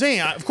 That's what I'm saying.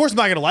 Of course I'm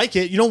not going to like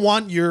it. You don't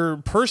want your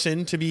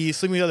person to be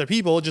sleeping with other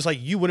people, just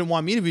like you wouldn't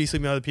want me to be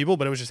sleeping with other people,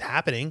 but it was just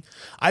happening.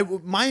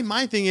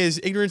 My thing is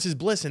ignorance is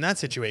bliss in that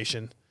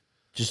situation.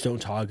 Just don't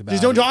talk about it.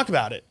 Just don't talk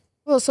about it.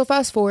 Well, so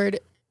fast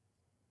forward,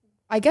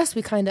 I guess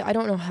we kind of, I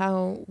don't know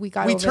how we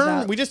got over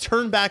that. We just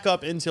turned back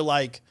up into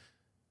like,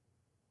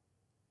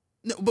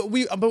 no, but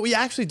we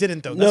actually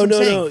didn't though. That's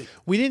what I'm saying.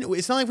 We didn't.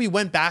 It's not like we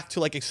went back to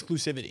like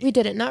exclusivity. We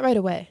didn't, not right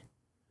away.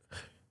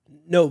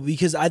 No,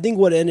 because I think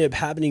what ended up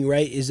happening,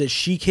 right, is that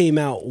she came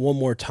out one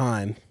more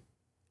time,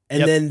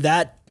 and then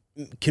that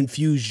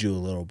confused you a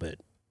little bit.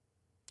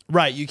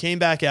 Right, you came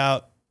back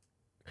out.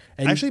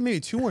 And actually, maybe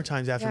 2 more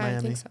times after Miami.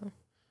 I think so.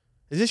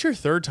 Is this your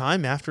 3rd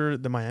time after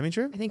the Miami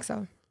trip? I think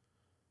so.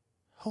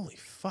 Holy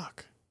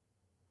fuck.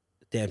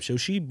 Damn, so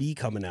she be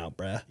coming out,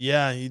 bruh.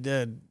 Yeah, he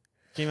did.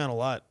 Came out a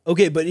lot.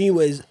 Okay, but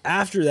anyways,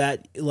 after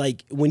that,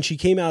 like when she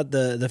came out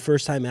the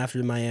first time after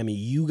the Miami,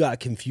 you got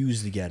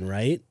confused again,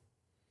 right?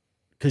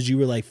 Because you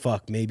were like,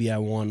 fuck, maybe I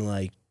want to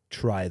like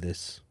try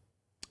this.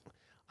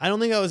 I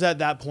don't think I was at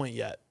that point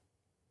yet.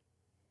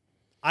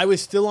 I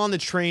was still on the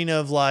train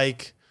of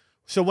like,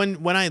 so when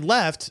I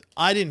left,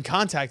 I didn't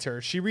contact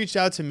her. She reached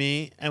out to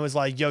me and was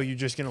like, yo, you're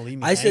just going to leave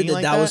me I said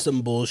that that was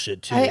some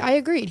bullshit too. I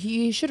agreed.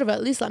 He should have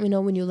at least let me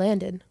know when you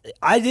landed.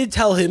 I did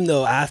tell him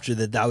though after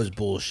that was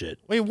bullshit.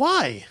 Wait,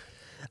 why?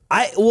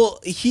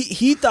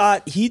 He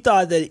thought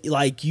that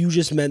like you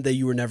just meant that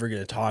you were never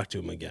going to talk to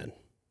him again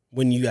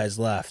when you guys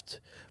left.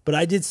 But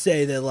I did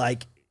say that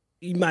like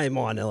you might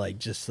want to like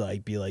just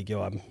like be like,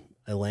 yo,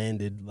 I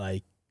landed,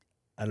 like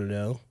I don't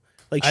know,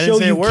 like show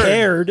you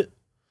cared.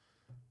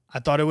 I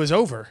thought it was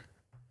over.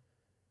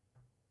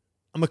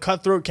 I'm a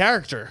cutthroat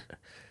character.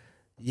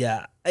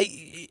 Yeah,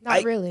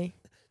 Not really.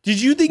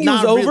 Did you think it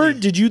was over? Really.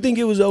 Did you think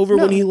it was over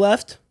when he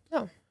left?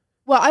 No.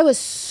 Well, I was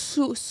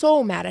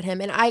so mad at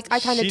him, and I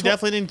kind of. She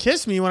definitely didn't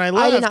kiss me when I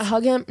left. I did not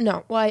hug him.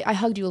 No. Well, I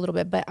hugged you a little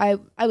bit, but I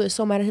was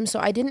so mad at him. So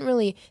I didn't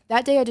really.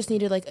 That day, I just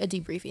needed like a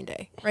debriefing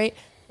day, right?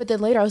 But then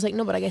later, I was like,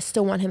 no, but I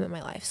still want him in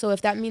my life. So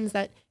if that means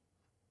that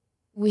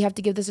we have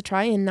to give this a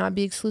try and not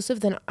be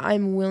exclusive, then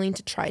I'm willing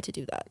to try to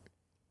do that.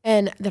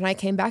 And then I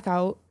came back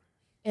out,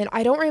 and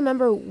I don't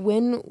remember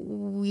when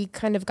we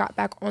kind of got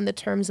back on the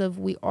terms of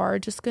we are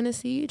just gonna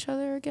see each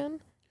other again.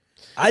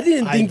 I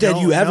didn't think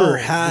that you ever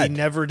had. We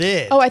never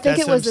did. Oh, I think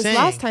it was this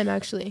last time,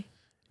 actually.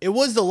 It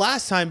was the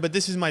last time, but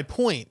this is my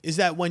point, is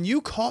that when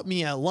you caught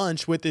me at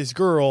lunch with this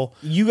girl,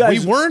 you guys,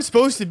 we weren't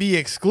supposed to be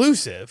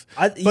exclusive,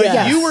 but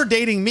you were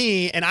dating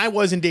me and I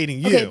wasn't dating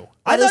you. Okay,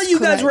 I thought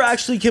you guys were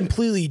actually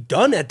completely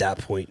done at that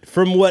point.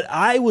 From what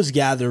I was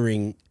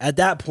gathering at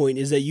that point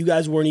is that you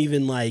guys weren't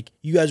even like,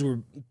 you guys were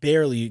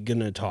barely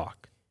going to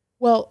talk.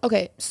 Well,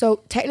 okay,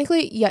 so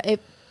technically,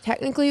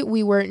 technically,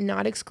 we were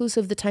not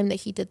exclusive the time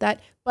that he did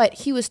that, but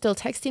he was still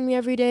texting me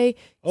every day.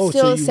 Oh,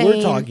 still so you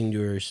were talking to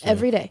her still.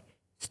 Every day.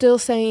 Still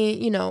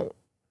saying,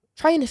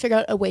 trying to figure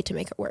out a way to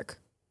make it work.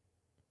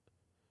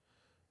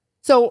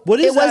 So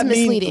it was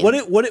misleading.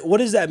 What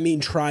does that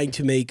mean, trying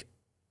to make,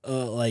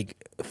 like,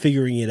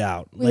 figuring it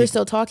out? We were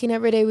still talking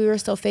every day. We were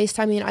still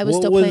FaceTiming. I was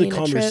still planning the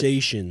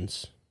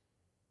conversations?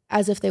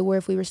 As if they were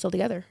if we were still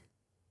together.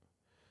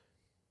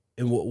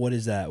 And what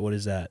is that? What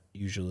is that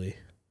usually?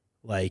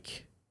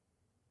 Like,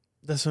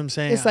 That's what I'm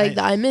saying. It's like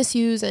the I miss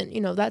yous and,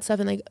 that stuff.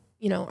 And like,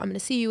 I'm going to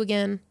see you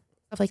again.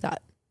 Stuff like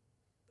that.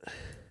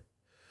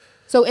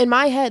 So in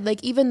my head,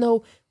 like, even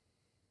though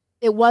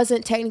it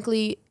wasn't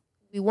technically,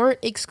 we weren't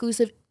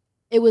exclusive,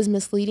 it was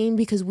misleading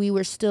because we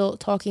were still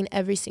talking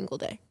every single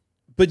day.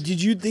 but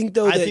did you think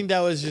though? I think that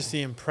was just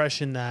the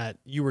impression that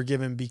you were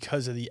given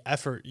because of the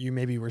effort you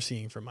maybe were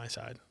seeing from my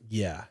side.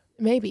 Yeah.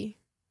 Maybe.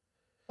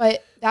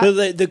 But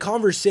that, The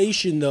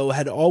conversation, though,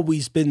 had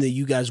always been that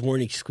you guys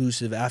weren't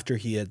exclusive after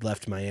he had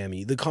left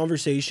Miami. The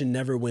conversation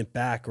never went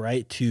back,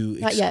 right?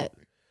 not yet.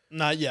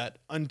 Not yet.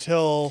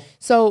 Until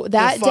So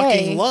that the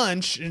fucking day,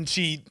 lunch, and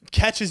she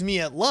catches me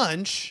at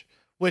lunch,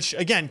 which,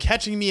 again,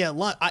 catching me at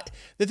lunch.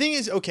 The thing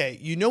is, okay,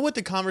 you know what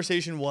the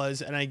conversation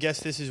was, and I guess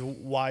this is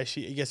why I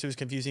guess it was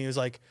confusing. It was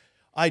like,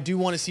 I do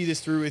want to see this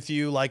through with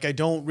you. Like, I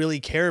don't really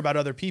care about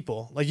other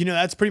people. Like,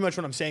 that's pretty much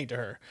what I'm saying to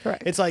her.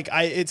 Correct. It's like,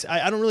 I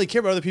don't really care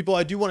about other people.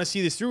 I do want to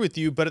see this through with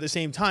you. But at the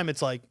same time,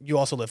 it's like, you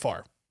also live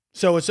far.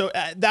 So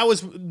that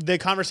was the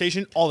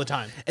conversation all the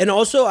time. And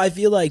also, I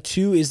feel like,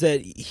 too, is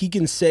that he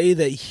can say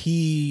that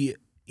he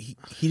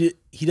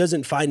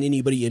doesn't find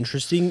anybody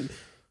interesting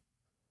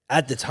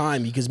at the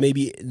time because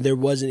maybe there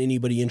wasn't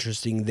anybody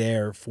interesting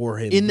there for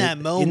him. In that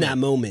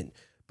moment.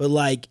 But,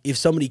 like, if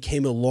somebody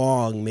came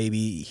along,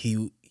 maybe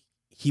he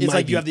It's might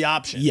like be, you have the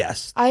option.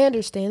 Yes. I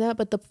understand that,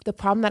 but the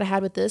problem that I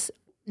had with this,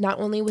 not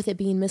only with it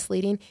being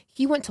misleading,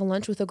 he went to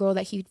lunch with a girl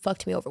that he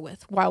fucked me over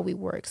with while we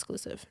were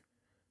exclusive.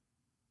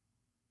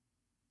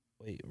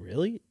 Wait,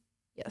 really?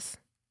 Yes.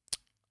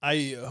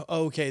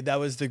 Okay, that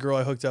was the girl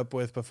I hooked up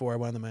with before I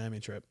went on the Miami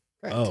trip.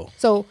 Correct. Oh.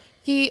 So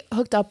he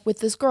hooked up with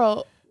this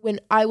girl when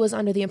I was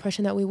under the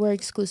impression that we were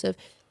exclusive.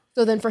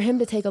 So then for him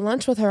to take a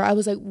lunch with her, I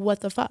was like, what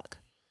the fuck?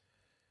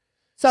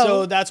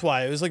 So that's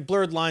why it was like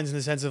blurred lines in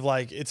the sense of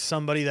like, it's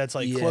somebody that's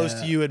like close to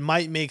Yeah. you. It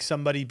might make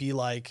somebody be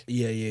like,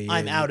 Yeah.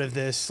 I'm out of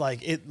this.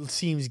 Like, it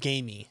seems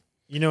gamey.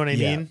 You know what I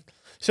Yeah. mean?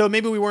 So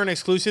maybe we weren't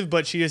exclusive,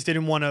 but she just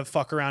didn't want to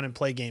fuck around and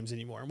play games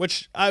anymore,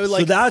 which I would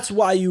like. So that's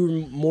why you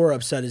were more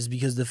upset is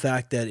because the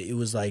fact that it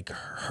was like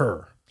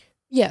her.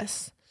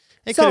 yes.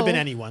 It could have So- been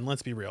anyone,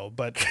 let's be real.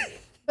 But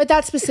But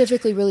that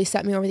specifically really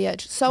set me over the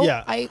edge. So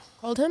Yeah. I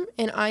called him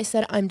and I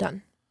said, I'm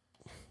done.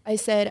 I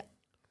said,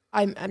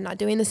 I'm not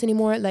doing this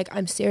anymore. Like,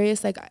 I'm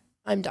serious. Like,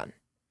 I'm done.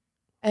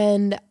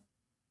 And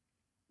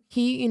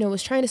he,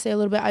 was trying to say a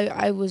little bit.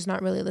 I was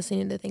not really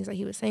listening to the things that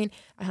he was saying.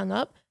 I hung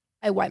up.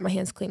 I wiped my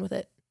hands clean with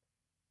it.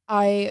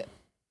 It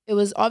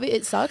was obvious.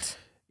 It sucked.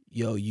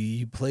 Yo,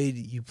 you played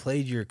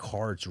your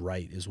cards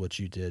right is what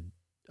you did,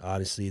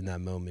 honestly, in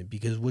that moment.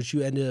 Because what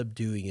you ended up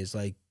doing is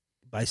like,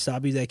 by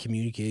stopping that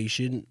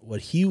communication,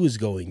 what he was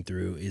going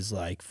through is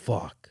like,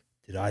 fuck,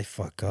 did I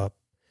fuck up?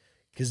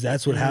 Because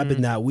that's what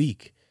happened that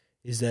week.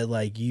 Is that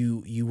like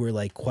you were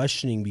like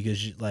questioning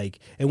because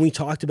and we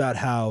talked about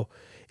how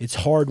it's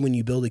hard when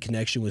you build a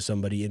connection with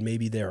somebody and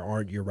maybe they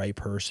aren't your right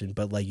person,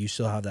 but like you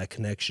still have that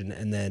connection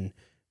and then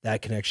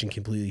that connection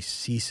completely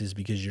ceases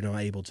because you're not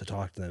able to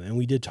talk to them. And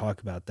we did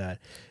talk about that.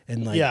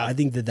 And like, Yeah. I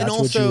think that And that's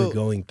what you also- were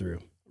going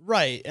through.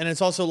 right. And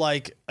it's also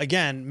like,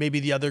 again, maybe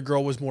the other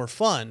girl was more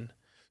fun.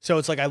 So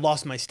it's like I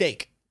lost my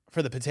steak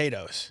for the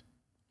potatoes.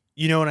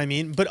 You know what I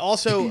mean? But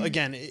also,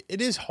 again,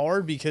 it is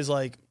hard because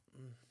like,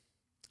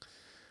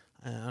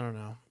 I don't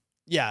know.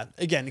 Yeah,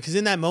 again, because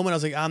in that moment I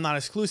was like, I'm not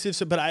exclusive.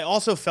 So, but I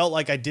also felt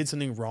like I did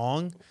something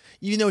wrong,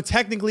 even though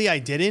technically I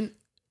didn't.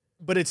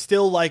 But it's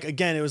still like,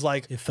 again, it was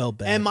like, It felt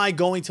bad. am I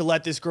going to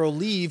let this girl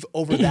leave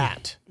over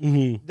that?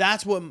 Mm-hmm.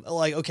 That's what,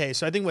 like, okay.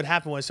 So I think what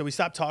happened was, so we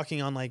stopped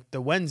talking on like the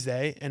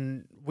Wednesday,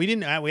 and we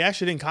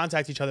actually didn't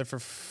contact each other for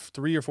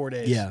 3 or 4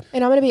 days. Yeah.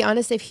 And I'm going to be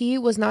honest. If he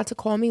was not to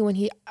call me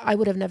I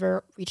would have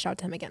never reached out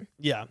to him again.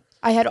 Yeah.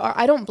 I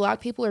don't block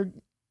people or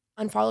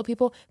unfollow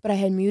people, but I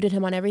had muted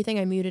him on everything.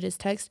 I muted his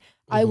text.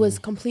 I was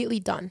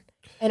completely done.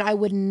 And I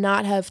would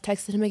not have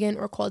texted him again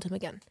or called him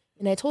again.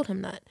 And I told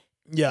him that.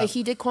 Yeah. Like,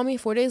 he did call me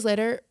 4 days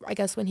later, I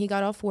guess when he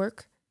got off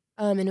work.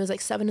 And it was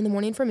like 7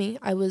 a.m. for me.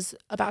 I was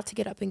about to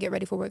get up and get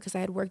ready for work because I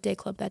had work day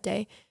club that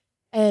day.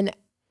 And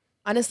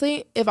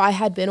honestly, if I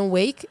had been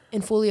awake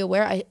and fully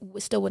aware, I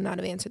still would not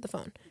have answered the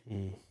phone.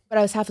 But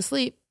I was half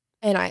asleep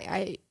and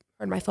I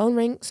heard my phone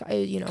ring. So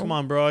Come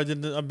on, bro.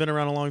 I've been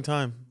around a long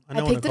time. I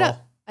know when picked to it call.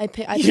 up. I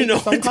picked know the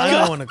phone when to call I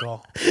up. know when to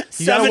call. You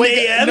 7 gotta wake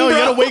a.m., No, you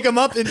bro. gotta wake them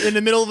up in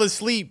the middle of a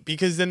sleep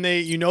because then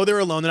they're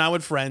alone. They're not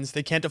with friends.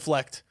 They can't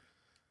deflect.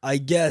 I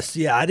guess,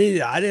 yeah. I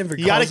didn't.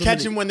 You gotta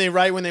catch them when they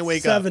wake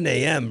up. 7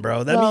 a.m.,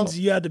 bro. That Well- means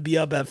you had to be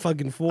up at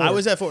fucking 4. I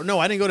was at 4. No,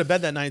 I didn't go to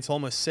bed that night until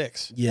almost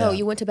 6. Yeah. No,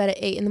 you went to bed at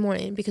 8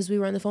 a.m. because we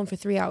were on the phone for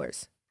 3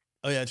 hours.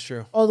 Oh yeah, it's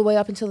true. All the way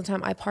up until the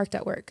time I parked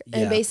at work. Yeah.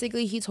 And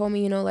basically he told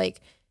me,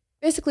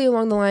 basically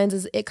along the lines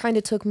is it kind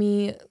of took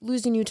me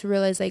losing you to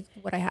realize like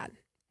what I had.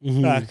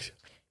 Mhm. Facts.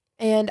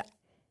 And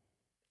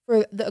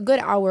for a good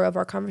hour of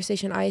our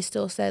conversation, I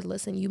still said,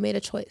 listen, you made a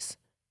choice.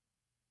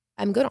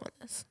 I'm good on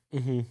this.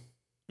 Mhm.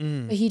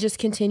 Mm. But he just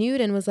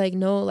continued and was like,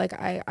 no, like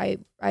I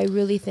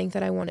really think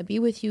that I want to be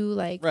with you.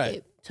 Like Right.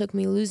 it took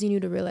me losing you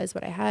to realize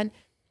what I had.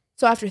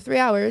 So after 3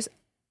 hours,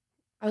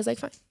 I was like,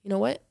 fine, you know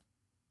what?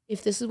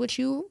 If this is what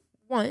you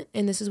want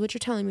and this is what you're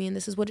telling me and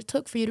this is what it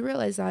took for you to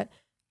realize that,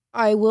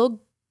 I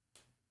will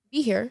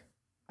be here.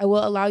 I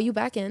will allow you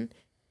back in,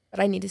 but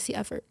I need to see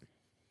effort.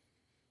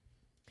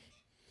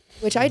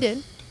 Which I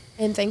did,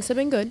 and things have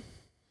been good.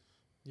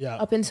 Yeah.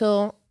 Up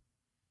until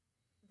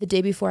the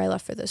day before I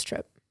left for this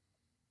trip.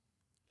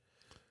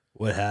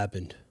 What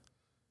happened?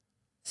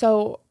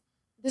 So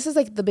this is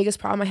like the biggest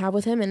problem I have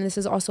with him, and this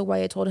is also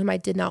why I told him I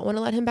did not want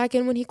to let him back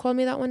in when he called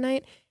me that one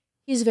night.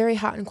 He's very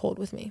hot and cold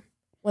with me.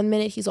 One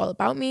minute he's all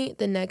about me,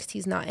 the next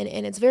he's not.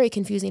 And it's very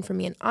confusing for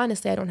me. And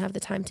honestly, I don't have the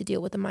time to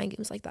deal with the mind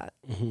games like that.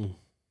 Mm-hmm.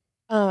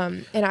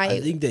 And I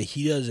think that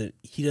he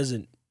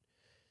doesn't,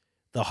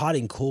 the hot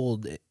and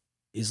cold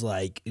is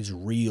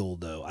real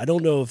though. I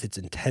don't know if it's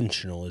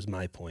intentional is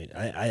my point.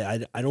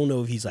 I don't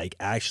know if he's like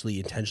actually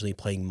intentionally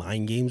playing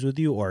mind games with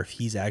you or if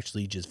he's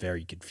actually just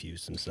very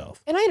confused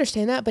himself. And I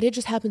understand that, but it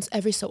just happens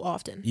every so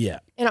often. Yeah.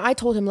 And I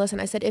told him, listen,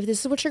 I said, if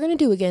this is what you're going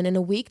to do again in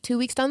a week, 2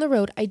 weeks down the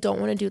road, I don't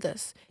want to do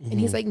this. And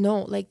he's like,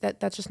 no, like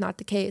that's just not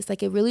the case.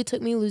 Like it really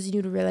took me losing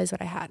you to realize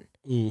what I had.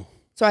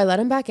 So I let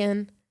him back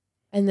in.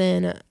 And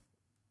then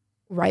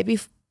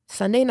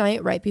Sunday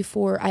night, right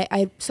before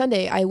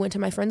Sunday, I went to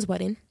my friend's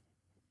wedding.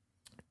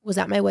 Was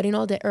at my wedding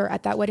all day, or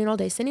at that wedding all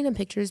day, sending him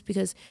pictures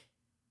because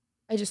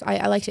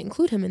I like to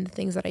include him in the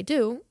things that I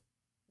do.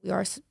 We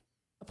are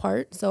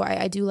apart, so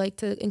I do like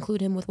to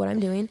include him with what I'm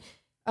doing.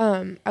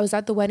 I was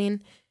at the wedding,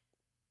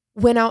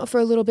 went out for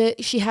a little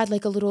bit. She had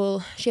like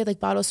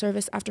bottle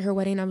service after her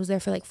wedding. I was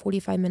there for like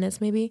 45 minutes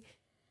maybe.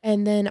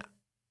 And then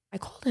I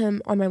called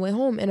him on my way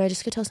home and I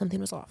just could tell something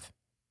was off.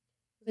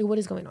 Like, what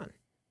is going on?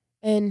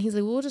 And he's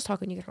like, well, we'll just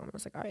talk when you get home. I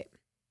was like, all right.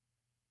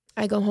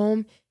 I go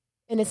home.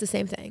 And it's the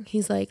same thing.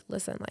 He's like,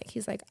 listen, like,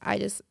 he's like, I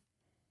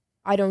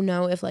don't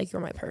know if like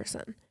you're my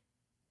person.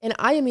 And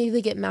I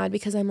immediately get mad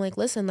because I'm like,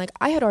 listen, like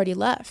I had already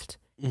left.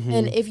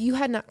 And if you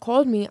had not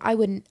called me, I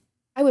would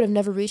have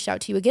never reached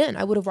out to you again.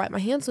 I would have wiped my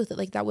hands with it.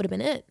 Like that would have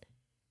been it.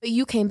 But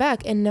you came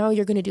back and now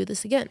you're going to do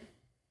this again.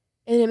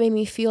 And it made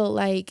me feel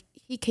like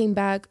he came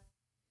back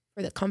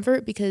for the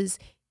comfort because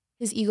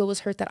his ego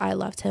was hurt that I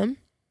left him.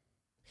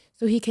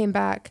 So he came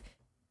back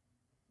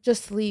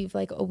just to leave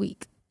like a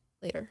week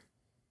later,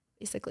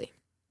 basically.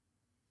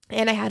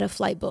 And I had a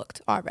flight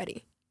booked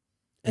already.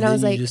 And I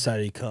was like, you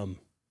decided to come.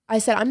 I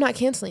said, I'm not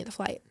canceling the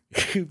flight.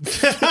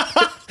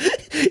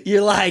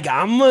 You're like,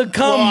 I'm going to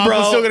come, bro.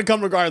 I'm still going to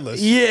come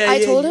regardless. Yeah.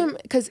 I told him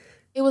because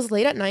it was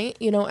late at night,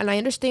 and I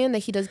understand that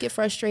he does get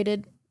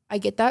frustrated. I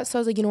get that. So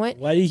I was like, you know what?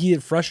 Why did he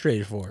get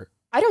frustrated for?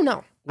 I don't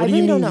know. What I do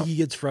really you don't mean know. he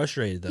gets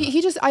frustrated though?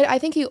 He just, I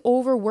think he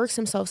overworks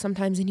himself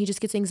sometimes and he just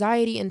gets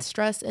anxiety and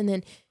stress and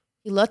then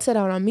he lets it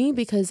out on me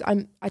because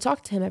I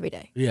talk to him every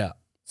day. Yeah.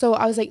 So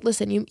I was like,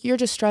 listen, you're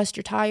just stressed.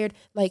 You're tired.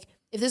 Like,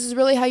 if this is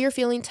really how you're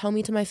feeling, tell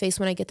me to my face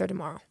when I get there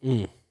tomorrow.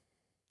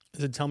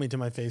 It's a tell me to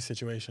my face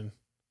situation.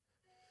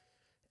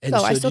 And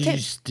So I still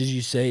did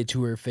you say it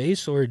to her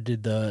face or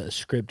did the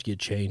script get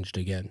changed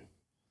again?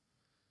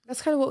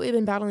 That's kind of what we've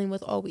been battling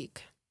with all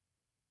week.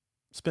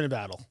 It's been a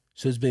battle.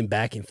 So it's been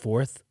back and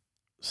forth?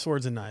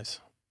 Swords and knives.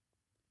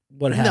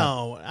 What happened?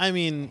 No, I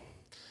mean,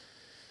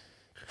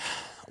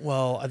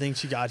 well, I think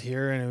she got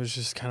here and it was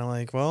just kind of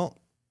like, well,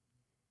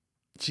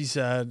 she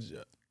said,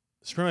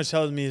 she pretty much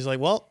tells me, is like,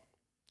 well,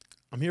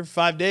 I'm here for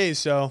 5 days,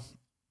 so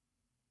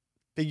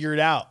figure it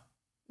out.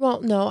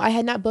 Well, no, I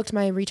had not booked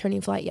my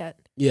returning flight yet.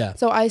 Yeah.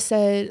 So I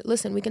said,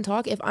 listen, we can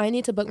talk. If I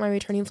need to book my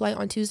returning flight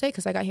on Tuesday,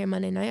 because I got here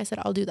Monday night, I said,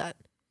 I'll do that.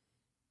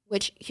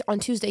 Which on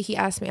Tuesday, he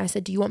asked me, I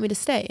said, do you want me to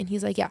stay? And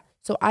he's like, yeah.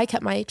 So I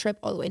kept my trip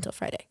all the way until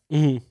Friday.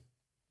 Mm-hmm.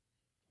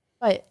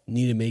 But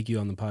need to make you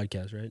on the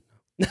podcast, right?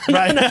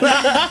 Right.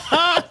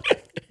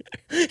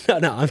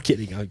 No, I'm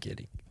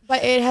kidding.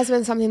 But it has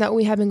been something that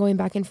we have been going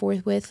back and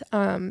forth with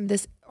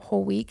this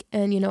whole week.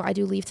 And, I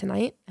do leave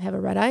tonight. I have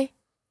a red eye.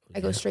 I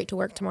go straight to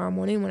work tomorrow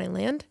morning when I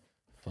land.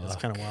 That's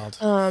kind of wild.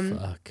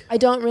 Fuck. I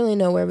don't really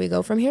know where we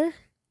go from here,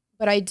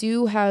 but I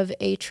do have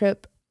a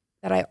trip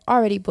that I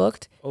already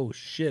booked. Oh,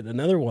 shit.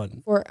 Another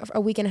one. For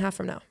a week and a half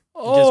from now.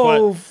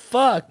 Oh,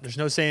 fuck. There's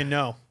no saying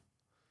no.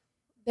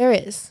 There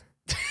is.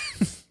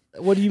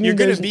 What do you mean? You're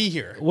going to be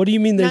here. What do you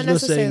mean there's Not no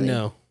saying necessarily.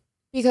 no?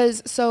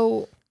 Because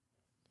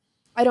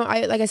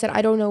like I said,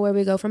 I don't know where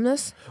we go from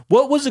this.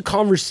 What was the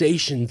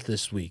conversations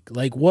this week?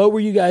 Like, what were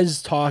you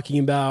guys talking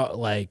about?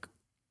 Like,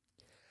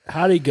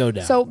 how did it go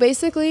down? So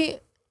basically,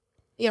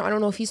 I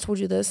don't know if he's told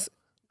you this,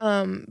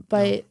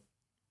 but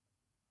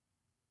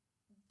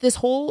this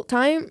whole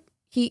time,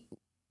 the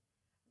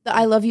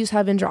I love yous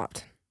have been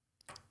dropped.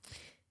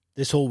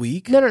 This whole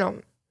week?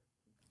 No.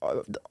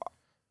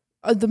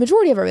 The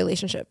majority of our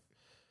relationship.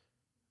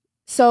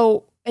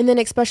 So, and then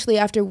especially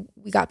after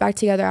we got back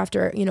together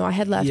after, I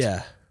had left.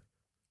 Yeah.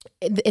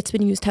 It's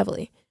been used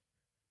heavily.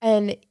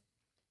 And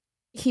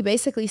he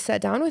basically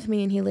sat down with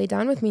me and he laid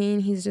down with me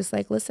and he's just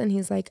like, listen,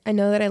 he's like, I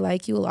know that I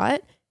like you a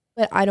lot,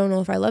 but I don't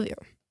know if I love you.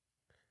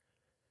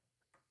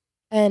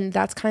 And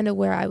that's kind of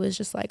where I was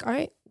just like, all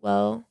right,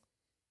 well,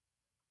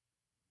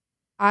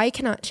 I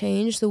cannot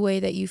change the way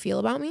that you feel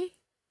about me.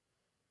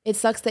 It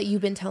sucks that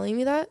you've been telling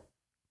me that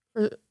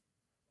for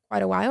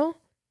quite a while.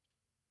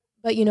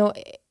 But, you know,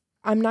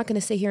 I'm not going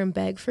to sit here and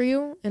beg for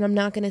you, and I'm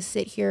not going to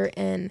sit here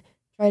and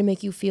try to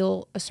make you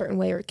feel a certain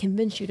way or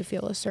convince you to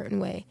feel a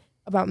certain way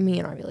about me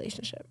and our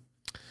relationship.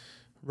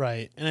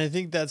 Right. And I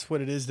think that's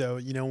what it is, though.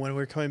 You know, when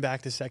we're coming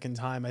back the second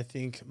time, I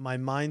think my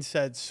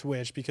mindset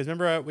switched because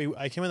remember,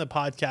 I came on the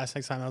podcast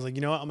next time. I was like,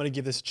 you know what? I'm going to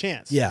give this a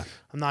chance. Yeah.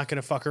 I'm not going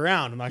to fuck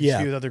around. I'm not going to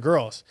be with other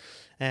girls.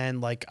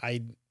 And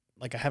I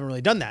haven't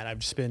really done that. I've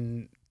just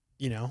been,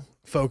 you know,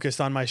 focused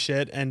on my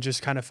shit and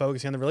just kind of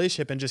focusing on the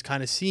relationship and just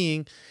kind of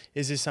seeing,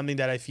 is this something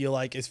that I feel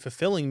like is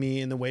fulfilling me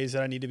in the ways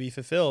that I need to be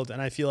fulfilled?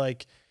 And I feel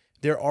like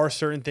there are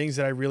certain things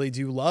that I really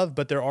do love,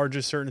 but there are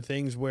just certain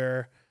things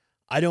where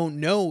I don't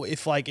know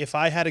if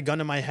I had a gun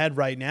to my head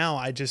right now,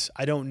 I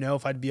don't know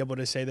if I'd be able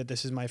to say that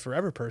this is my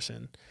forever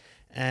person.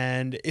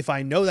 And if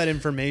I know that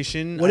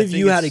information, what if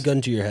you had a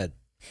gun to your head?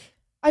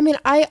 I mean,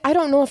 I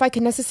don't know if I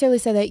could necessarily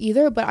say that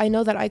either, but I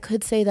know that I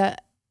could say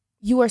that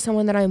you are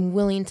someone that I'm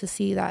willing to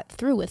see that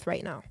through with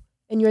right now.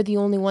 And you're the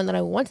only one that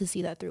I want to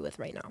see that through with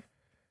right now.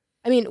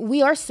 I mean,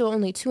 we are still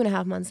only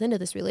 2.5 months into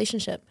this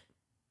relationship,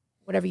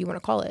 whatever you want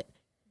to call it.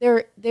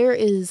 There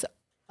is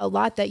a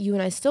lot that you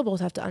and I still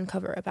both have to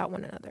uncover about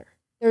one another.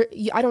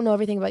 I don't know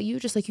everything about you,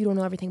 just like you don't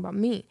know everything about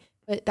me,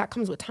 but that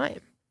comes with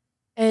time.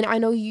 And I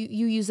know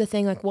you use the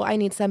thing like, well, I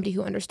need somebody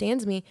who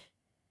understands me.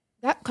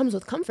 That comes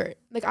with comfort.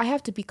 Like, I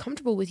have to be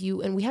comfortable with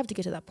you, and we have to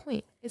get to that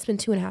point. It's been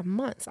 2.5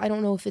 months. I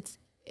don't know if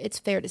it's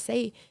fair to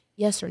say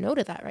yes or no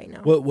to that right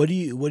now. What do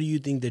you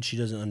think that she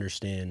doesn't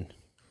understand?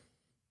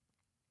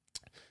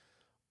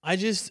 I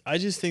just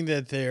think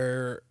that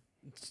there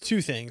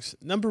two things.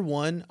 Number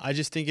one, I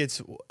just think it's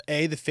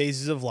the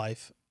phases of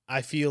life.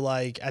 I feel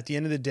like at the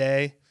end of the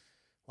day,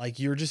 like,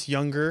 you're just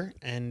younger,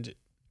 and,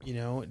 you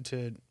know,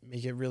 to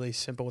make it really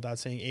simple without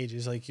saying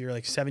ages, like, you're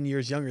like 7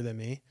 years younger than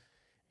me.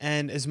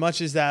 And as much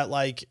as that,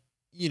 like,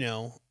 you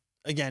know,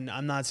 again,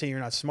 I'm not saying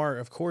you're not smart.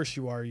 Of course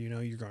you are. You know,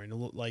 you're going to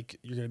look like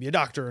you're going to be a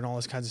doctor and all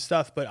this kinds of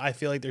stuff. But I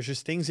feel like there's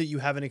just things that you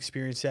haven't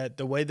experienced yet.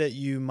 The way that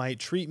you might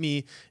treat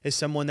me is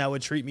someone that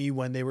would treat me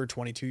when they were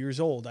 22 years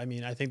old. I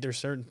mean, I think there's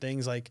certain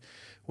things like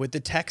with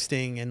the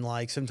texting and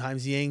like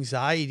sometimes the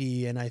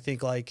anxiety. And I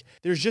think like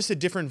there's just a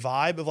different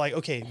vibe of like,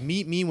 okay,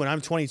 meet me when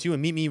I'm 22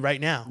 and meet me right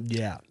now.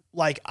 Yeah.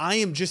 Like, I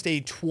am just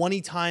a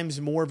 20 times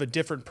more of a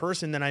different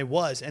person than I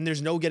was. And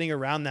there's no getting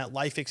around that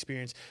life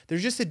experience.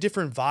 There's just a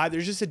different vibe.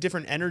 There's just a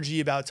different energy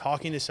about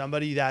talking to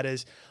somebody that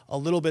is a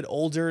little bit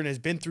older and has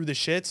been through the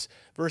shits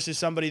versus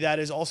somebody that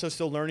is also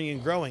still learning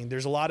and growing.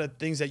 There's a lot of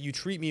things that you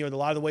treat me, or a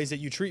lot of the ways that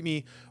you treat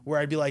me, where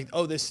I'd be like,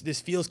 oh, this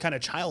feels kind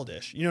of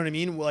childish. You know what I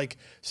mean? Like,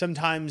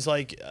 sometimes,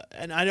 like,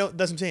 and that's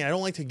what I'm saying. I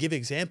don't like to give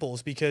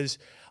examples because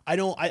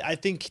I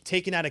think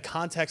taken out of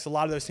context, a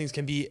lot of those things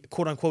can be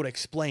quote unquote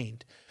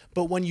explained.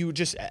 But when you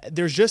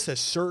there's just a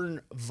certain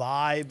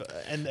vibe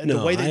and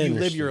the way that you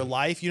live your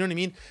life, you know what I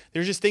mean?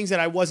 There's just things that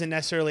I wasn't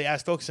necessarily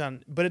as focused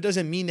on, but it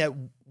doesn't mean that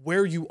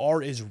where you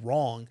are is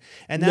wrong.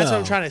 And that's what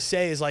I'm trying to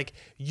say is like,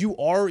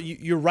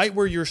 you're right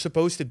where you're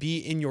supposed to be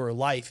in your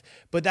life,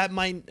 but that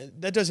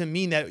doesn't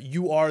mean that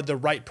you are the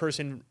right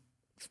person,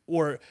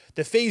 or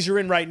the phase you're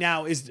in right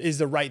now is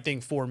the right thing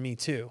for me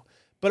too.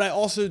 But I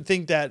also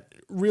think that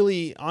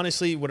really,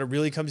 honestly, what it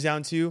really comes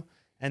down to,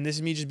 and this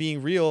is me just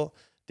being real,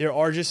 there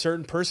are just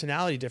certain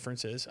personality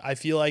differences. I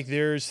feel like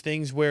there's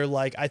things where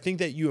like, I think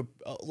that you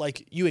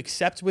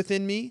accept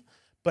within me,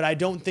 but I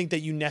don't think that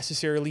you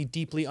necessarily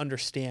deeply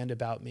understand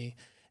about me.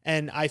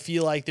 And I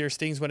feel like there's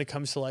things when it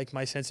comes to like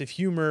my sense of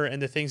humor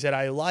and the things that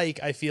I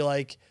like, I feel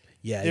like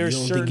there's you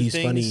don't certain think he's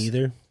things, funny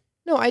either?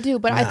 No, I do.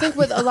 But I think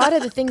with a lot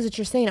of the things that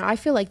you're saying, I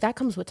feel like that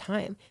comes with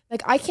time.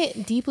 Like, I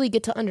can't deeply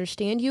get to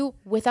understand you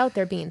without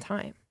there being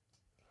time.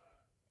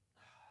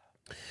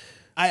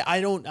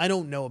 I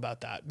don't know about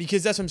that,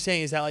 because that's what I'm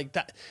saying is that like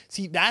that,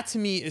 see, that to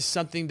me is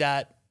something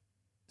that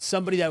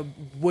somebody that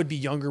would be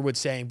younger would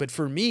say. But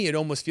for me, it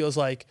almost feels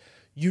like,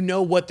 you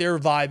know what their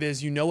vibe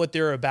is, you know what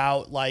they're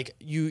about. Like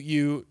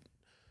you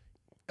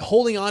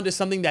holding on to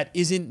something that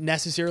isn't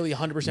necessarily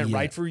 100%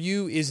 right for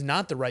you is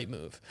not the right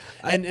move.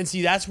 And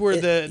see, that's where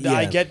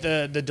I get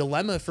the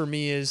dilemma for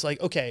me is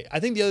like, okay, I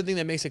think the other thing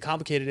that makes it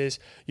complicated is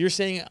you're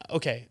saying,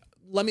 okay,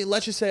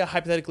 let's just say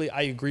hypothetically,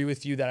 I agree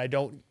with you that I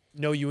don't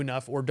know you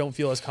enough or don't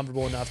feel as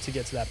comfortable enough to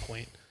get to that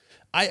point.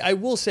 I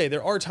will say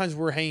there are times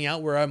we're hanging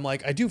out where I'm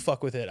like, I do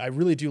fuck with it. I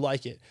really do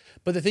like it.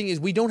 But the thing is,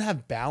 we don't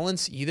have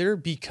balance either,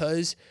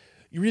 because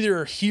you're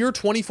either here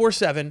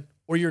 24/7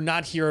 or you're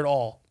not here at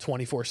all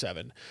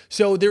 24/7.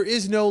 So there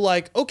is no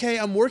like, okay,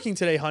 I'm working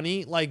today,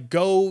 honey. Like,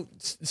 go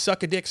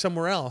suck a dick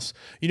somewhere else.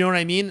 You know what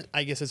I mean?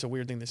 I guess it's a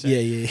weird thing to say.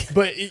 Yeah.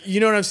 But you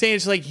know what I'm saying?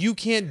 It's like, you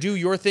can't do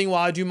your thing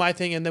while I do my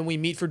thing, and then we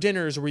meet for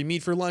dinners or we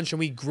meet for lunch and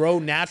we grow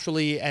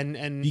naturally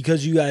and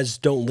because you guys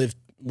don't live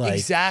like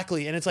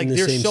exactly. And it's like in the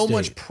there's same so state.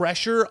 much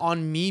pressure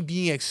on me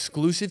being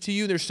exclusive to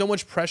you. There's so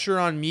much pressure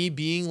on me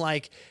being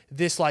like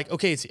this, like,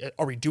 okay,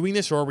 are we doing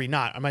this or are we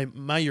not?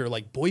 Am I your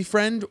like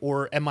boyfriend,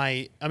 or am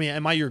I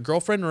your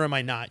girlfriend or am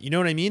I not? You know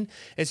what I mean?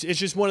 It's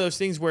just one of those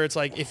things where it's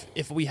like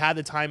if we had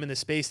the time and the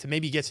space to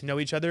maybe get to know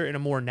each other in a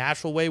more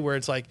natural way, where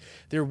it's like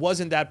there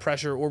wasn't that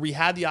pressure, or we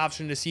had the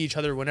option to see each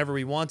other whenever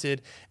we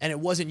wanted, and it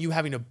wasn't you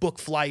having to book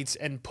flights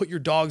and put your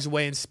dogs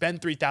away and spend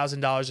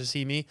 $3,000 to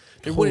see me,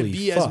 there wouldn't Holy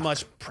be as fuck.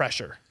 much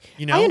pressure.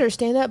 You know? I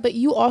understand that, but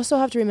you also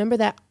have to remember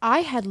that I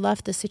had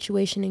left the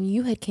situation and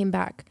you had came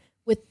back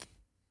with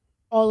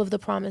all of the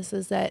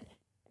promises that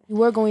you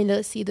were going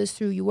to see this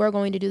through, you were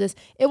going to do this.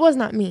 It was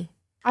not me.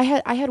 I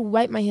had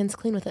wiped my hands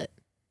clean with it.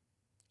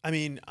 I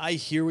mean, I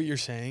hear what you're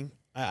saying.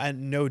 I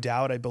no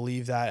doubt, I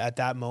believe that at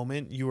that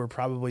moment you were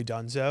probably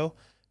donezo.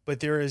 But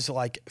there is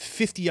like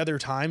 50 other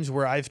times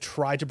where I've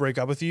tried to break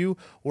up with you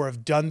or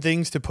have done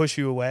things to push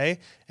you away,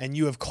 and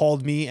you have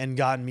called me and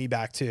gotten me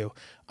back too.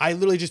 I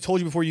literally just told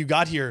you before you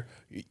got here,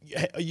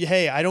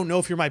 hey, I don't know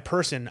if you're my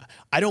person.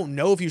 I don't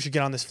know if you should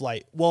get on this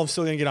flight. Well, I'm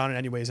still going to get on it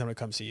anyways. I'm going to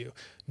come see you.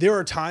 There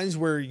are times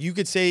where you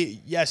could say,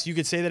 yes, you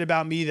could say that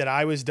about me, that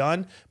I was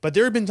done. But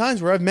there have been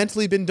times where I've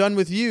mentally been done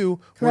with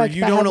you, where Correct,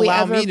 you but don't have we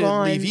allow ever me to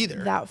gone leave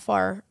either. that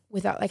far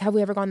without, like, have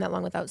we ever gone that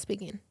long without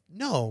speaking?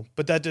 No,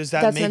 but does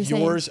that That's what I'm make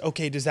saying. yours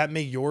okay? Does that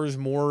make yours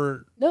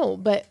more No,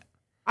 but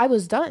I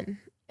was done,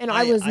 and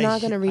I was not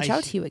going to reach I-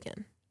 out to you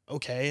again.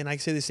 okay? And I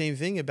can say the same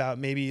thing about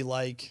maybe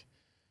like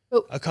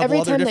But a couple every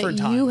other time that different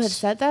you have times.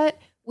 said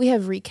that, we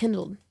have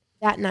rekindled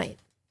that night.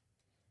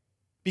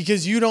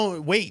 because you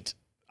don't wait.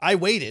 I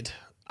waited.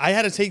 I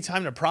had to take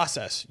time to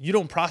process. You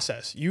don't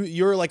process.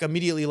 You're like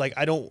immediately like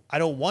I don't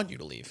want you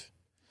to leave.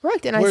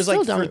 Correct, and Whereas I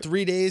still like for don't.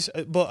 3 days,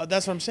 but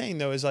that's what I'm saying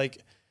though is like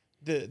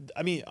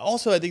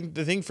also I think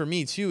the thing for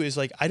me too is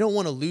like I don't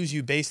want to lose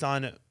you based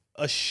on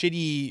a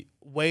shitty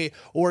way,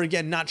 or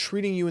again not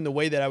treating you in the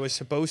way that I was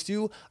supposed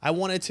to. I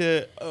wanted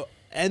to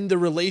end the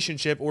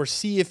relationship or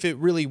see if it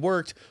really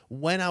worked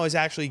when I was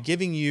actually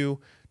giving you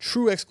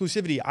true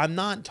exclusivity. I'm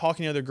not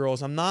talking to other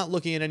girls. I'm not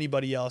looking at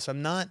anybody else.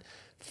 I'm not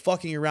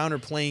fucking around or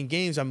playing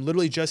games. I'm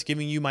literally just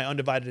giving you my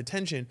undivided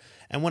attention.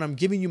 And when I'm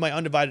giving you my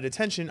undivided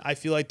attention, I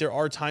feel like there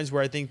are times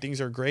where I think things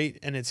are great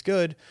and it's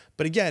good.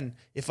 But again,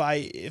 if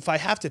I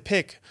have to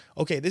pick,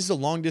 okay, this is a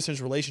long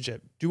distance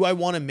relationship. Do I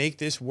want to make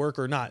this work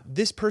or not?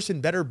 This person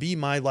better be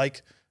my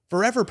like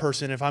forever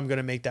person if I'm going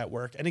to make that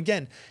work. And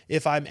again,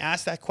 if I'm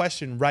asked that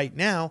question right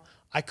now,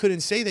 I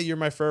couldn't say that you're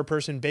my forever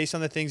person based on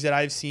the things that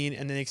I've seen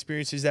and the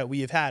experiences that we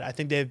have had. I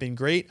think they have been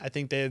great. I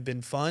think they have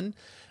been fun.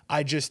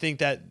 I just think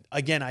that,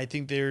 again, I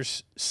think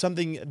there's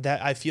something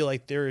that I feel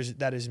like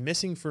that is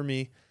missing for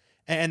me.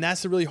 And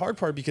that's the really hard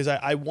part, because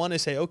I want to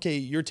say, okay,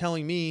 you're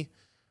telling me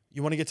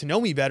you want to get to know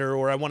me better,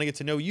 or I want to get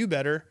to know you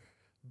better.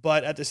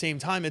 But at the same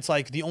time, it's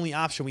like the only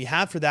option we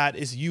have for that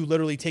is you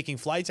literally taking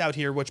flights out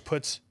here, which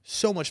puts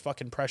so much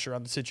fucking pressure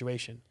on the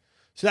situation.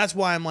 So that's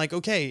why I'm like,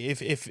 okay,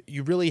 if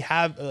you really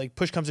have, like,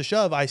 push comes to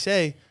shove, I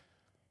say,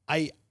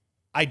 I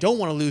don't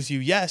want to lose you,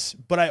 yes,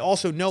 but I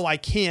also know I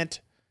can't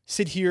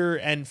sit here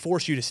and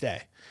force you to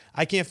stay.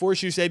 I can't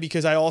force you to stay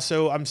because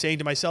I'm saying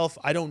to myself,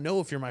 I don't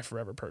know if you're my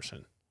forever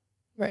person.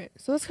 Right.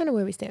 So that's kind of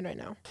where we stand right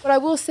now. But I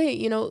will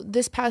say,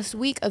 this past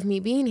week of me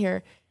being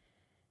here,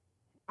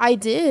 I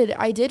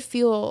did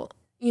feel,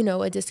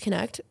 a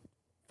disconnect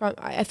from,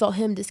 I felt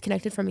him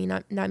disconnected from me,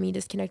 not me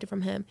disconnected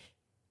from him.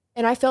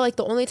 And I felt like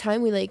the only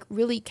time we like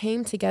really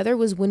came together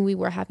was when we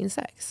were having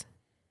sex.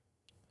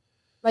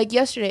 Like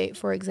yesterday,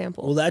 for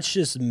example. Well, that's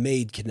just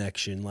made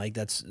connection. Like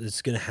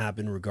it's going to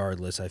happen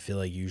regardless. I feel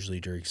like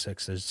usually during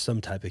sex, there's some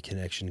type of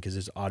connection because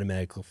there's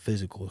automatic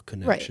physical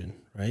connection,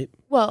 right?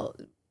 Well,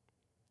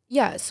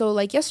 yeah. So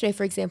like yesterday,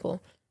 for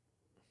example,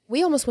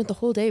 we almost went the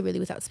whole day really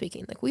without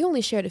speaking. Like we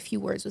only shared a few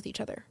words with each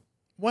other.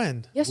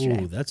 When?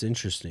 Yesterday. Ooh, that's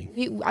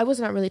interesting. I was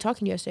not really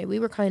talking to you yesterday. We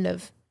were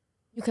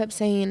you kept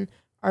saying,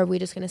 are we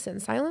just going to sit in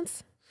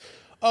silence?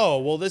 Oh,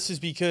 well, this is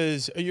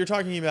because you're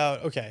talking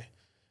about, okay.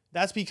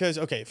 That's because,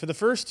 okay, for the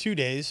first 2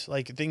 days,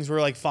 like things were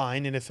like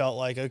fine, and it felt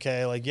like,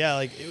 okay, like, yeah,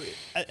 like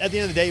at the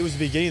end of the day, it was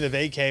the beginning of the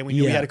vacay, and we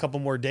knew we had a couple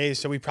more days,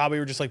 so we probably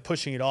were just like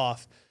pushing it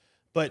off.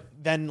 But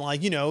then,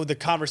 like, the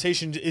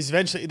conversation is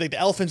eventually, like, the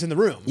elephant's in the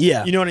room.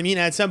 Yeah. You know what I mean?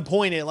 At some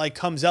point, it like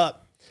comes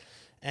up.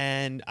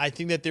 And I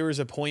think that there was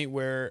a point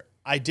where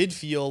I did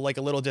feel like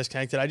a little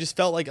disconnected. I just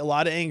felt like a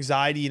lot of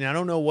anxiety, and I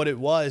don't know what it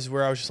was,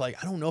 where I was just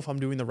like, I don't know if I'm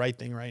doing the right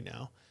thing right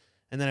now.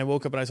 And then I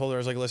woke up and I told her, I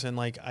was like, listen,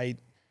 like,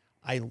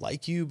 I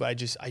like you, but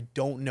I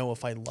don't know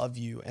if I love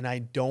you. And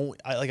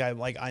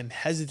I'm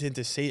hesitant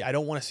to say, I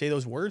don't want to say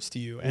those words to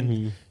you.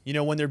 And,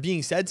 when they're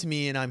being said to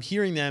me and I'm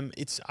hearing them,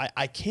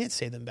 I can't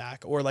say them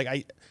back. Or like,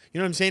 you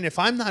know what I'm saying? If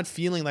I'm not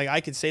feeling like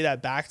I could say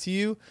that back to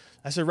you,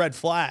 that's a red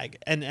flag.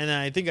 And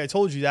I think I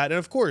told you that. And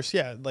of course,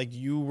 yeah, like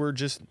you were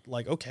just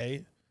like,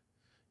 okay,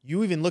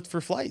 you even looked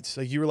for flights.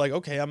 Like you were like,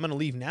 okay, I'm going to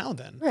leave now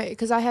then. Right.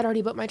 Because I had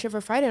already booked my trip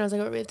for Friday, and I was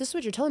like, if this is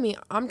what you're telling me,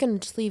 I'm going to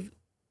just leave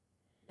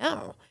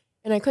now.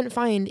 And I couldn't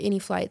find any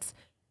flights.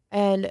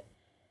 And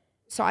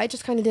so I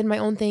just kind of did my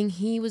own thing.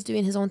 He was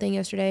doing his own thing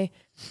yesterday.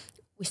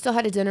 We still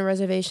had a dinner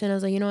reservation. I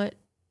was like, you know what?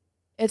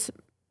 It's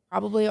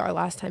probably our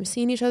last time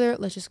seeing each other.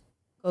 Let's just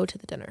go to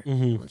the dinner.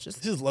 Let's just.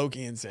 This is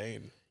low-key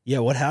insane. Yeah,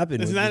 what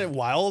happened? Isn't that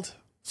wild?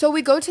 So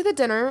we go to the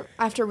dinner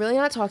after really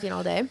not talking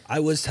all day. I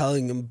was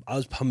telling him, I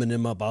was pumping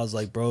him up. I was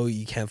like, bro,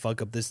 you can't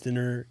fuck up this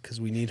dinner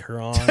because we need her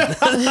on.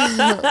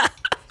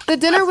 The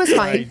dinner was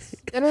fine. Right.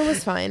 Dinner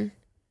was fine.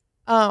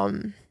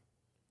 I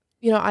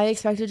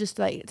expected just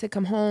like to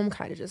come home,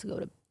 kind of just go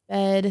to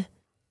bed,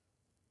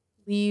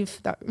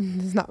 leave. That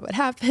is not what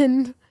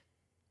happened.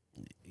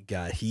 It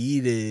got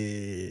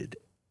heated.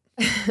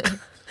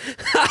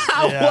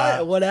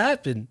 Yeah. What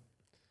happened?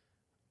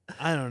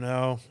 I don't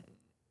know.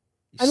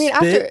 I mean,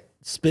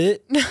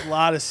 spit, A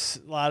lot of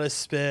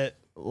spit.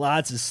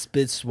 lots of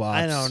spit swaps.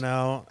 I don't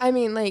know. I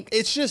mean, like,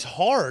 It's just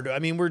hard. I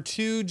mean, we're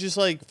two just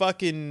like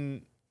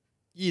fucking,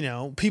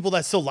 people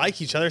that still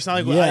like each other. It's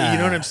not like, Yeah. you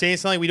know what I'm saying?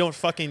 It's not like we don't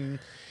fucking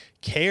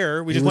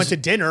care. We It just went was- to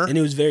dinner. And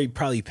it was very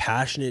probably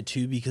passionate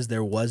too because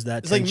there was that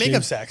It's tension. like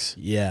makeup sex.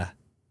 Yeah.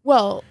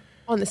 well,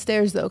 on the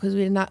stairs though, because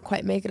we did not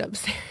quite make it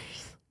upstairs.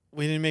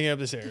 We didn't make it up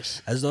the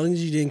stairs. As long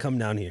as you didn't come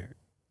down here.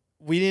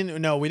 We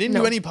didn't No.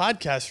 do any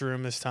podcast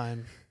room this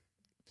time.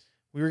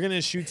 We were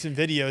gonna shoot some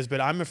videos, but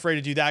I'm afraid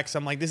to do that because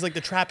I'm like, this is like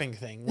the trapping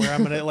thing where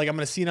I'm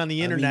gonna see it on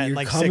the internet I mean, in you're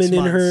like coming 6 in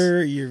months.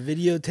 her, you're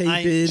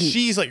videotaping.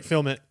 She's like,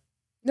 film it.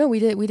 No, we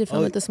did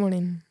film Oh. it this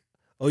morning.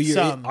 Oh,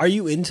 Some. are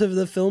you into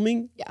the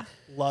filming? Yeah,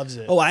 Loves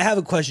it. Oh, I have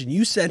a question.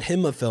 You sent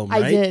him a film,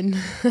 right? I did.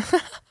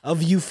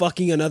 Of you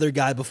fucking another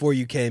guy before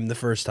you came the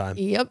first time.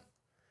 Yep.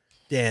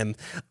 Damn.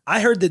 I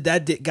heard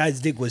that guy's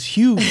dick was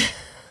huge.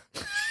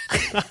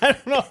 I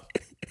don't know.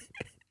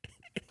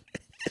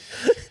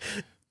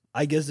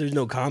 I guess there's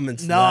no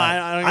comments. to No,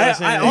 that. I don't gotta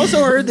say I anything.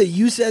 also heard that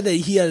you said that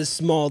he had a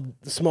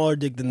smaller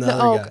dick than the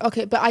No, other guy.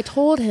 okay, but I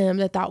told him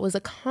that was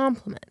a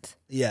compliment.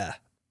 Yeah.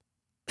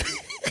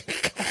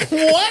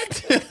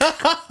 What?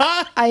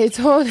 I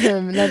told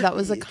him that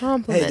was a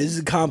compliment. Hey, this is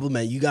a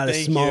compliment. You got a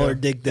Thank smaller you.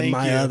 dick than Thank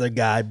my you. other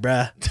guy,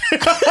 bruh.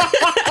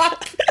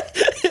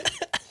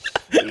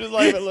 It was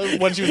like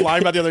when she was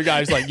lying about the other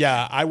guy, it's like,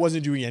 yeah, I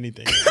wasn't doing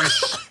anything.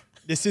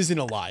 This isn't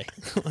a lie.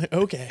 Like,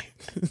 okay.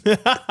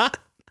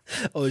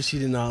 Oh, she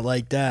did not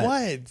like that.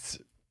 What?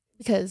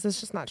 Because that's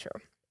just not true.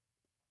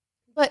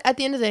 But at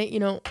the end of the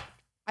day,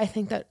 I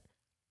think that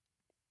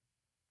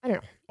I don't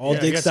know. All Yeah,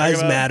 I dick guess size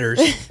talk about- matters.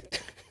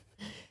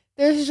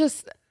 There's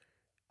just,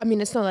 I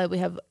mean, it's not like we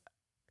have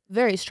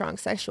very strong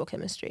sexual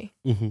chemistry,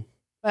 Mm-hmm.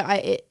 but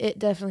it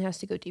definitely has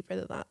to go deeper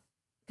than that.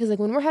 Because like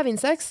when we're having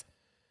sex,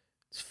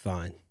 It's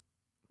fine.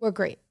 we're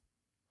great,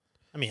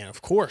 I mean,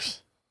 of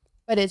course.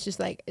 but it's just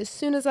like as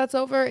soon as that's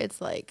over,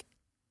 it's like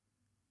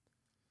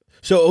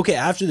So, okay,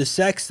 after the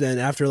sex, then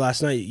after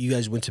last night, you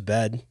guys went to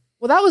bed.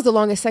 well, that was the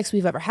longest sex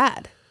we've ever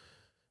had.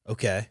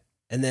 Okay.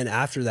 And then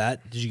after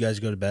that, did you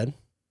guys go to bed?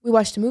 We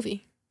watched a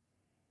movie,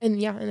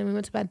 and then we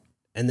went to bed.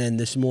 And then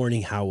this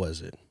morning, how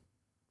was it?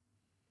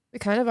 We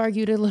kind of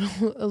argued a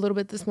little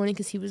bit this morning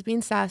because he was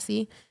being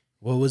sassy.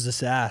 What was the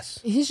sass?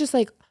 He's just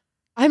like,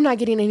 I'm not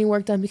getting any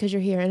work done because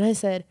you're here. And I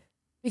said,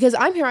 because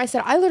I'm here, I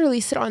said, I literally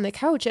sit on the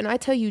couch and I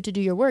tell you to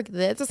do your work.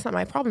 That's not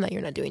my problem that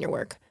you're not doing your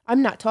work.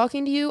 I'm not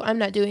talking to you. I'm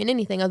not doing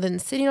anything other than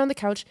sitting on the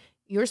couch.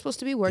 You're supposed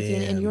to be working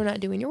Damn. and you're not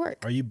doing your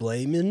work. Are you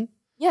blaming?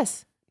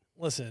 Yes,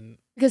 Listen,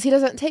 because he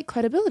doesn't take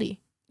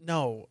credibility.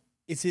 no,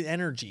 it's an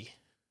energy.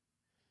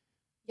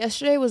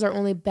 Yesterday was our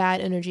only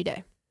bad energy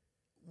day.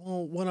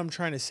 Well, what I'm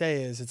trying to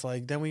say is it's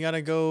like, then we got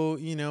to go,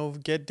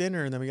 get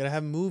dinner and then we got to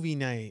have movie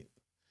night.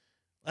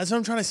 That's what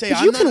I'm trying to say.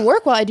 Because you can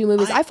work while I do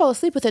movies. I- I fall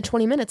asleep within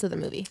 20 minutes of the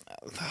movie.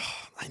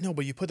 I know,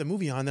 but you put the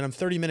movie on, then I'm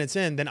 30 minutes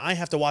in, then I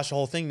have to watch the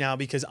whole thing now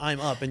because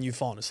I'm up and you've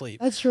fallen asleep.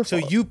 That's your So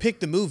fault. you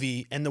pick the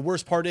movie, and the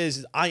worst part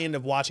is I end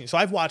up watching. So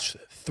I've watched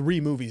 3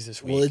 movies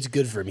this week. Well, it's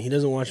good for him. He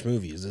doesn't watch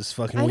movies. It's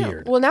fucking I know.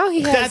 weird. Well, now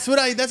he has. That's what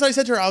I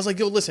said to her. I was like,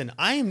 yo, listen,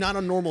 I am not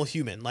a normal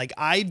human. Like,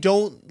 I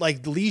don't,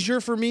 like,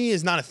 leisure for me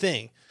is not a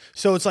thing.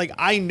 So it's like,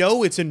 I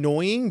know it's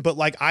annoying, but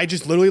like, I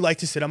just literally like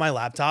to sit on my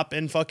laptop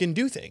and fucking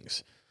do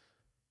things.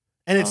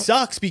 And it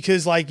sucks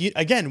because, like,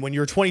 again, when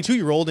you're a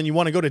 22-year-old and you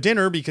want to go to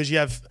dinner because you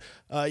have,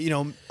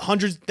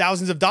 hundreds,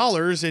 thousands of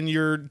dollars and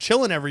you're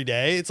chilling every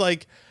day, it's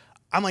like,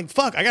 I'm like,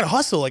 fuck, I got to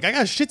hustle. Like, I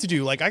got shit to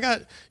do. Like, you know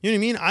what I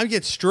mean? I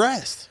get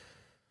stressed.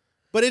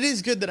 But it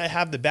is good that I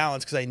have the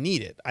balance because I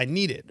need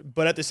it.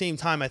 But at the same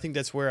time, I think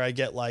that's where I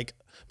get like,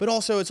 but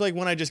also it's like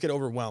when I just get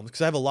overwhelmed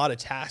because I have a lot of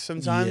tasks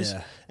sometimes.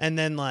 Yeah. And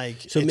then like,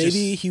 So it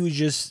maybe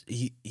just-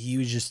 he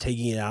was just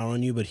taking it out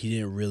on you, but he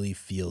didn't really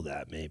feel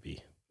that.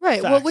 Maybe.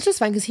 Right. Well, Facts. which is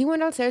fine because he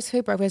went downstairs to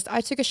make breakfast.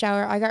 I took a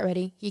shower. I got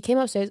ready. He came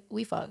upstairs.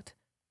 We fucked.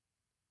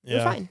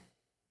 We're fine.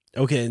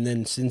 Okay, and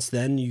then since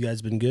then, you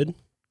guys been good.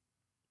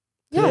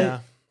 Yeah.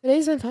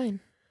 Today's been fine.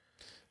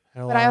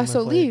 Had a But lot I on my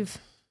also plate. leave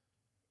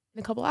in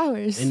a couple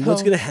hours. And so-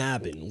 what's gonna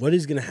happen? What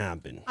is gonna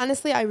happen?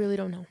 Honestly, I really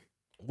don't know.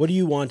 What do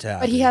you want to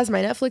happen? But he has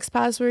my Netflix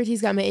password.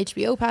 He's got my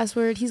HBO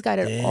password. He's got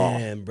it all.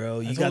 Damn, bro,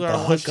 I you told got her the I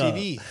don't watch hookup.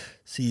 TV.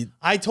 See,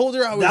 I told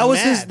her I was that was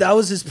mad. that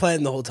was his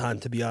plan the whole time.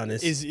 To be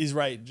honest, Is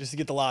right, just to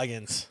get the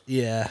logins.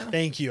 yeah,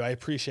 Thank you. I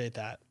appreciate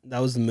that. that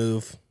was the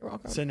move. You're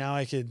welcome. So now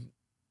I could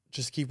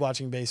just keep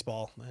watching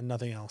baseball and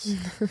nothing else.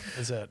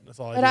 That's it. That's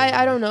all. But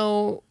I don't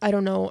know. I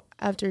don't know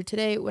after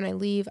today when I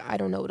leave. I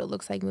don't know what it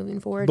looks like moving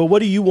forward. But what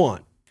do you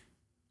want?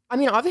 I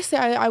mean, obviously,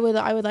 I would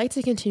like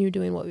to continue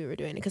doing what we were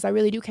doing because I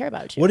really do care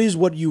about you. What is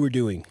what you were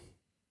doing?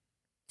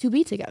 To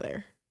be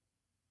together.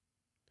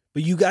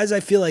 But you guys,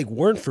 I feel like,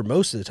 weren't for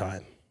most of the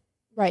time.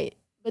 Right.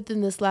 But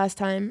then this last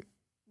time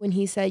when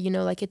he said, you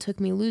know, like it took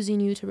me losing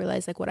you to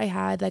realize like what I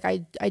had. Like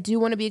I do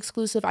want to be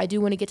exclusive. I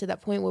do want to get to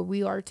that point where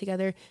we are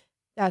together.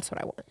 That's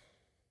what I want.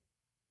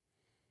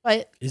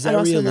 But is that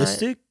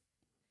realistic?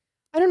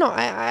 I don't know.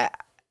 I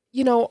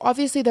you know,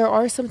 obviously there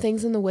are some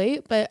things in the way,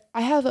 but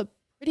I have a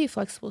pretty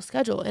flexible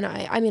schedule. And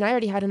I mean, I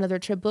already had another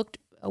trip booked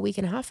a week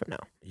and a half from now.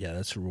 Yeah,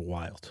 that's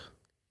wild.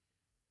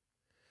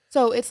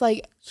 So it's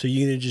like, so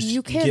you're gonna just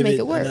you can't give make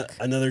it work.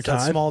 Another It's time.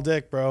 that small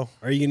dick, bro.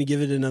 Are you gonna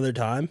give it another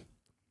time?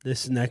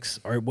 This next,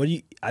 or what do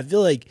you? I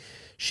feel like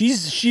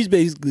she's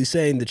basically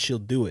saying that she'll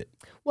do it.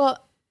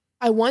 Well,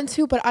 I want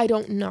to, but I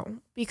don't know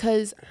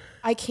because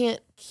I can't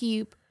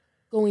keep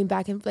going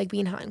back and like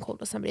being hot and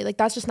cold with somebody. Like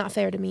that's just not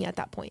fair to me at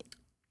that point.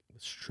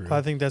 That's true.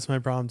 I think that's my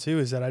problem too.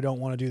 Is that I don't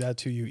want to do that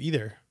to you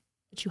either.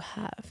 But you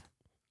have.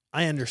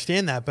 I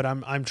understand that, but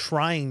I'm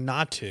trying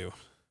not to.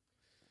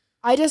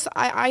 I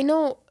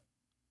know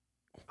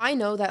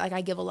that like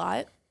I give a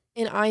lot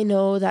and I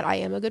know that I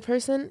am a good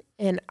person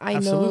and I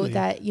know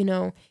that, you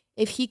know,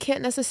 if he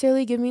can't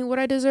necessarily give me what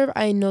I deserve,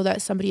 I know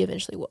that somebody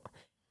eventually will.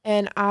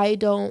 And I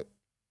don't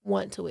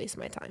want to waste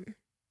my time.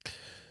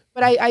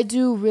 But I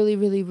do really,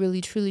 really,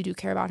 really, truly do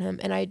care about him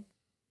and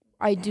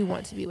I do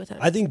want to be with him.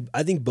 I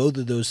think both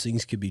of those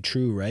things could be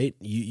true, right?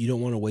 You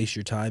don't want to waste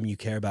your time. You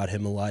care about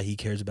him a lot. He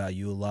cares about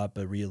you a lot,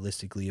 but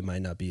realistically it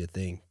might not be a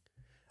thing.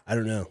 I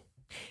don't know.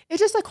 It's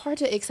just like hard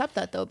to accept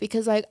that though,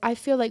 because like I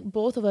feel like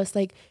both of us,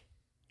 like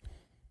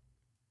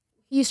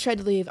he's tried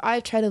to leave,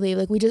 I've tried to leave.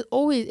 Like we just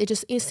always,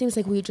 it seems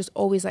like we just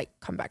always like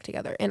come back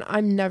together, and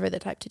I'm never the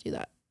type to do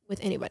that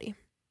with anybody.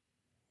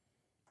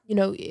 You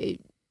know,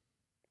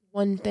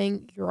 one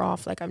thing you're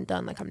off, like I'm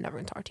done, like I'm never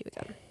gonna talk to you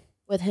again.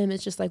 With him,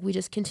 it's just like we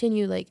just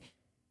continue, like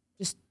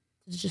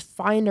just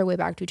find our way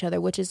back to each other,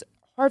 which is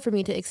hard for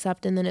me to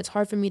accept, and then it's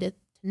hard for me to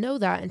know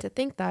that and to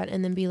think that,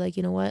 and then be like,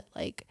 you know what,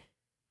 like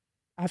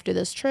after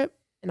this trip.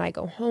 And I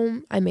go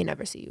home, I may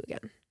never see you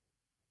again.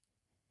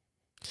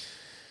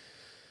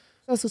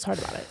 That's what's hard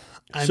about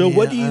it.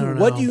 What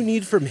do you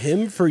need from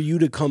him for you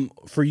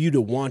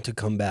to want to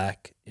come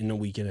back in a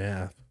week and a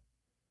half?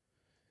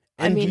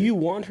 And do you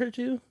want her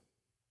to?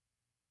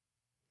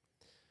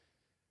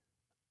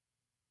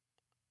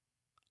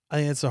 I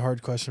think it's a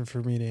hard question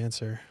for me to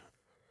answer.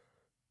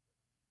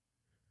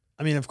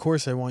 I mean, of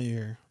course I want you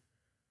here.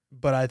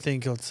 But I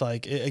think it's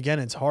like, again,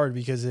 it's hard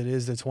because it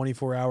is the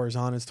 24 hours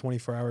on, it's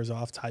 24 hours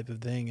off type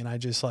of thing. And I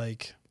just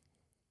like,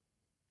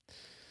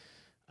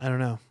 I don't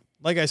know.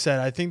 Like I said,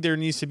 I think there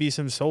needs to be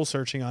some soul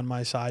searching on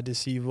my side to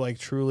see like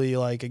truly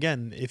like,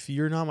 again, if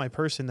you're not my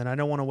person, then I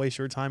don't want to waste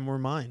your time or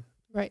mine.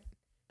 Right.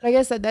 But I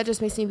guess that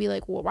just makes me be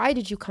like, well, why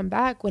did you come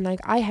back when like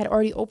I had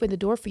already opened the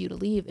door for you to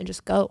leave and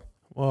just go?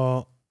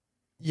 Well,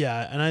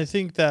 yeah. And I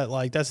think that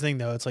like, that's the thing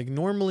though. It's like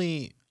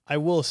normally I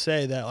will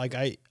say that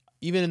like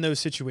even in those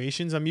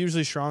situations, I'm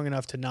usually strong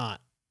enough to not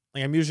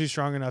like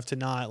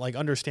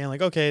understand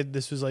like, okay,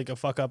 this was like a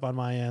fuck up on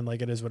my end.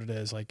 Like it is what it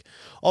is. Like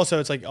also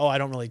it's like, oh, I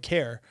don't really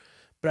care.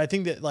 But I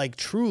think that like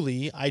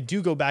truly I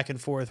do go back and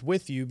forth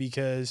with you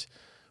because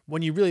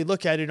when you really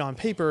look at it on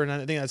paper, and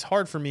I think that's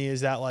hard for me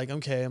is that like,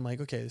 okay, I'm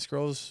like, okay, this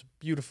girl's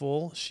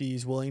beautiful.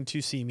 She's willing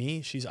to see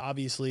me. She's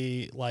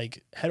obviously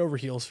like head over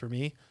heels for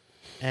me.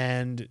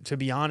 And to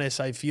be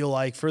honest, I feel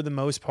like for the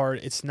most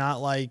part, it's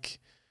not like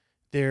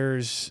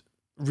there's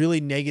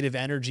really negative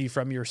energy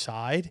from your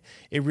side.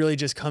 It really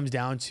just comes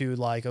down to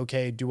like,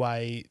 okay, do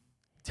I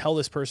tell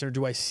this person or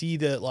do I see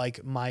that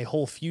like my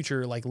whole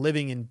future, like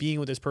living and being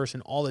with this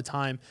person all the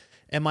time?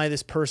 Am I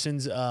this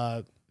person's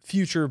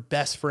future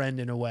best friend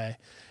in a way?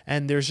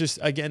 And there's just,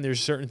 again,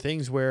 there's certain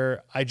things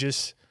where I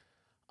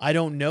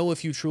don't know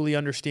if you truly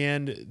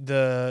understand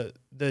the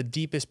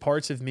deepest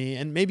parts of me.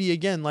 And maybe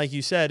again, like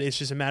you said, it's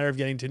just a matter of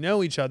getting to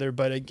know each other.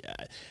 But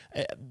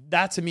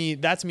that to me,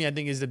 I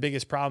think is the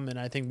biggest problem. And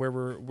I think where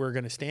we're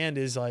going to stand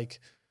is like,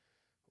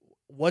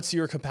 what's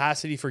your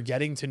capacity for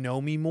getting to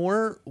know me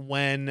more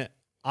when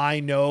I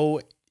know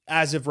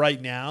as of right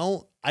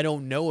now, I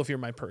don't know if you're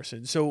my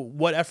person. So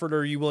what effort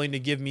are you willing to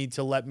give me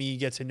to let me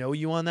get to know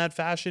you on that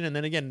fashion? And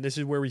then again, this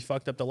is where we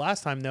fucked up the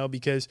last time though,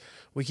 because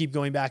we keep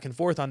going back and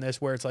forth on this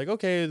where it's like,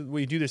 okay,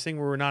 we do this thing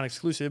where we're not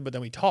exclusive, but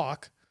then we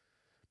talk.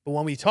 But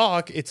when we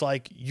talk, it's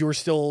like you're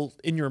still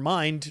in your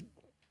mind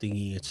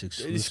thinking it's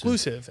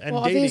exclusive and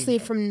well, dating. obviously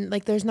from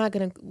like, we're not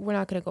going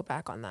to go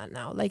back on that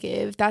now. Like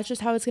if that's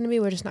just how it's going to be,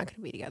 we're just not going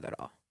to be together at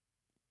all.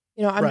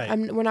 You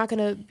know, we're not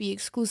going to be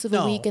exclusive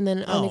a week and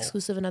then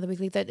unexclusive another week.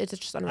 Like that, it's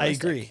just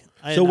unrealistic. I agree.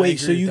 So wait,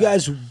 so you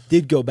guys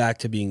did go back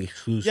to being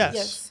exclusive?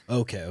 Yes.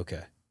 Okay.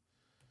 That's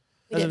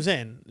what I'm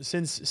saying.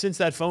 Since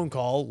that phone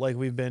call, like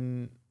we've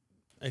been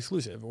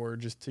exclusive or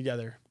just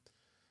together.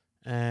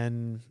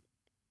 And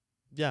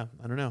yeah,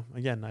 I don't know.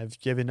 Again, I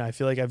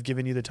feel like I've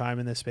given you the time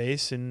and the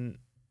space, and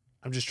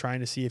I'm just trying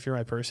to see if you're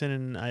my person.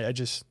 And I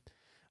just,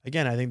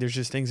 again, I think there's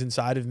just things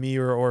inside of me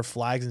or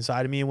flags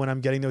inside of me. And when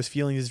I'm getting those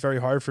feelings, it's very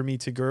hard for me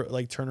to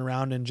like turn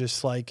around and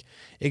just like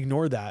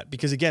ignore that.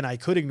 Because again, I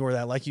could ignore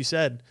that. Like you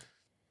said,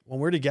 when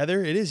we're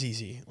together, it is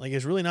easy. Like,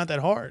 it's really not that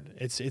hard.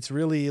 It's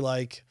really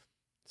like,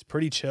 it's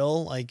pretty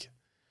chill. Like,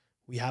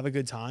 we have a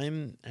good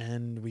time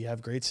and we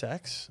have great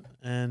sex,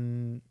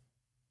 and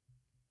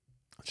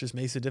it just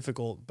makes it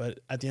difficult.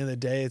 But at the end of the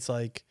day, it's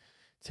like,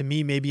 to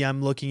me, maybe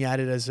I'm looking at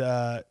it as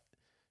a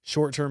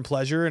short-term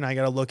pleasure, and I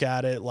got to look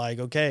at it like,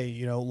 okay,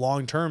 you know,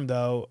 long-term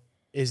though,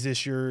 is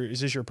this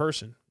your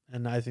person?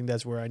 And I think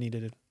that's where I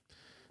needed to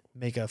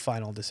make a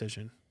final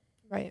decision.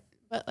 Right.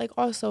 But like,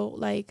 also,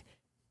 like,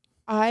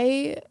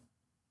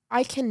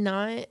 I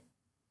cannot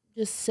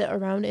just sit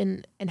around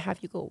and have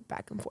you go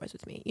back and forth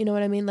with me. You know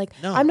what I mean? Like,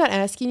 No. I'm not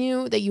asking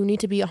you that you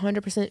need to be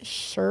 100%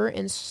 sure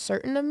and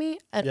certain of me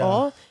at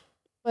all.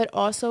 But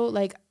also,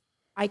 like,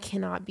 I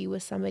cannot be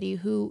with somebody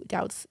who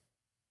doubts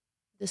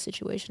the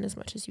situation as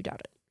much as you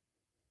doubt it.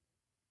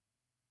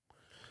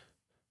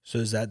 So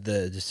is that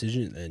the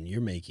decision then you're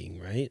making,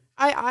 right?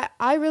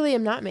 I really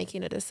am not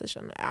making a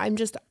decision. I'm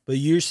just, But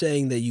you're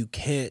saying that you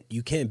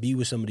can't be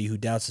with somebody who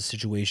doubts the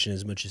situation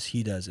as much as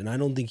he does, and I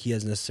don't think he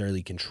has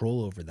necessarily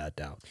control over that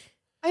doubt.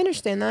 I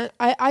understand that.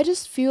 I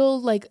just feel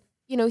like,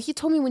 you know, he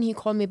told me when he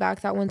called me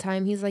back that one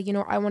time, he's like, you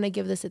know, I want to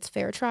give this its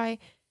fair try.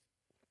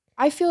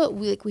 I feel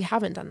we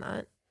haven't done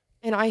that.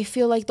 And I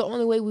feel like the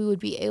only way we would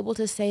be able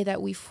to say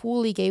that we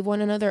fully gave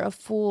one another a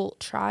full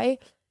try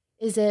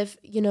is if,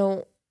 you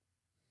know,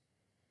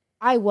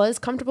 I was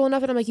comfortable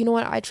enough and I'm like, you know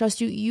what, I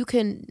trust you. You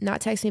can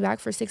not text me back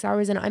for 6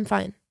 hours and I'm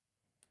fine.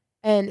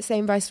 And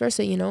same vice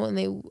versa, you know,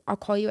 and I'll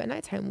call you at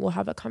nighttime. We'll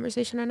have a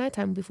conversation at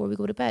nighttime before we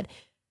go to bed.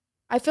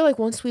 I feel like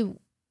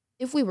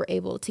if we were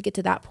able to get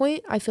to that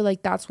point, I feel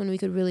like that's when we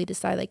could really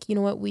decide, like, you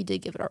know what, we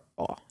did give it our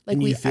all. Like,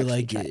 And we you feel actually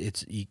like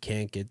tried. you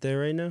can't get there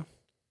right now?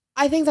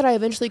 I think that I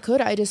eventually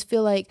could. I just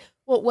feel like,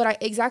 well, what I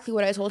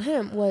told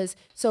him was,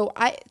 so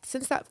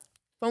since that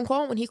phone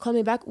call, when he called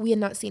me back, we had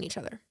not seen each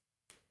other.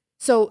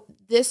 So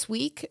this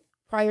week,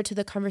 prior to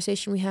the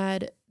conversation we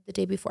had the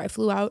day before I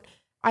flew out,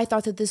 I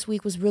thought that this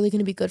week was really going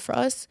to be good for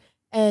us.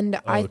 And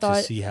I thought,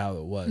 to see how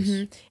it was.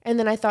 Mhm. And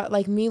then I thought,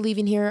 like, me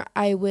leaving here,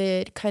 I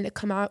would kind of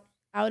come out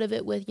of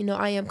it with, you know,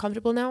 I am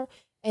comfortable now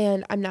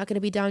and I'm not going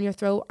to be down your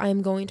throat.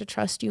 I'm going to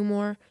trust you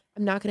more.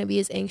 I'm not going to be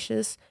as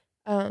anxious.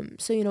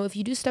 So, you know, if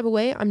you do step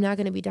away, I'm not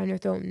going to be down your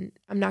throat and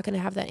I'm not going to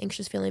have that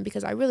anxious feeling,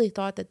 because I really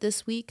thought that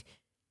this week,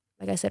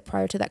 like I said,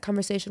 prior to that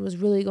conversation, was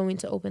really going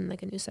to open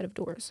like a new set of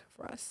doors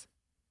for us.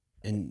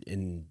 And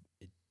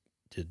it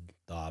did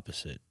the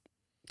opposite,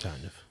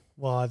 kind of.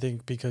 Well, I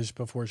think because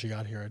before she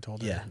got here, I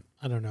told her, Yeah.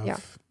 I don't know Yeah.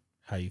 if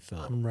How you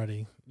felt? I'm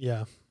ready.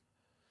 Yeah.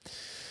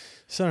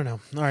 So I don't know.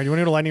 All right. You want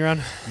to go to lightning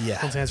round? Yeah.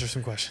 Let's answer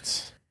some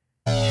questions.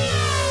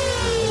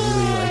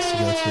 Everybody likes to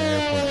go to the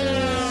airport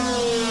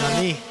early.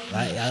 Not me.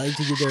 I like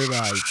to get there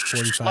about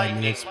 45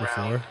 minutes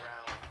before.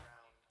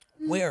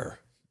 Where?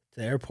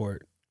 The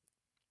airport.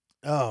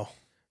 Oh.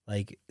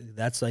 Like,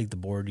 that's like the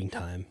boarding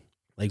time.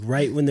 Like,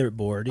 right when they're Oh,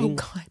 boarding.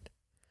 God.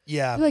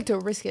 Yeah. I like to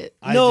risk it.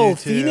 I No, do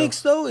too.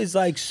 Phoenix, though, is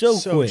like so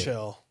quick.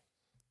 chill.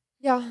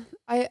 Yeah.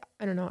 I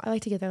don't know. I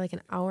like to get there like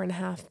an hour and a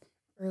half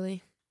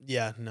early.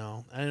 Yeah,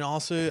 no. And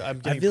also, I'm I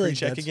getting feel like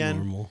pre-check that's again.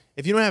 normal.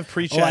 If you don't have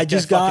pre-check, Oh, I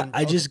just got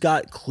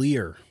fucking,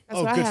 clear. That's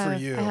Oh, what good I for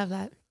have. you. I have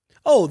that.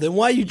 Oh, then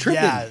why are you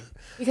tripping? Yeah,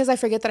 Because I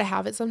forget that I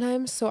have it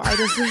sometimes. So I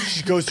just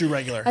she goes through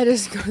regular. I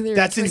just go there.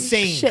 That's it's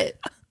like, insane. Shit.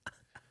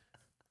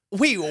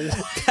 Wait,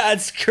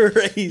 That's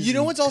crazy. you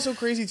know what's also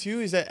crazy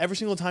too is that every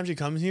single time she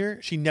comes here,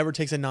 she never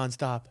takes a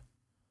nonstop.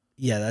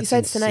 Yeah, that's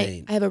Besides insane.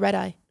 tonight, I have a red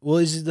eye. Well,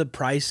 is it the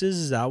prices?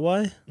 Is that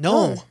why?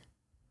 No, Oh.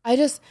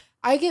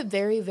 I get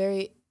very,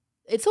 very,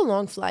 it's a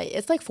long flight.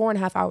 It's like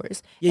 4.5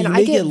 hours. Yeah, And you I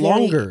make get it very-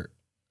 longer.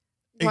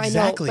 Well, I know,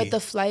 Exactly. but the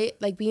flight,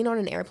 like being on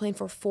an airplane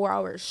for 4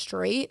 hours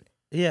straight,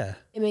 Yeah.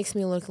 it makes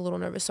me look a little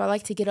nervous. So I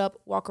like to get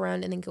up, walk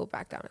around, and then go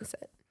back down and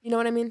sit. You know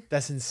what I mean?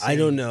 that's insane. I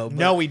don't know, but-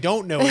 No, we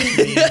don't know what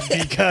you mean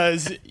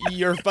because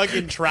your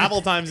fucking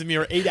travel times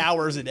are 8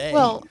 hours a day.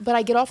 Well, but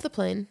I get off the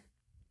plane.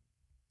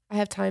 I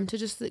have time to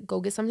just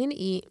go get something to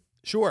eat.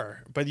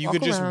 sure, but you Walk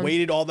could just around.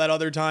 waited all that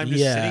other time just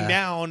Yeah. sitting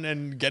down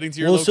and getting to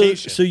your Well,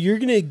 location. so you're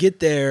gonna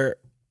get there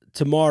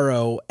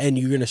tomorrow, and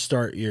you're gonna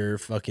start your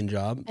fucking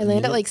job. I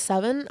land at like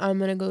 7. I'm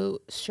going to go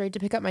straight to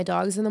pick up my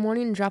dogs in the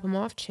morning and drop them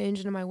off, change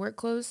into my work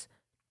clothes,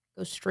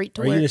 go straight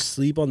to Are you work. gonna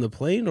sleep on the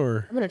plane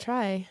or? I'm going to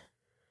try.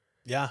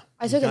 yeah,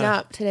 I you took a gotta-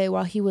 nap today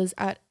while he was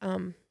at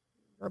her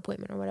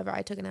appointment or whatever.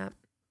 I took a nap.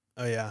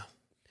 Oh yeah,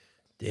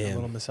 a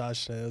little Damn.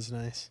 massage today. That was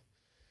nice.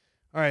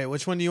 All right,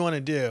 which one do you want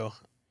to do?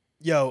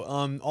 Yo,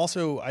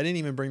 also, I didn't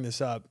even bring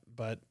this up,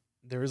 but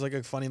there was like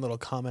a funny little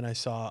comment I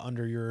saw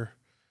under your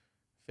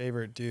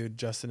favorite dude,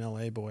 Justin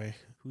LA Boy.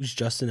 Who's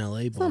Justin LA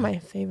It's boy? not my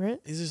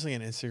favorite. He's just like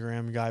an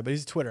Instagram guy, but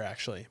he's Twitter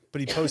actually.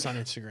 But he posts on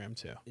Instagram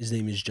too, His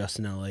name is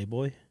Justin LA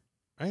boy.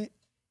 right?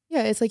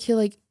 Yeah, it's like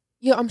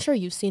I'm sure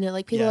you've seen it.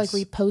 Like people Yes.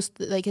 like repost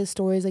like his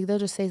stories. Like they'll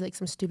just say like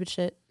some stupid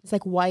shit. It's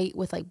like white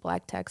with like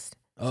black text.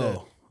 That's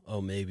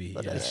Oh, maybe.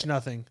 But Yeah. It's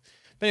nothing.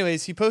 But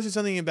anyways, he posted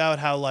something about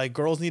how like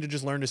girls need to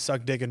just learn to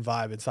suck dick and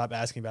vibe and stop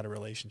asking about a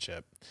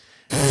relationship.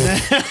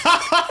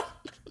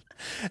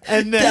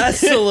 And then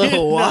That's a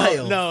little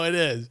wild. No, it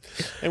is.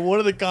 And one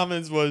of the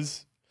comments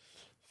was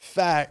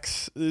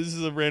facts. This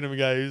is a random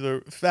guy. He's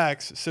like,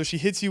 facts. So she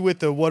hits you with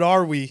the "what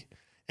are we?"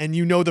 and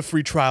you know the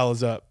free trial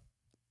is up.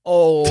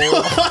 Oh,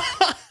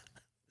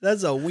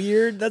 that's a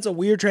weird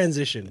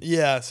transition.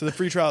 Yeah, so the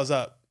free trial is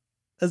up.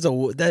 That's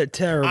a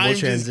terrible I'm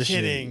transition. just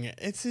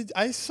kidding.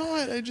 I saw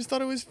it. I just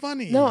thought it was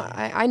funny. No,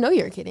 I know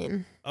you're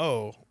kidding.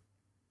 Oh.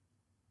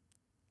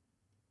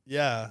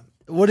 Yeah.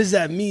 What does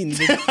that mean?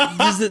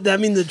 Does that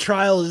mean the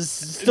trial is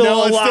still No,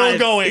 alive? it's still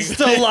going. It's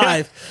still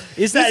alive.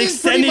 It's that This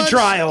is pretty extended much-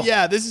 trial.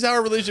 Yeah, this is how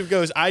our relationship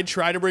goes. I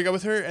try to break up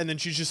with her, and then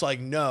she's just like,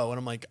 no. And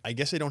I'm like, I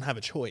guess I don't have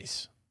a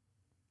choice.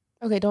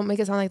 Okay, don't make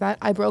it sound like that.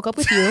 I broke up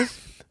with you.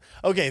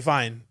 Okay,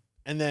 fine.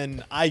 And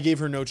then I gave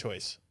her no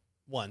choice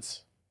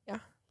once. Yeah.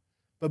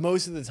 But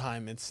most of the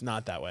time, it's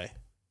not that way.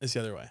 It's the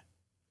other way.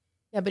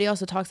 Yeah, but he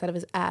also talks out of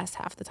his ass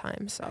half the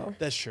time. So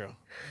That's true.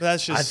 But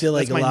that's just. I feel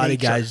like that's a my lot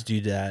nature. of guys do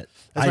that.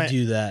 That's I my-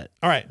 do that.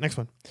 All right, next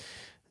one.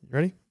 You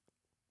ready?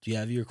 Do you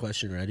have your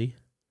question ready?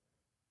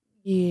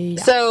 yeah.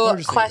 So, Or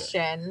just leave it.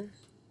 question.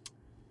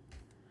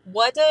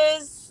 What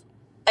does,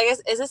 I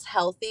guess, is this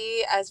healthy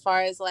as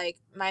far as like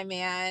my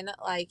man,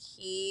 like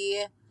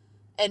he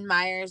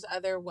admires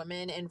other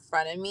women in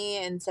front of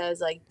me and says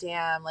like,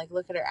 damn, like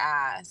look at her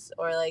ass,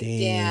 or like,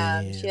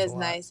 damn, she Damn. has Wow.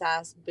 nice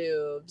ass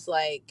boobs,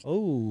 like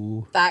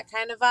Oh, that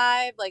kind of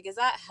vibe. Like, is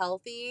that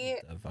healthy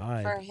the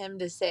vibe. for him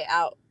to say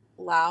out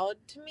loud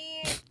to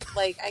me?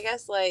 Like, I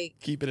guess like,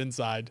 Keep it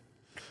inside.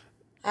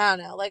 I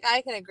don't know. Like,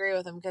 I can agree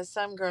with him because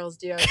some girls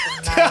do have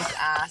some nice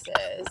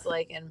asses,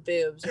 like, and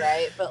boobs,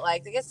 right? But,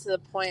 like, it gets to the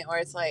point where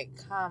it's like,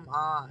 come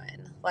on.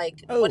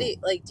 Like, Oh. what do you,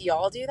 like, do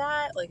y'all do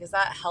that? Like, is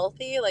that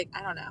healthy? Like,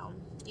 I don't know.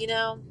 You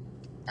know?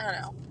 I don't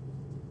know.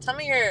 Tell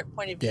me your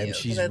point of view. Damn, 'cause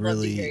she's I'd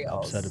love to hear really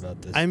y'all's. upset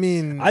about this. I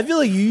mean, I feel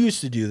like you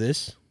used to do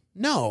this.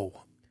 no.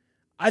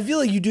 I feel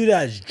like you do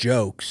that as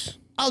jokes.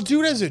 I'll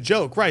do it as a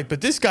joke, right?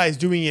 But this guy's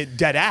doing it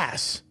dead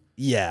ass.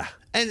 Yeah,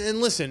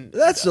 And listen,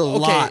 that's a okay,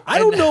 lot. I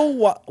and don't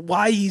know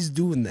why he's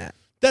doing that.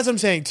 That's what I'm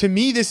saying. To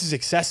me, this is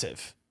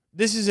excessive.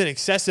 This is an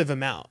excessive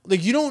amount.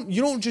 Like you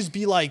don't just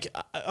be like,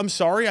 I'm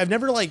sorry, I've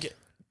never like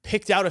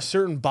picked out a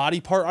certain body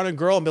part on a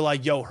girl and be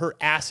like, yo, her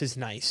ass is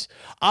nice.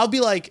 I'll be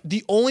like,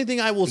 the only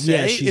thing I will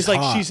Yeah, say she's is like,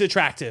 hot. she's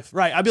attractive,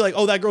 right? I'll be like,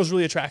 oh, that girl's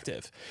really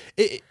attractive.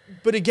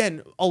 But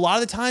again, a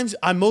lot of the times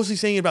I'm mostly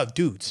saying it about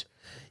dudes.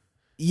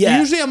 Yeah.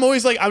 Usually I'm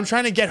always like, I'm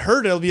trying to get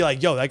her to be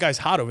like, yo, that guy's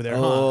hot over there,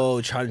 huh?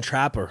 Oh, trying to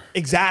trap her.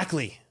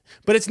 Exactly.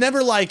 But it's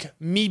never like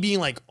me being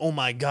like, oh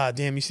my God,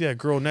 damn, you see that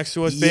girl next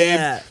to us, babe?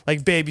 Yeah.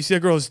 Like, babe, you see that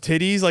girl's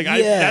titties? Like,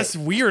 Yeah. that's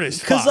weird as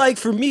fuck. Because, like,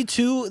 for me,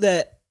 too,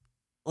 that,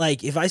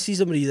 like, if I see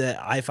somebody that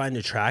I find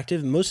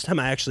attractive, most of the time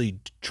I actually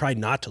try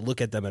not to look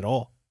at them at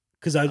all.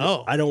 Because I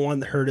don't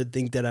want her to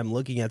think that I'm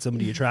looking at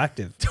somebody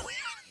attractive.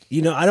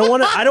 You know, I don't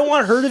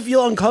want her to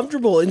feel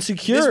uncomfortable,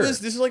 insecure.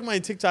 This is like my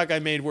TikTok I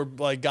made where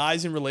like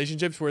guys in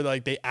relationships where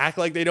like they act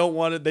like they don't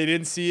want it, they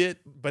didn't see it,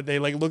 but they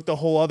like look the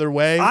whole other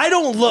way. I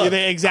don't look.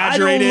 They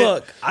exaggerate I don't it.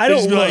 look. I They don't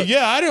just be look. like,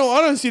 yeah, I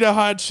don't see that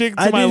hot chick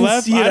to I my didn't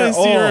left. see it I didn't at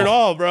see her all. at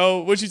all, bro.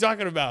 What you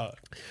talking about?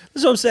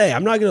 That's what I'm saying.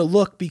 I'm not going to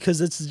look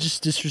because it's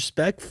just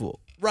disrespectful.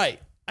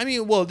 Right. I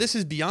mean, well, this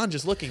is beyond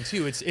just looking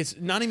too. It's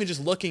not even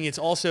just looking. It's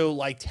also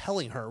like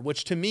telling her,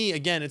 which to me,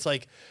 again, it's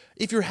like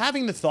if you're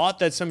having the thought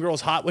that some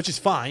girl's hot, which is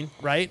fine,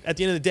 right? At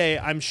the end of the day,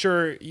 I'm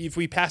sure if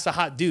we pass a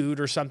hot dude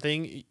or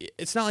something,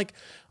 it's not like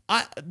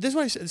this is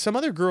what I said. Some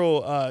other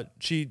girl,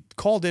 she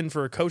called in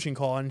for a coaching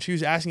call and she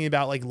was asking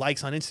about like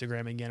likes on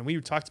Instagram again. We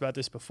talked about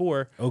this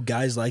before. Oh,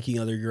 guys liking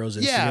other girls'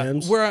 Yeah,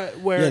 Instagrams?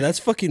 where Yeah, that's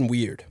fucking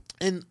weird.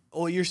 and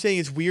you're saying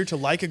it's weird to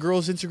like a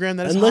girl's Instagram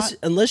that is hot?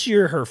 Unless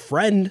you're her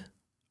friend.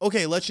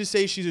 Okay, let's just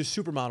say she's a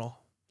supermodel.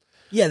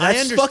 Yeah,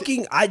 that's understand-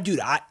 fucking. I know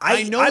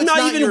I'm it's not,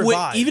 not even your with,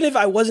 vibe. even if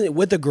I wasn't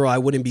with a girl, I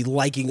wouldn't be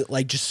liking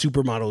like just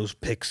supermodels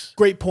pics.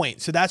 Great point.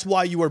 So that's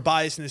why you are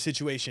biased in the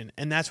situation,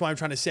 and that's why I'm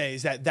trying to say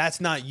is that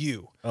that's not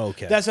you.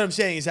 Okay. That's what I'm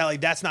saying is that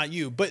like that's not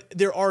you. But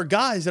there are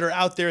guys that are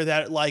out there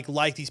that like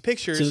these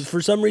pictures. So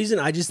for some reason,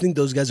 I just think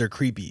those guys are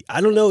creepy.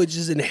 I don't know. It's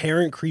just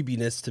inherent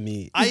creepiness to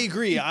me. I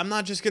agree. I'm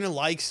not just gonna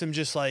like some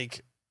just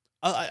like.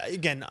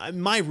 Again,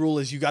 my rule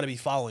is you got to be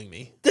following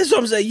me. That's what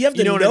I'm saying. You have to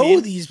You know what I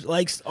mean? these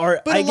likes are.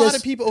 But I a lot guess-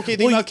 of people. Okay,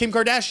 think well, about Kim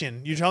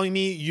Kardashian. You're telling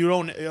me you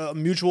don't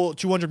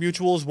 200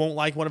 mutuals won't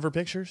like one of her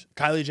pictures?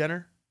 Kylie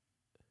Jenner.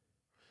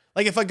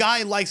 Like if a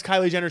guy likes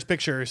Kylie Jenner's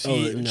picture, is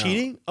he no.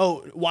 cheating?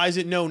 Oh, why is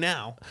it no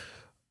now?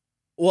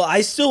 Well,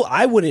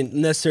 I wouldn't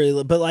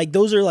necessarily, but like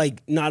those are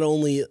like not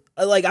only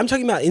like I'm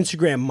talking about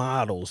Instagram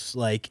models.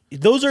 Like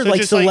those are So like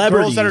just celebrities like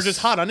girls that are just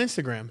hot on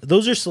Instagram.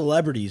 Those are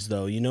celebrities,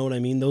 though. You know what I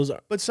mean? Those are.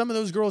 But some of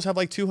those girls have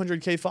like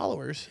 200K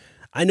followers.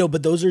 I know,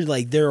 but those are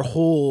like their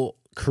whole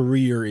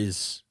career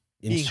is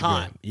Instagram. Being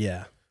hot.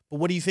 Yeah. But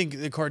what do you think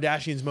the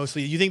Kardashians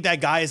mostly? You think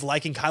that guy is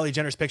liking Kylie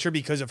Jenner's picture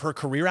because of her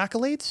career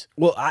accolades?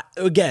 Well,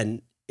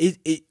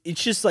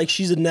 it's just like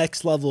she's a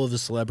next level of a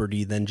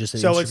celebrity than just an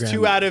So Instagram.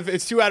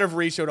 it's too out of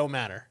reach, so it don't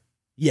matter.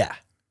 Yeah.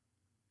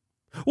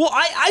 Well,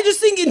 I just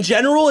think in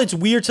general it's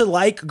weird to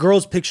like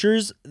girls'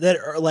 pictures that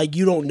are like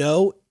you don't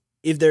know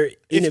if they're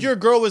If your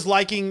girl was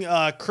liking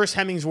Chris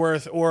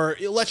Hemsworth, or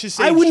let's just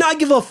say, I would not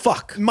give a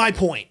fuck. My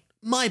point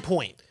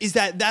is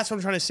that's what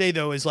I'm trying to say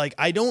though, is like,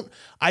 I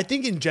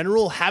think in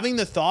general, having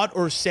the thought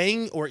or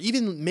saying or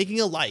even making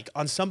a like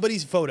on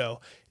somebody's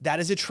photo that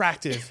is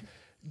attractive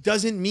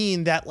doesn't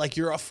mean that like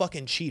you're a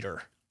fucking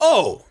cheater.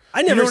 Oh,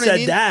 I never know what said I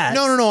mean? that.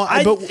 No.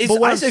 But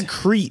what I I'm said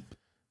creep.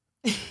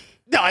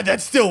 No,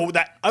 that's still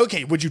that.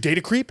 Okay, would you date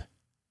a creep?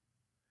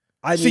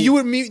 I So mean, you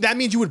would that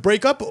means you would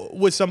break up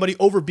with somebody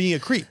over being a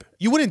creep.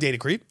 You wouldn't date a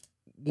creep.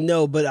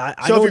 no, but I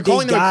So if don't you're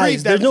calling date them a creep,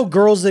 guys. There's that- no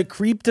girls that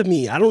creep to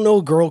me. I don't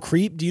know girl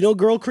creep. Do you know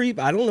girl creep?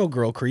 I don't know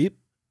girl creep.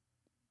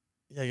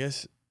 Yeah, I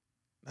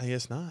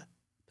guess not.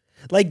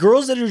 Like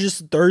girls that are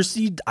just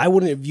thirsty, I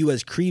wouldn't view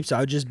as creeps. I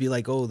would just be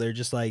like, oh, they're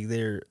just like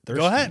they're thirsty.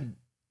 Go ahead.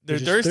 They're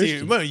just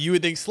thirsty. Well, you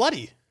would think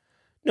slutty.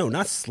 No,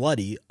 not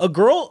slutty. A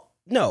girl.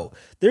 No,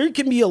 there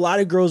can be a lot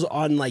of girls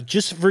on like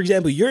just for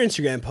example, your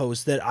Instagram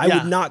post that I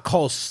Yeah. would not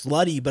call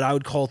slutty, but I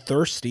would call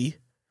thirsty.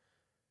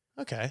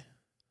 Okay,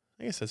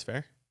 I guess that's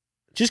fair.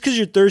 Just because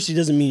you're thirsty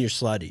doesn't mean you're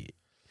slutty.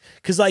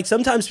 Because like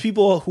sometimes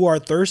people who are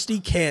thirsty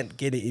can't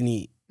get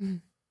any.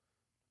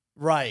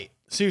 Right.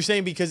 So you're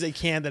saying because they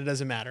can, that it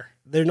doesn't matter.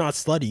 They're not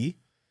slutty.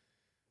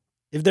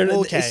 If they're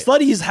Okay.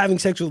 slutty is having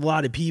sex with a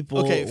lot of people,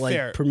 Okay, like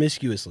fair.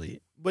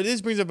 promiscuously. But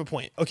this brings up a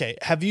point. Okay,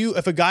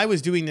 if a guy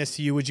was doing this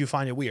to you, would you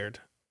find it weird?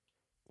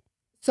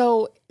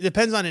 So, It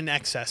depends on an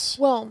excess.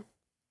 well,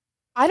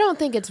 I don't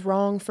think it's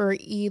wrong for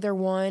either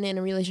one in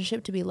a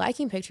relationship to be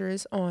liking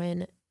pictures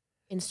on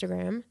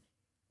Instagram.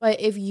 But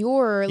if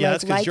you're Yeah, like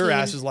that's because liking, your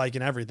ass is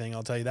liking everything.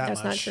 I'll tell you that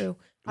that's much. not true.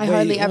 I Wait,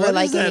 hardly what ever does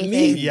like that anything.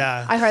 mean?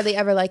 Yeah, I hardly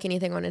ever like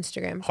anything on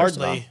Instagram. First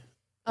of all. hardly.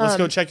 Let's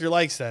go Um, check your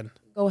likes then.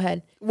 Go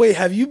ahead. Wait,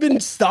 have you been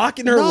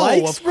stalking her No,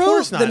 likes, of bro?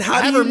 course not. Then how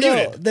I do have you her know?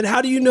 muted. Then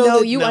how do you know? No,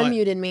 that, you No, I-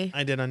 unmuted me.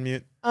 I did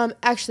unmute.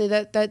 Actually,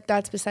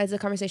 that's besides the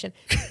conversation.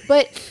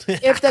 But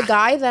if the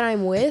guy that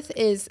I'm with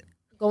is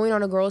going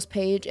on a girl's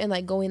page and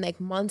like going like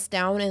months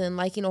down and then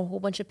liking a whole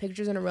bunch of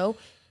pictures in a row,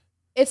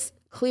 it's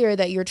clear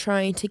that you're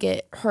trying to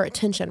get her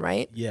attention,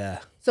 right? Yeah.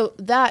 So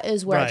that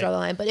is where I Right. draw the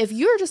line. But if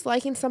you're just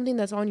liking something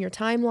that's on your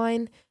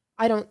timeline,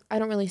 I don't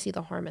really see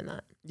the harm in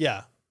that.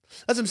 Yeah.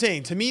 That's what I'm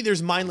saying. To me,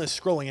 there's mindless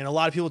scrolling, and a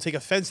lot of people take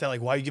offense to that.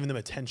 Like, why are you giving them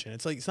attention?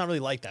 It's like, it's not really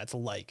like that. It's a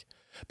like.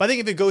 But I think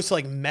if it goes to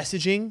like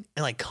messaging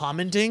and like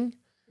commenting,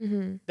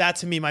 that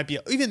to me might be,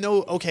 even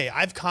though, okay,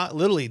 I've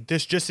literally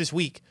this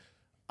week,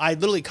 I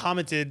literally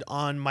commented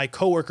on my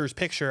coworker's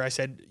picture. I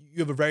said, you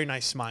have a very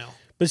nice smile.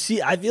 But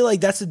see, I feel like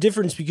that's the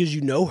difference because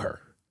you know her.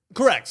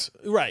 Correct.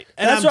 Right.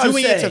 And That's what I'm I'm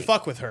doing it to saying.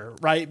 fuck with her,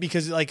 right?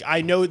 Because like,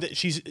 I know that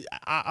she's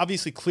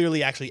obviously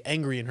clearly actually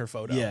angry in her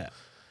photo. Yeah.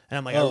 And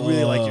I'm like, I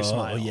really like your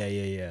smile. Oh,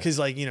 yeah. Because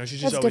like, you know, she's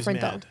just That's always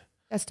different mad. though.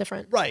 That's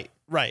different. Right.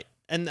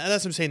 And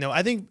that's what I'm saying though.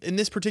 I think in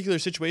this particular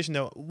situation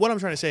though, what I'm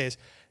trying to say is,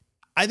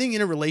 I think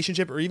in a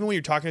relationship or even when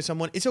you're talking to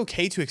someone, it's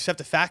okay to accept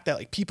the fact that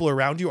like people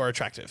around you are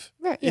attractive.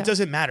 Right, yeah. It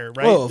doesn't matter,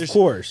 right? Oh, of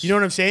course. You know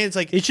what I'm saying? It's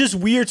like, It's just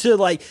weird to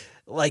like,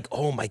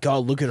 oh my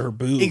God, look at her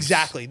boobs.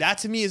 exactly. That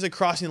to me is a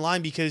crossing the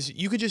line because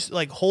you could just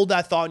like hold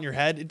that thought in your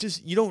head. It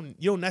just, you don't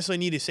necessarily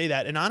need to say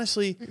that. And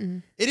honestly,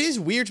 it is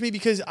weird to me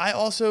because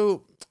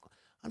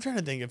I'm trying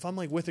to think if I'm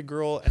like with a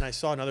girl and I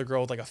saw another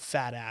girl with like a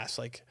fat ass,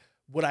 like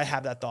would I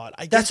have that thought?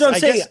 That's what I'm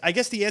saying. I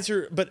guess the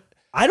answer, but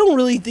I don't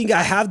really think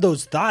I have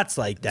those thoughts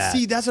like that.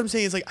 see, that's what I'm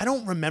saying. It's like I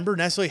don't remember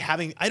necessarily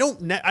having. I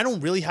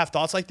don't really have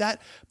thoughts like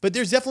that. But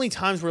there's definitely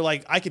times where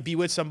like I could be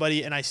with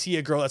somebody and I see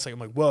a girl that's like I'm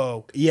like,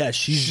 whoa, Yeah,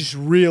 she's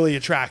really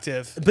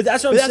attractive. But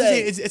that's what I'm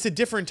saying. It's a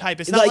different type.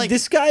 It's not like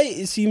this guy.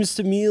 It seems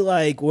to me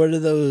like what are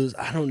those?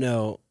 I don't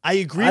know. I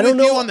agree I with don't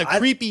you know. on the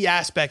creepy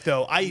aspect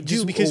though. I do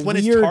Just because a when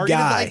it's weird targeted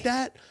guy. like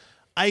that,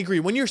 I agree.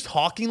 When you're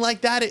talking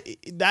like that,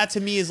 that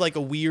to me is like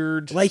a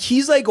weird. Like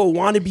he's like a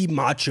wannabe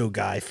macho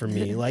guy for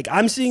me. Like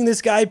I'm seeing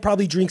this guy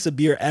probably drinks a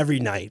beer every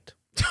night.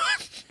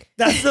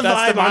 That's the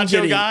That's vibe the I'm macho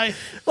getting. guy.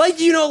 Like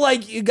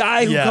like a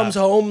guy who Yeah. comes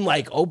home,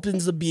 like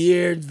opens the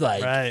beer,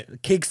 like Right.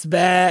 kicks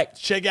back,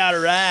 Check out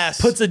her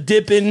ass. puts a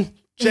dip in.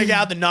 Check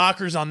out the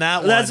knockers on that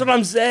one. That's what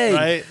I'm saying.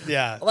 Right?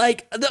 Yeah.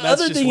 Like the That's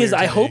other just thing is,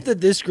 weird I to hope me.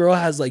 that this girl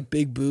has like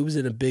big boobs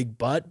and a big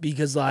butt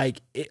because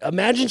like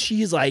imagine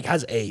she's like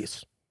has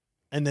A's.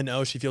 And then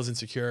she feels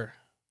insecure.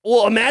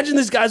 Well, imagine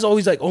this guy's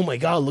always like, oh my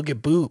God, look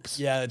at boobs.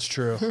 Yeah, that's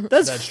true.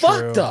 That's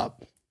fucked true. up.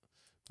 What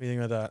do you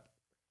think about that?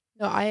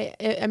 No,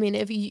 I mean,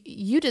 if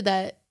you did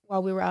that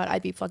while we were out,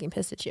 I'd be fucking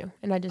pissed at you,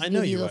 and I just I know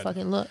give you you the would.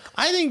 fucking look.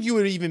 I think you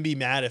would even be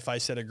mad if I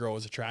said a girl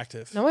was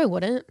attractive. No, I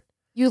wouldn't.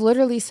 You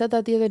literally said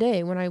that the other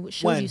day when I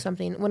showed When? you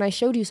something. When I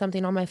showed you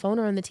something on my phone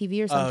or on the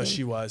TV or something. Oh,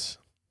 she was.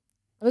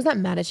 I was not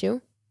mad at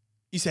you.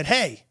 You said,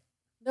 "Hey,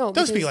 No,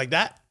 don't speak because- like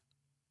that."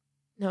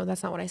 No,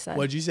 that's not what I said.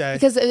 What'd you say?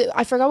 Because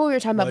I forgot what we were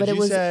talking about, What'd but it you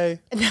was say?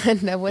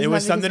 that wasn't It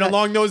was that something because-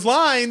 along those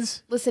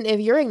lines. Listen,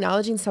 if you're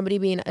acknowledging somebody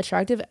being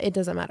attractive, it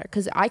doesn't matter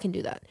because I can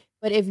do that.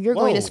 But if you're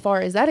going Whoa. as far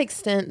as that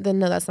extent, then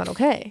no, that's not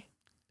okay.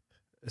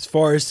 As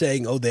far as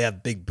saying, oh, they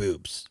have big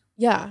boobs.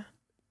 Yeah,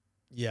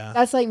 Yeah.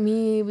 that's like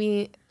me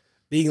being.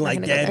 being like,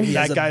 gonna go damn, there. he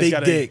has That a guy's big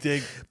got dick. a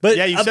big. But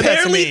Yeah, you said that to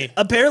apparently, me.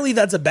 apparently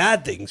that's a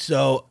bad thing.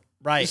 So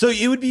Right. So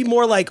it would be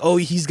more like, oh,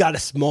 he's got a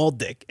small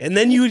dick, and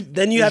then you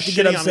You're have to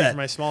get shitting on me upset. for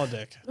my small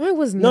dick. No, I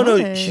was No, not.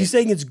 no, she's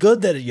saying it's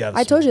good that you have.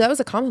 I told you that was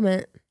a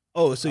compliment.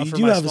 Oh, so Oh, you for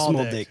do my have a small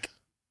small dick. dick.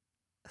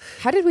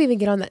 How did we even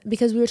get on that?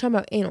 Because we were talking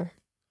about anal.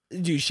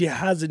 Dude, she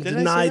hasn't Did I say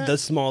denied that? the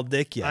small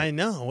dick yet. I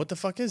know. What the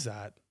fuck is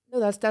that? No,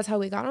 that's how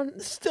we got on.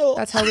 Still,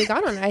 That's how we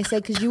got on it. I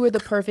said because you were the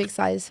perfect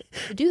size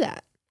to do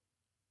that.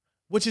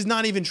 Which is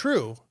not even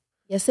true.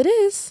 Yes, it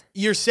is.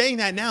 You're saying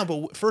that now,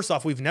 but first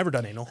off, we've never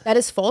done anal. That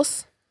is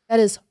false. That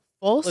is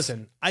false.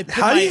 Listen, I put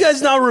how do you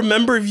guys not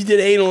remember if you did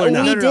anal or we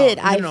not? No, no, no, did.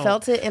 no, I no.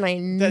 felt it, and I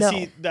know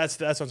That's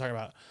what I'm talking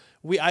about.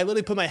 I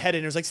literally put my head in.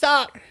 And it was like,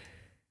 stop.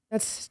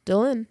 that's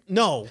still in.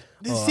 No.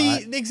 Oh,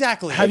 See,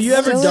 exactly. Have you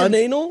ever Still done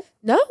in. anal?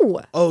 No.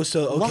 Oh,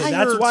 so okay,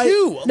 Liar that's why.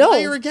 too. No.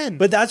 Liar again.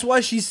 But that's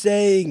why she's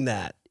saying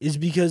that is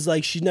because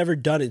like she's never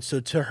done it. So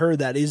to her,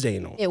 that is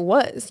anal. It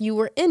was. You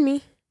were in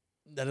me.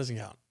 that doesn't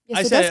count. Yes,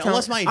 I it said does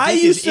unless count. my I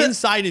dick used is to-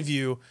 inside of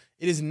you,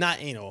 it is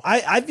not anal.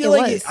 I feel It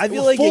like was. I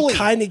feel like Fully. it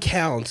kind of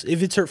counts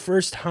if it's her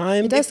first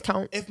time. It does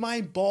count. If my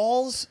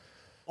balls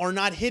are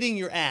not hitting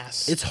your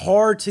ass, It's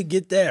hard to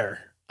get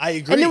there. I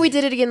agree. And then we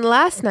did it again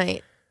last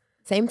night.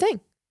 Same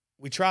thing.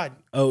 We tried.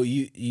 Oh,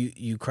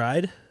 you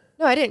cried?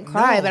 No, I didn't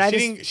cry, No, but I she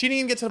didn't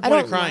even get to the I point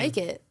don't of crying. like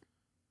it.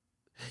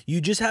 You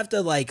just have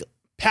to like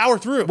Power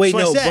through. wait.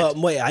 That's No, what I said. but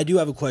wait. I do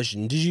have a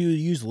question. Did you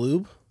use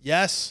lube?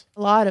 Yes.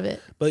 A lot of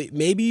it. But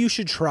maybe you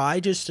should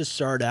try just to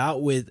start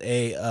out with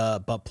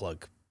a butt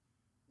plug.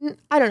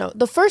 I don't know.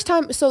 The first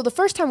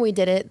time we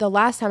did it, the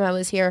last time I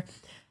was here,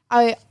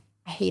 I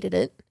hated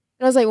it.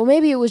 And I was like, well,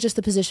 maybe it was just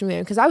the position we were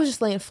in because I was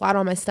just laying flat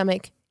on my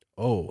stomach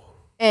Oh,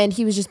 and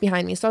he was just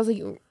behind me. So I was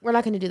like, we're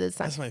not going to do this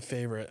time. That's my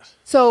favorite.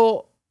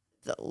 So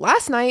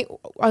last night,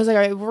 I was like,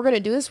 all right, we're going to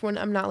do this when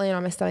I'm not laying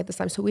on my stomach this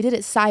time. So we did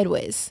it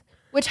sideways,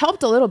 which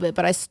helped a little bit,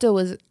 but I was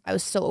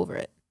still over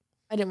it.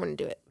 I didn't want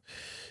to do it.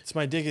 It's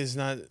my dick is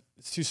not.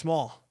 It's too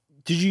small.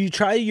 did you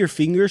try your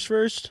fingers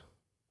first?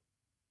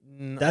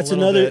 That's A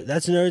little another. bit.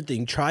 That's another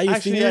thing. Try your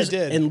Actually, fingers I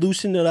did. and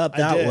loosen it up I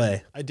that did.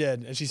 way. I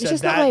did, and she It's said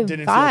just not my that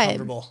didn't feel vibe.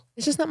 comfortable.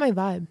 It's just not my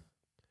vibe.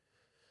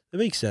 That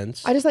makes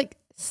sense. I just like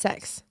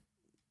sex,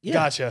 Yeah.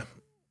 Gotcha.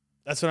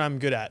 That's what I'm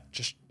good at.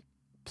 Just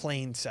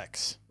plain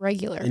sex.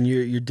 regular. And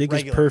your dick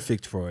Regular. is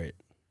perfect for it.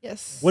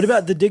 Yes. What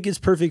about the dick is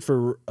perfect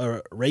for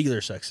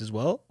regular sex as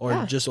well, or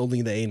Yeah. just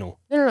only the anal?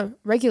 No.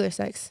 Regular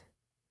sex.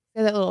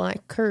 Yeah, that little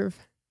like curve.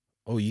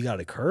 Oh, you got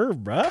a curve,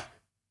 bruh.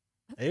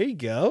 There you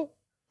go.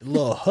 A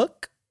little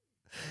hook.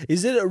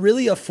 Is it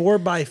really a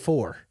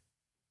 4x4?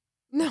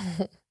 No,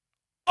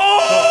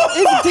 Oh,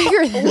 it's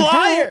bigger than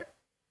liar.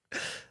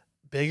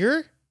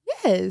 Bigger?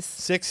 that. Yes.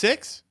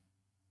 6'6"?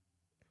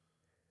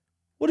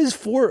 What is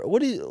four?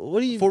 What do you?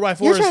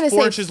 4x4 You're trying is to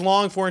 4 say- inches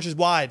long, 4 inches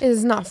wide. It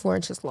is not 4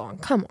 inches long.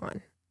 Come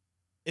on.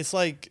 It's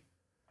like,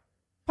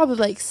 Probably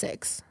like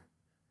 6.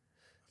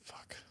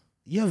 fuck.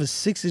 You have a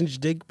 6-inch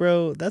dick,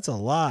 bro. That's a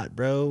lot,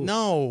 bro.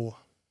 No.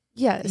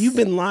 Yes. You've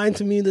been lying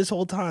to me this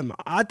whole time.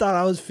 I thought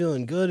I was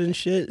feeling good and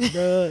shit,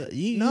 bro.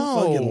 You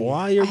No. fucking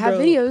liar, I have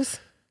bro. videos.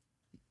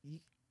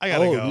 I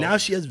gotta Oh, go. now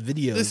she has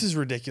videos. This is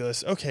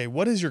ridiculous. Okay,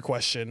 what is your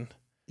question?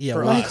 yeah,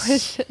 for right. My us.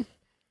 question.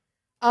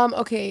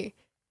 Okay.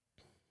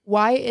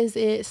 Why is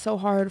it so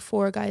hard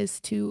for guys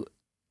to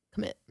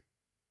commit?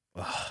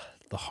 Ugh,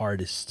 the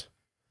hardest.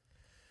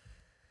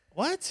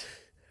 What?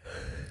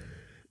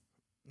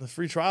 The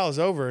free trial is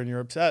over and you're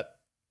upset.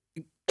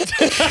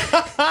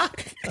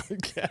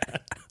 Okay.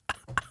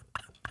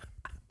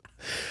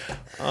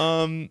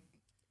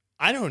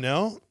 I don't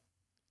know.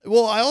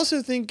 Well, I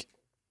also think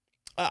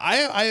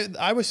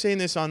I was saying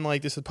this on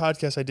like this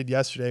podcast I did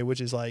yesterday,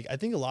 which is like I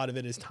think a lot of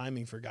it is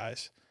timing for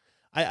guys.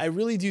 I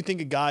really do think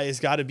a guy has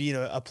got to be in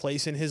a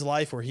place in his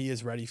life where he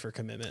is ready for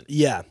commitment.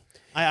 Yeah.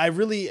 I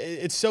really,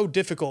 it's so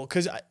difficult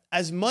because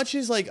as much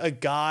as like a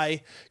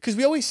guy, because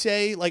we always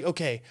say like,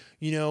 okay,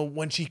 you know,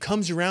 when she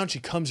comes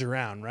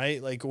around,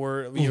 right? Like,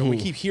 or, you know, we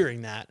keep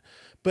hearing that.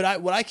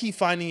 But what I keep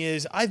finding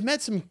is I've met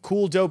some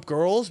cool, dope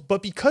girls,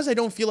 but because I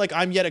don't feel like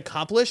I'm yet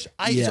accomplished,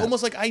 it's Yeah.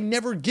 almost like I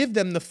never give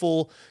them the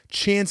full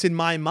chance in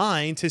my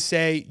mind to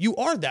say, you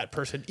are that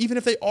person, even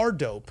if they are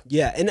dope.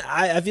 Yeah, and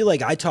I feel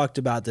like I talked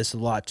about this a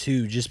lot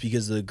too, just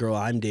because of the girl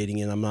I'm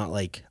dating, and I'm not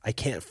like, I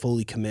can't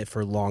fully commit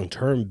for long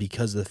term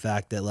because of the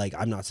fact that like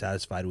I'm not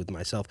satisfied with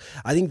myself.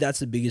 I think that's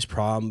the biggest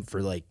problem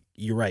for like,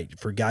 you're right,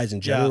 for guys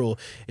in general,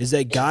 is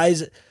that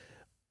guys,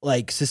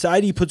 like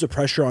society puts a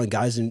pressure on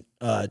guys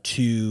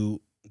to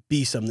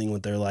be something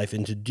with their life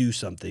and to do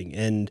something.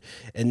 And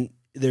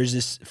there's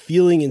this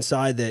feeling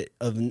inside that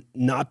of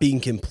not being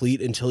complete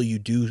until you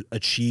do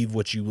achieve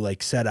what you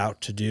like set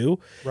out to do.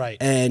 Right.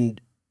 And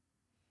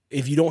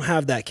if you don't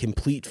have that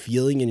complete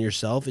feeling in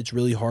yourself, it's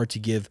really hard to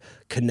give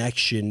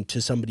connection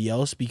to somebody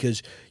else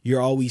because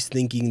you're always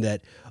thinking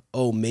that,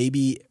 oh,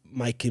 maybe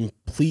my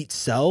complete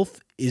self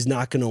is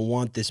not going to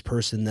want this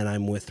person that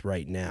I'm with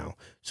right now.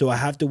 So I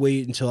have to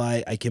wait until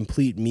I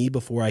complete me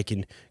before I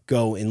can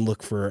go and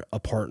look for a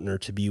partner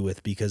to be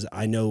with, because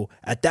I know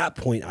at that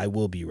point I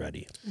will be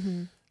ready.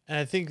 Mm-hmm. And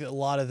I think a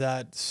lot of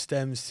that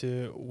stems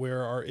to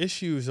where our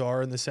issues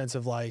are in the sense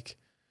of like,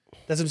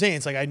 that's what I'm saying.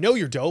 It's like, I know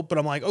you're dope, but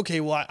I'm like,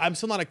 okay, well, I'm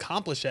still not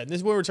accomplished yet. And this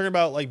is where we're talking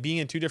about like being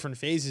in two different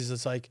phases.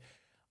 It's like,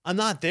 I'm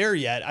not there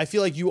yet. I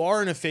feel like you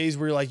are in a phase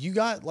where like, you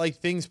got like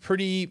things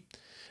pretty,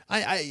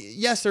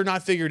 yes, they're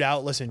not figured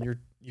out. Listen,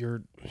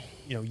 you're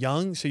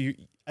young. So you,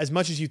 as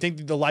much as you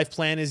think the life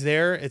plan is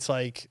there, it's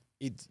like,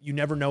 you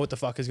never know what the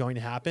fuck is going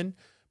to happen.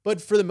 But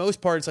for the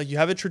most part, it's like you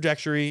have a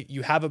trajectory,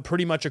 you have a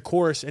pretty much a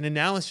course, and then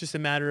now it's just a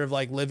matter of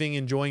like living,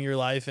 enjoying your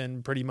life,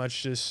 and pretty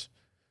much just,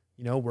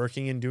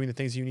 working and doing the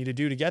things you need to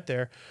do to get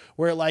there.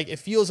 Where like it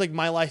feels like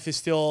my life is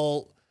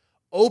still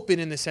open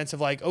in the sense of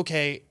like,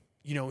 okay,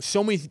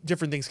 so many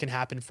different things can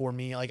happen for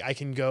me. Like I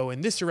can go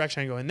in this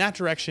direction, I can go in that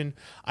direction.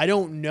 I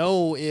don't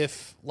know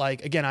if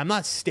like, again, I'm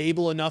not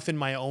stable enough in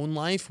my own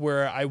life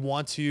where I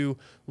want to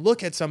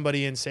look at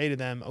somebody and say to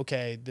them,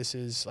 okay, this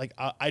is like,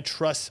 I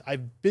trust,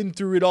 I've been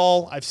through it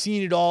all. I've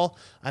seen it all.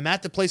 I'm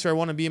at the place where I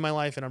want to be in my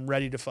life and I'm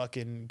ready to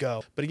fucking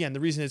go. But again,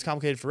 the reason it's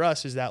complicated for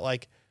us is that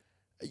like,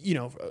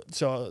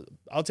 so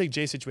I'll take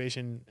Jay's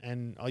situation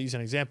and I'll use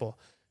an example.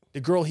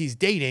 The girl he's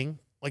dating,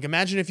 like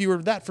imagine if you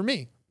were that for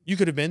me. You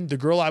could have been the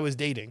girl I was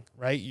dating,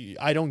 right?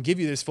 I don't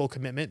give you this full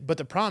commitment. But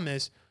the problem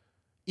is,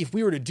 if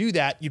we were to do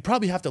that, you'd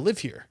probably have to live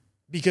here.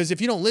 Because if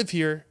you don't live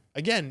here,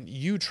 again,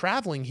 you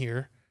traveling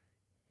here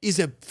is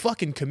a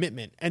fucking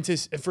commitment. And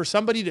for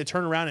somebody to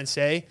turn around and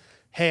say,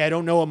 hey, I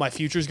don't know what my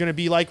future is going to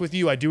be like with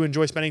you. I do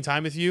enjoy spending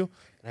time with you.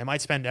 And I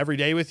might spend every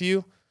day with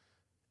you.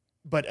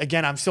 But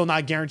again, I'm still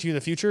not guaranteeing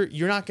the future.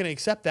 You're not going to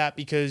accept that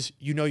because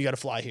you got to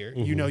fly here.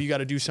 Mm-hmm. You got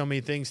to do so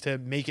many things to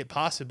make it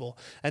possible.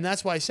 And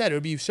that's why I said it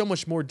would be so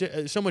much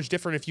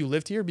different if you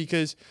lived here,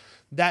 because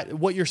that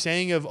what you're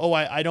saying of, oh,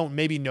 I don't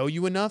maybe know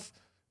you enough.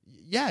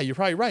 Yeah, you're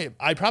probably right.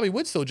 I probably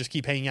would still just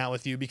keep hanging out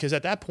with you, because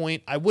at that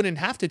point I wouldn't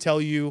have to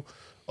tell you,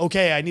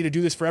 okay, I need to do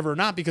this forever or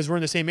not, because we're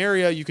in the same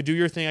area. You could do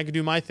your thing. I could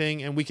do my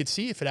thing, and we could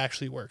see if it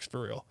actually works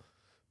for real.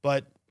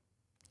 But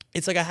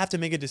it's like I have to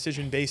make a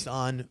decision based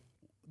on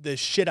the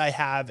shit I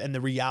have and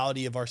the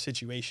reality of our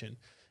situation.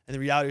 And the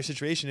reality of the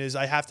situation is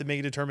I have to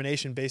make a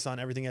determination based on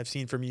everything I've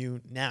seen from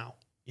you now,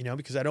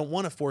 because I don't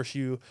want to force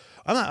you.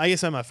 I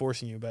guess I'm not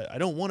forcing you, but I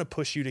don't want to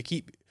push you to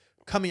keep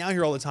coming out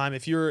here all the time.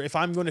 If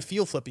I'm going to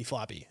feel flippy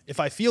floppy, if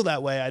I feel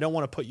that way, I don't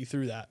want to put you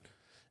through that.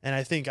 And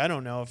I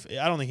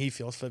don't think he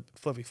feels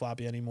flippy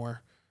floppy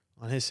anymore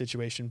on his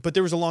situation, but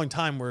there was a long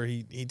time where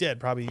he did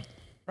probably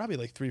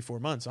like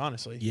 3-4 months,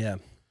 honestly. Yeah,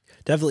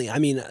 definitely. I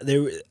mean,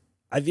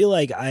 I feel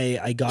like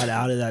I got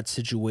out of that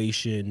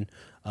situation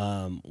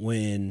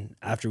when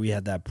after we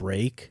had that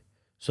break.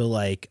 So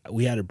like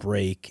we had a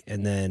break,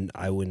 and then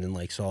I went and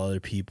like saw other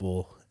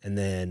people, and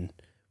then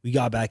we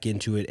got back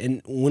into it.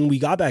 And when we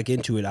got back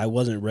into it, I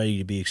wasn't ready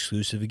to be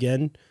exclusive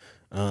again.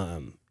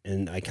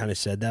 And I kind of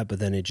said that, but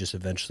then it just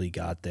eventually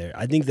got there.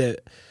 I think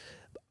that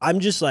I'm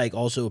just like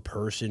also a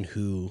person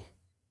who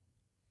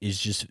is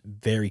just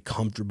very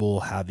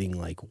comfortable having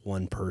like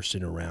one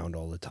person around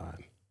all the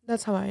time.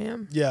 That's how I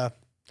am. Yeah.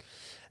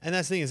 And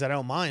that's the thing is I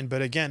don't mind,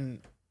 but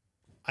again,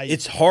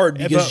 it's hard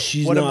because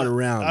she's not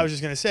around. I was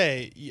just going to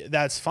say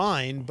that's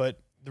fine,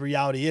 but the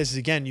reality is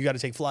again, you got to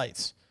take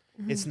flights.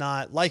 Mm-hmm. It's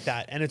not like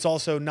that. And it's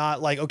also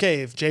not like, okay,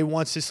 if Jay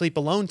wants to sleep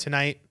alone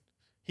tonight,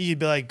 he'd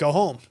be like, go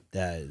home.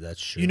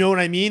 That's true. You know what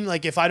I mean?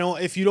 Like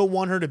if you don't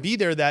want her to be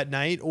there that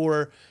night,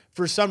 or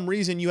for some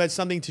reason you had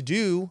something to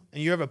do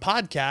and you have a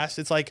podcast,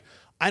 it's like,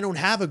 I don't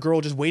have a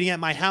girl just waiting at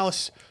my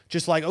house,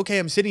 just like, okay,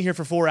 I'm sitting here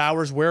for 4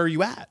 hours. Where are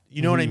you at?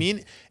 You know what I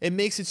mean? It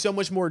makes it so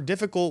much more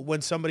difficult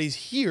when somebody's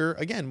here.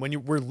 Again,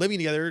 when we're living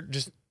together,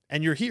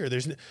 and you're here.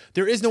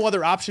 There is no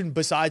other option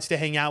besides to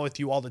hang out with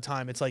you all the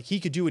time. It's like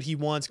he could do what he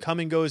wants, come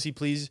and go as he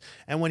pleases,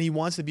 and when he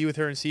wants to be with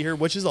her and see her,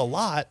 which is a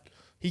lot,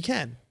 he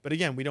can. But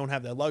again, we don't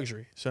have that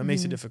luxury, so it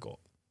makes it difficult.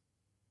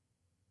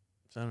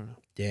 So I don't know.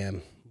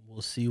 Damn,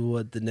 we'll see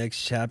what the next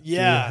chapter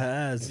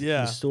has.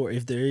 Yeah, in store,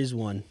 if there is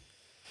one.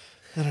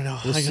 I don't know.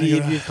 We'll see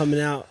if you're coming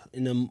out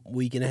in a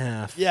week and a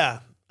half. Yeah,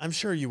 I'm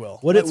sure you will.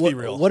 Let's be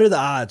real. What are the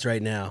odds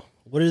right now?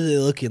 What are they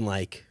looking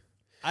like?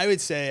 I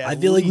would say I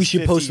feel like we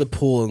should post a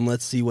poll and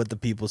let's see what the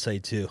people say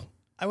too.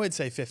 I would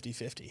say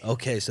 50-50.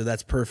 Okay, so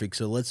that's perfect.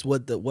 So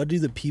what do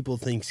the people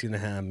think is going to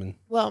happen?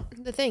 Well,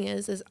 the thing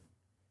is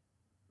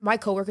my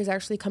coworker's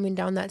actually coming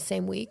down that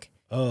same week.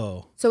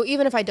 Oh. So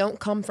even if I don't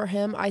come for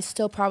him, I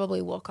still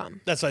probably will come.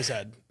 That's what I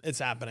said. It's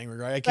happening,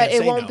 right? I can't but it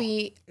say won't no.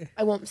 be.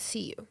 I won't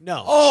see you.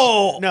 No.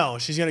 Oh no,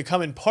 she's gonna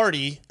come and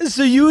party.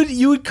 So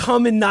you would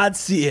come and not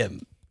see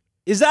him?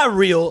 Is that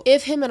real?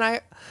 If him and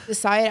I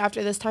decide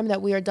after this time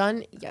that we are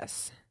done,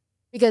 yes.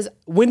 Because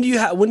when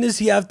does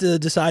he have to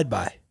decide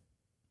by?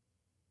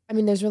 I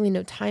mean, there's really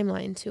no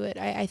timeline to it.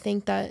 I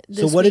think that.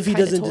 So what if he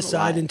doesn't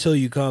decide until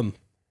you come?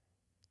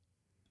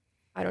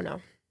 I don't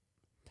know.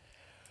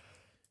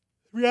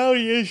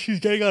 Reality is she's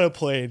getting on a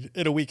plane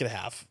in a week and a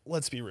half.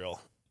 Let's be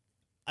real.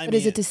 But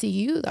is it to see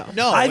you though?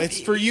 No, it's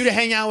for you to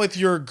hang out with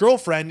your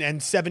girlfriend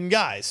and 7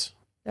 guys.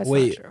 That's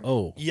Wait, not true.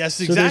 oh. Yes,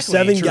 So exactly. there's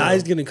 7 true.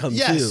 guys going to come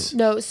Yes. too.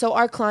 No, so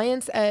our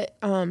clients at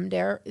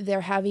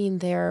they're having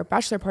their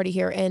bachelor party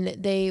here, and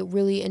they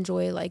really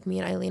enjoy like me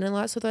and Eileen a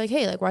lot. So they're like,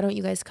 hey, like why don't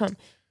you guys come?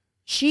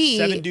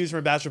 7 dudes from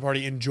a bachelor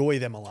party enjoy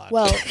them a lot.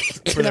 Well,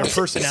 for their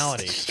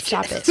personality.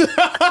 stop it.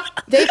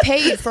 They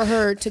paid for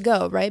her to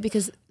go, right?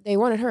 Because they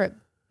wanted her.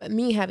 But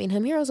me having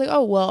him here, I was like,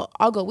 oh well,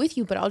 I'll go with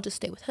you, but I'll just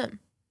stay with him.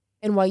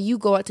 And while you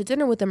go out to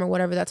dinner with them or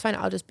whatever, that's fine.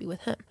 I'll just be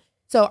with him.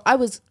 So I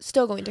was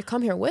still going to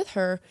come here with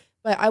her.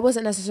 But I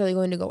wasn't necessarily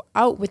going to go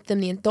out with them.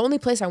 The only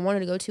place I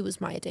wanted to go to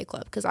was Maya Day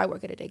Club because I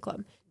work at a day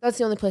club. That's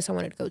the only place I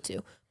wanted to go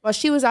to. While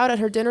she was out at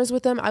her dinners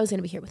with them, I was going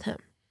to be here with him.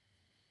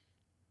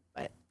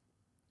 But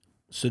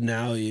So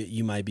now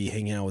you might be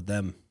hanging out with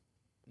them.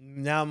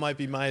 Now it might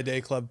be my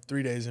day club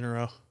 3 days in a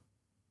row.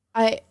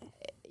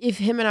 if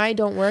him and I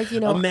don't work,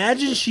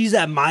 Imagine she's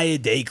at Maya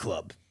Day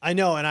Club. I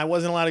know, and I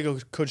wasn't allowed to go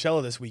to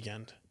Coachella this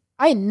weekend.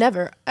 I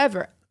never,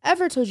 ever,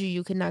 ever told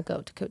you could not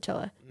go to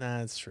Coachella. Nah,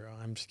 that's true.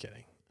 I'm just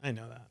kidding. I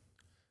know that.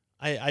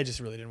 I just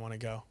really didn't want to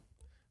go.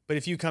 But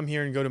if you come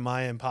here and go to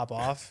Maya and pop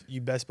off,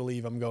 you best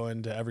believe I'm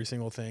going to every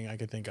single thing I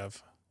could think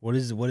of. What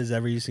is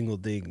every single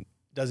thing?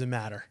 Doesn't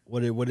matter.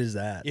 What is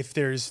that? If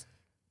there's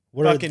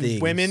What are fucking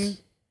things? women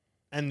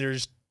and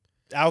there's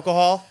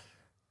alcohol,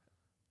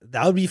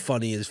 That would be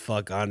funny as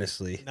fuck,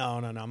 honestly. no,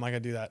 I'm not gonna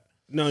do that.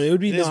 No, it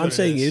would be. It No, is I'm what it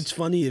saying is. it's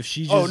funny if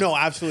she just. Oh no,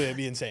 absolutely, it'd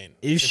be insane.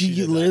 If she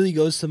did that. literally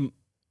goes to.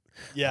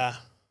 Yeah,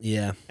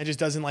 Yeah. and just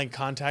doesn't like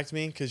contact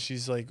me because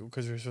she's like,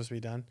 because we're supposed to be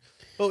done.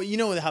 But you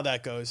know how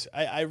that goes.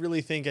 I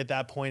really think at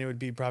that point it would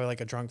be probably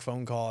like a drunk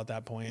phone call at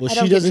that point. Well, I she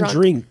don't get doesn't drunk.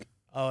 drink.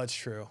 Oh, it's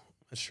true.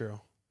 It's true.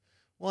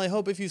 Well, I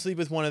hope if you sleep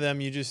with one of them,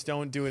 you just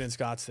don't do it in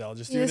Scottsdale.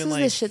 Just do Yeah, it this in is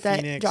like the shit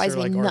that Phoenix drives or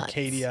me like nuts.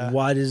 Arcadia.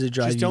 Why does it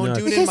drive Just you don't nuts?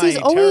 do it in Because my he's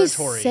always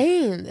territory.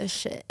 saying this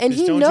shit, and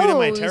Just he don't do it in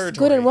my knows good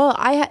territory. and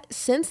well.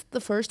 Since the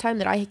first time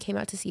that I came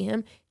out to see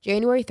him,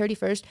 January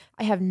 31st,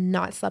 I have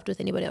not slept with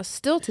anybody else.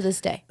 Still to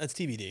this day. That's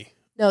TBD.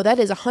 No, that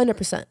is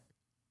 100%.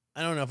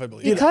 I don't know if I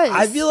believe Dude, it. Because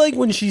I feel like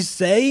when she's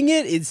saying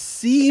it, it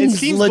seems, It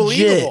seems legit.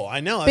 believable.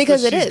 I know. That's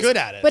Because because it she's is good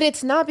at it. But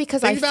it's not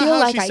because Think I about feel how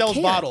like she I sells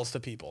can't. bottles to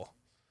people.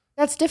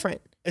 That's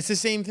different. It's the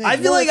same thing. I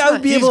feel No, like it's I would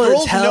not. be These able to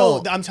girls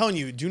tell. know. I'm telling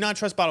you, do not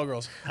trust bottle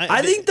girls.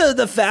 I think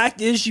the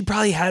fact is she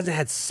probably hasn't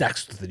had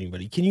sex with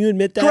anybody. Can you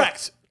admit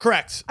that?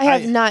 Correct. I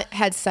have not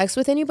had sex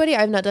with anybody.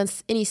 I have not done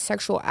any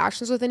sexual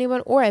actions with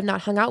anyone, or I have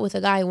not hung out with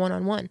a guy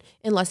one-on-one,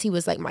 unless he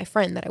was like my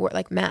friend that I work,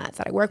 like Matt,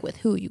 that I work with,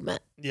 who you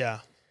met. Yeah.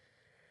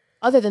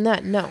 Other than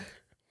that, no.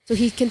 So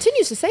he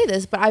continues to say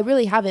this, but I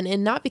really haven't,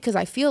 and not because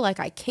I feel like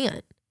I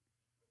can't,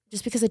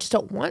 just because I just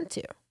don't want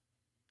to.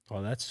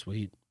 Oh, that's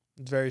sweet.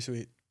 It's very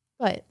sweet.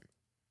 But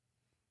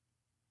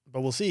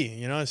But we'll see.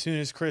 You know, as soon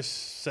as Chris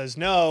says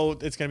no,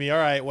 it's going to be all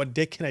right. What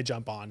dick can I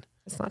jump on?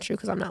 it's not true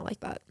because I'm not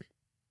like that.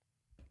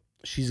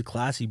 She's a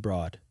classy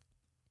broad.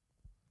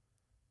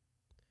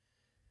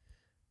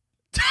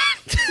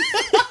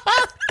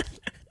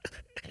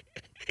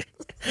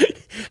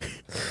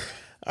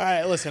 All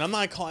right, listen, I'm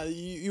not calling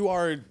you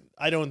are.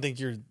 I don't think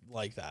you're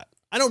like that.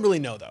 I don't really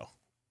know though.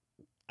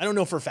 I don't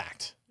know for a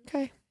fact.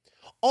 Okay.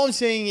 All I'm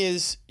saying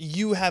is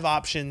you have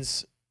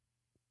options,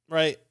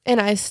 right? And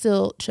I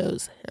still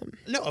chose him.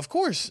 No, of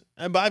course,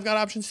 but I've got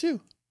options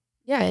too.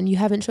 Yeah, and you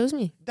haven't chose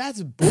me.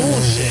 That's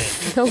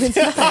bullshit. No, it's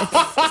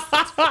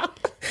not.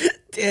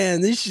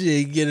 Damn, this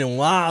shit getting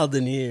wild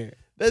in here.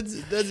 that's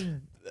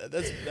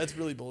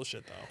really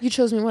bullshit though. You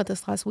chose me, what,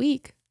 this last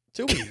week?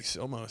 2 weeks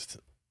almost.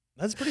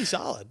 That's pretty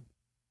solid.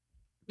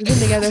 We've been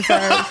together for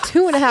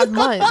 2.5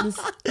 months.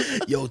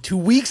 Yo, 2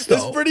 weeks though.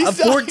 That's pretty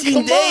solid. 14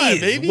 Come on,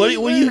 days. baby. What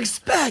do you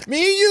expect? Me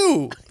and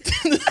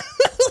you.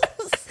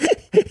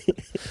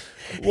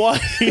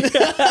 What?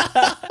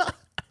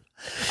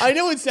 I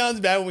know it sounds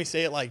bad when we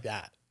say it like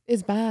that.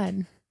 It's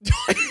bad.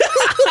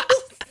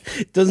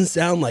 It doesn't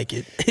sound like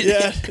it.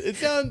 Yeah, it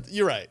sounds.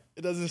 You're right.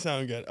 It doesn't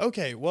sound good.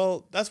 Okay,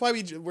 well, that's why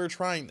we're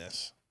trying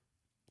this.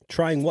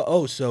 Trying what?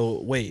 Oh,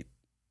 so wait.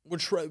 But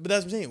that's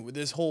what I'm saying. With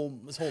this whole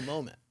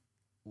moment,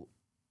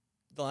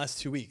 the last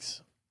 2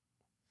 weeks,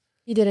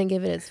 He didn't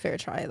give it its fair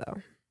try,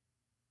 though.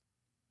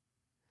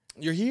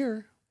 you're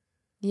here.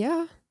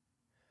 Yeah,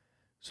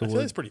 So I feel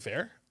like it's pretty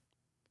fair.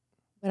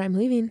 but I'm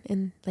leaving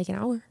in like an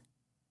hour.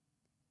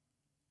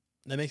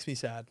 That makes me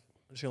sad.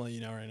 I'm just gonna let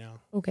you know right now.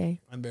 Okay.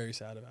 I'm very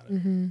sad about it.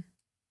 Mm-hmm.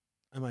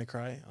 I might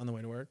cry on the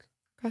way to work.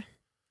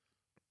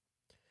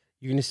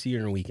 you're gonna see her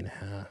in a week and a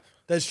half.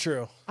 That's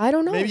true. I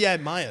don't know. Maybe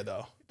at Maya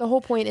though. The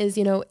whole point is,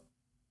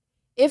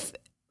 if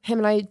him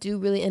and I do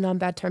really end on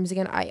bad terms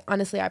again, I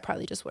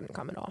probably just wouldn't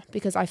come at all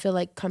because I feel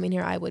like coming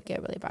here, I would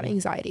get really bad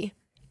anxiety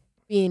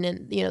being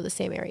in, the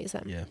same area as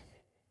him. Yeah.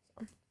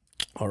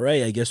 All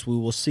right. I guess we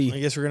will I see.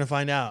 guess we're gonna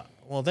find out.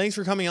 Well, thanks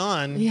for coming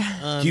on.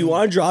 Yeah. Do you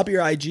want to drop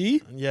your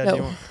IG? Yeah. No. Do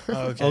you want,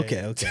 oh,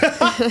 okay.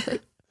 Okay.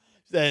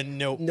 Then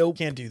nope. Nope.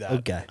 Can't do that.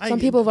 Okay. Some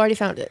people have already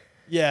found it.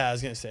 Yeah, I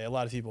was gonna say a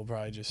lot of people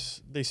probably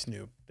just they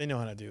snoop. They know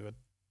how to do what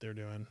they're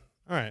doing.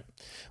 All right.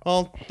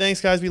 Well,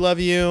 thanks, guys. We love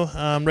you.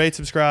 Rate,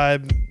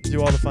 subscribe,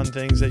 do all the fun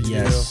things that you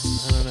do.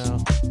 I don't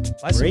know.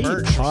 Buy some Great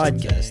merch or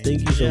podcast. something.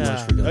 Thank you so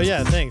much for coming. Oh,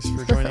 yeah. Thanks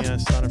for joining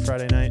us on a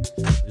Friday night.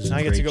 Now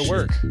I get to go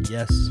work.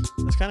 Yes.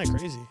 That's kind of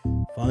crazy.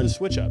 Fun. The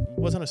switch up. It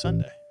wasn't a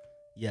Sunday.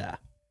 Yeah.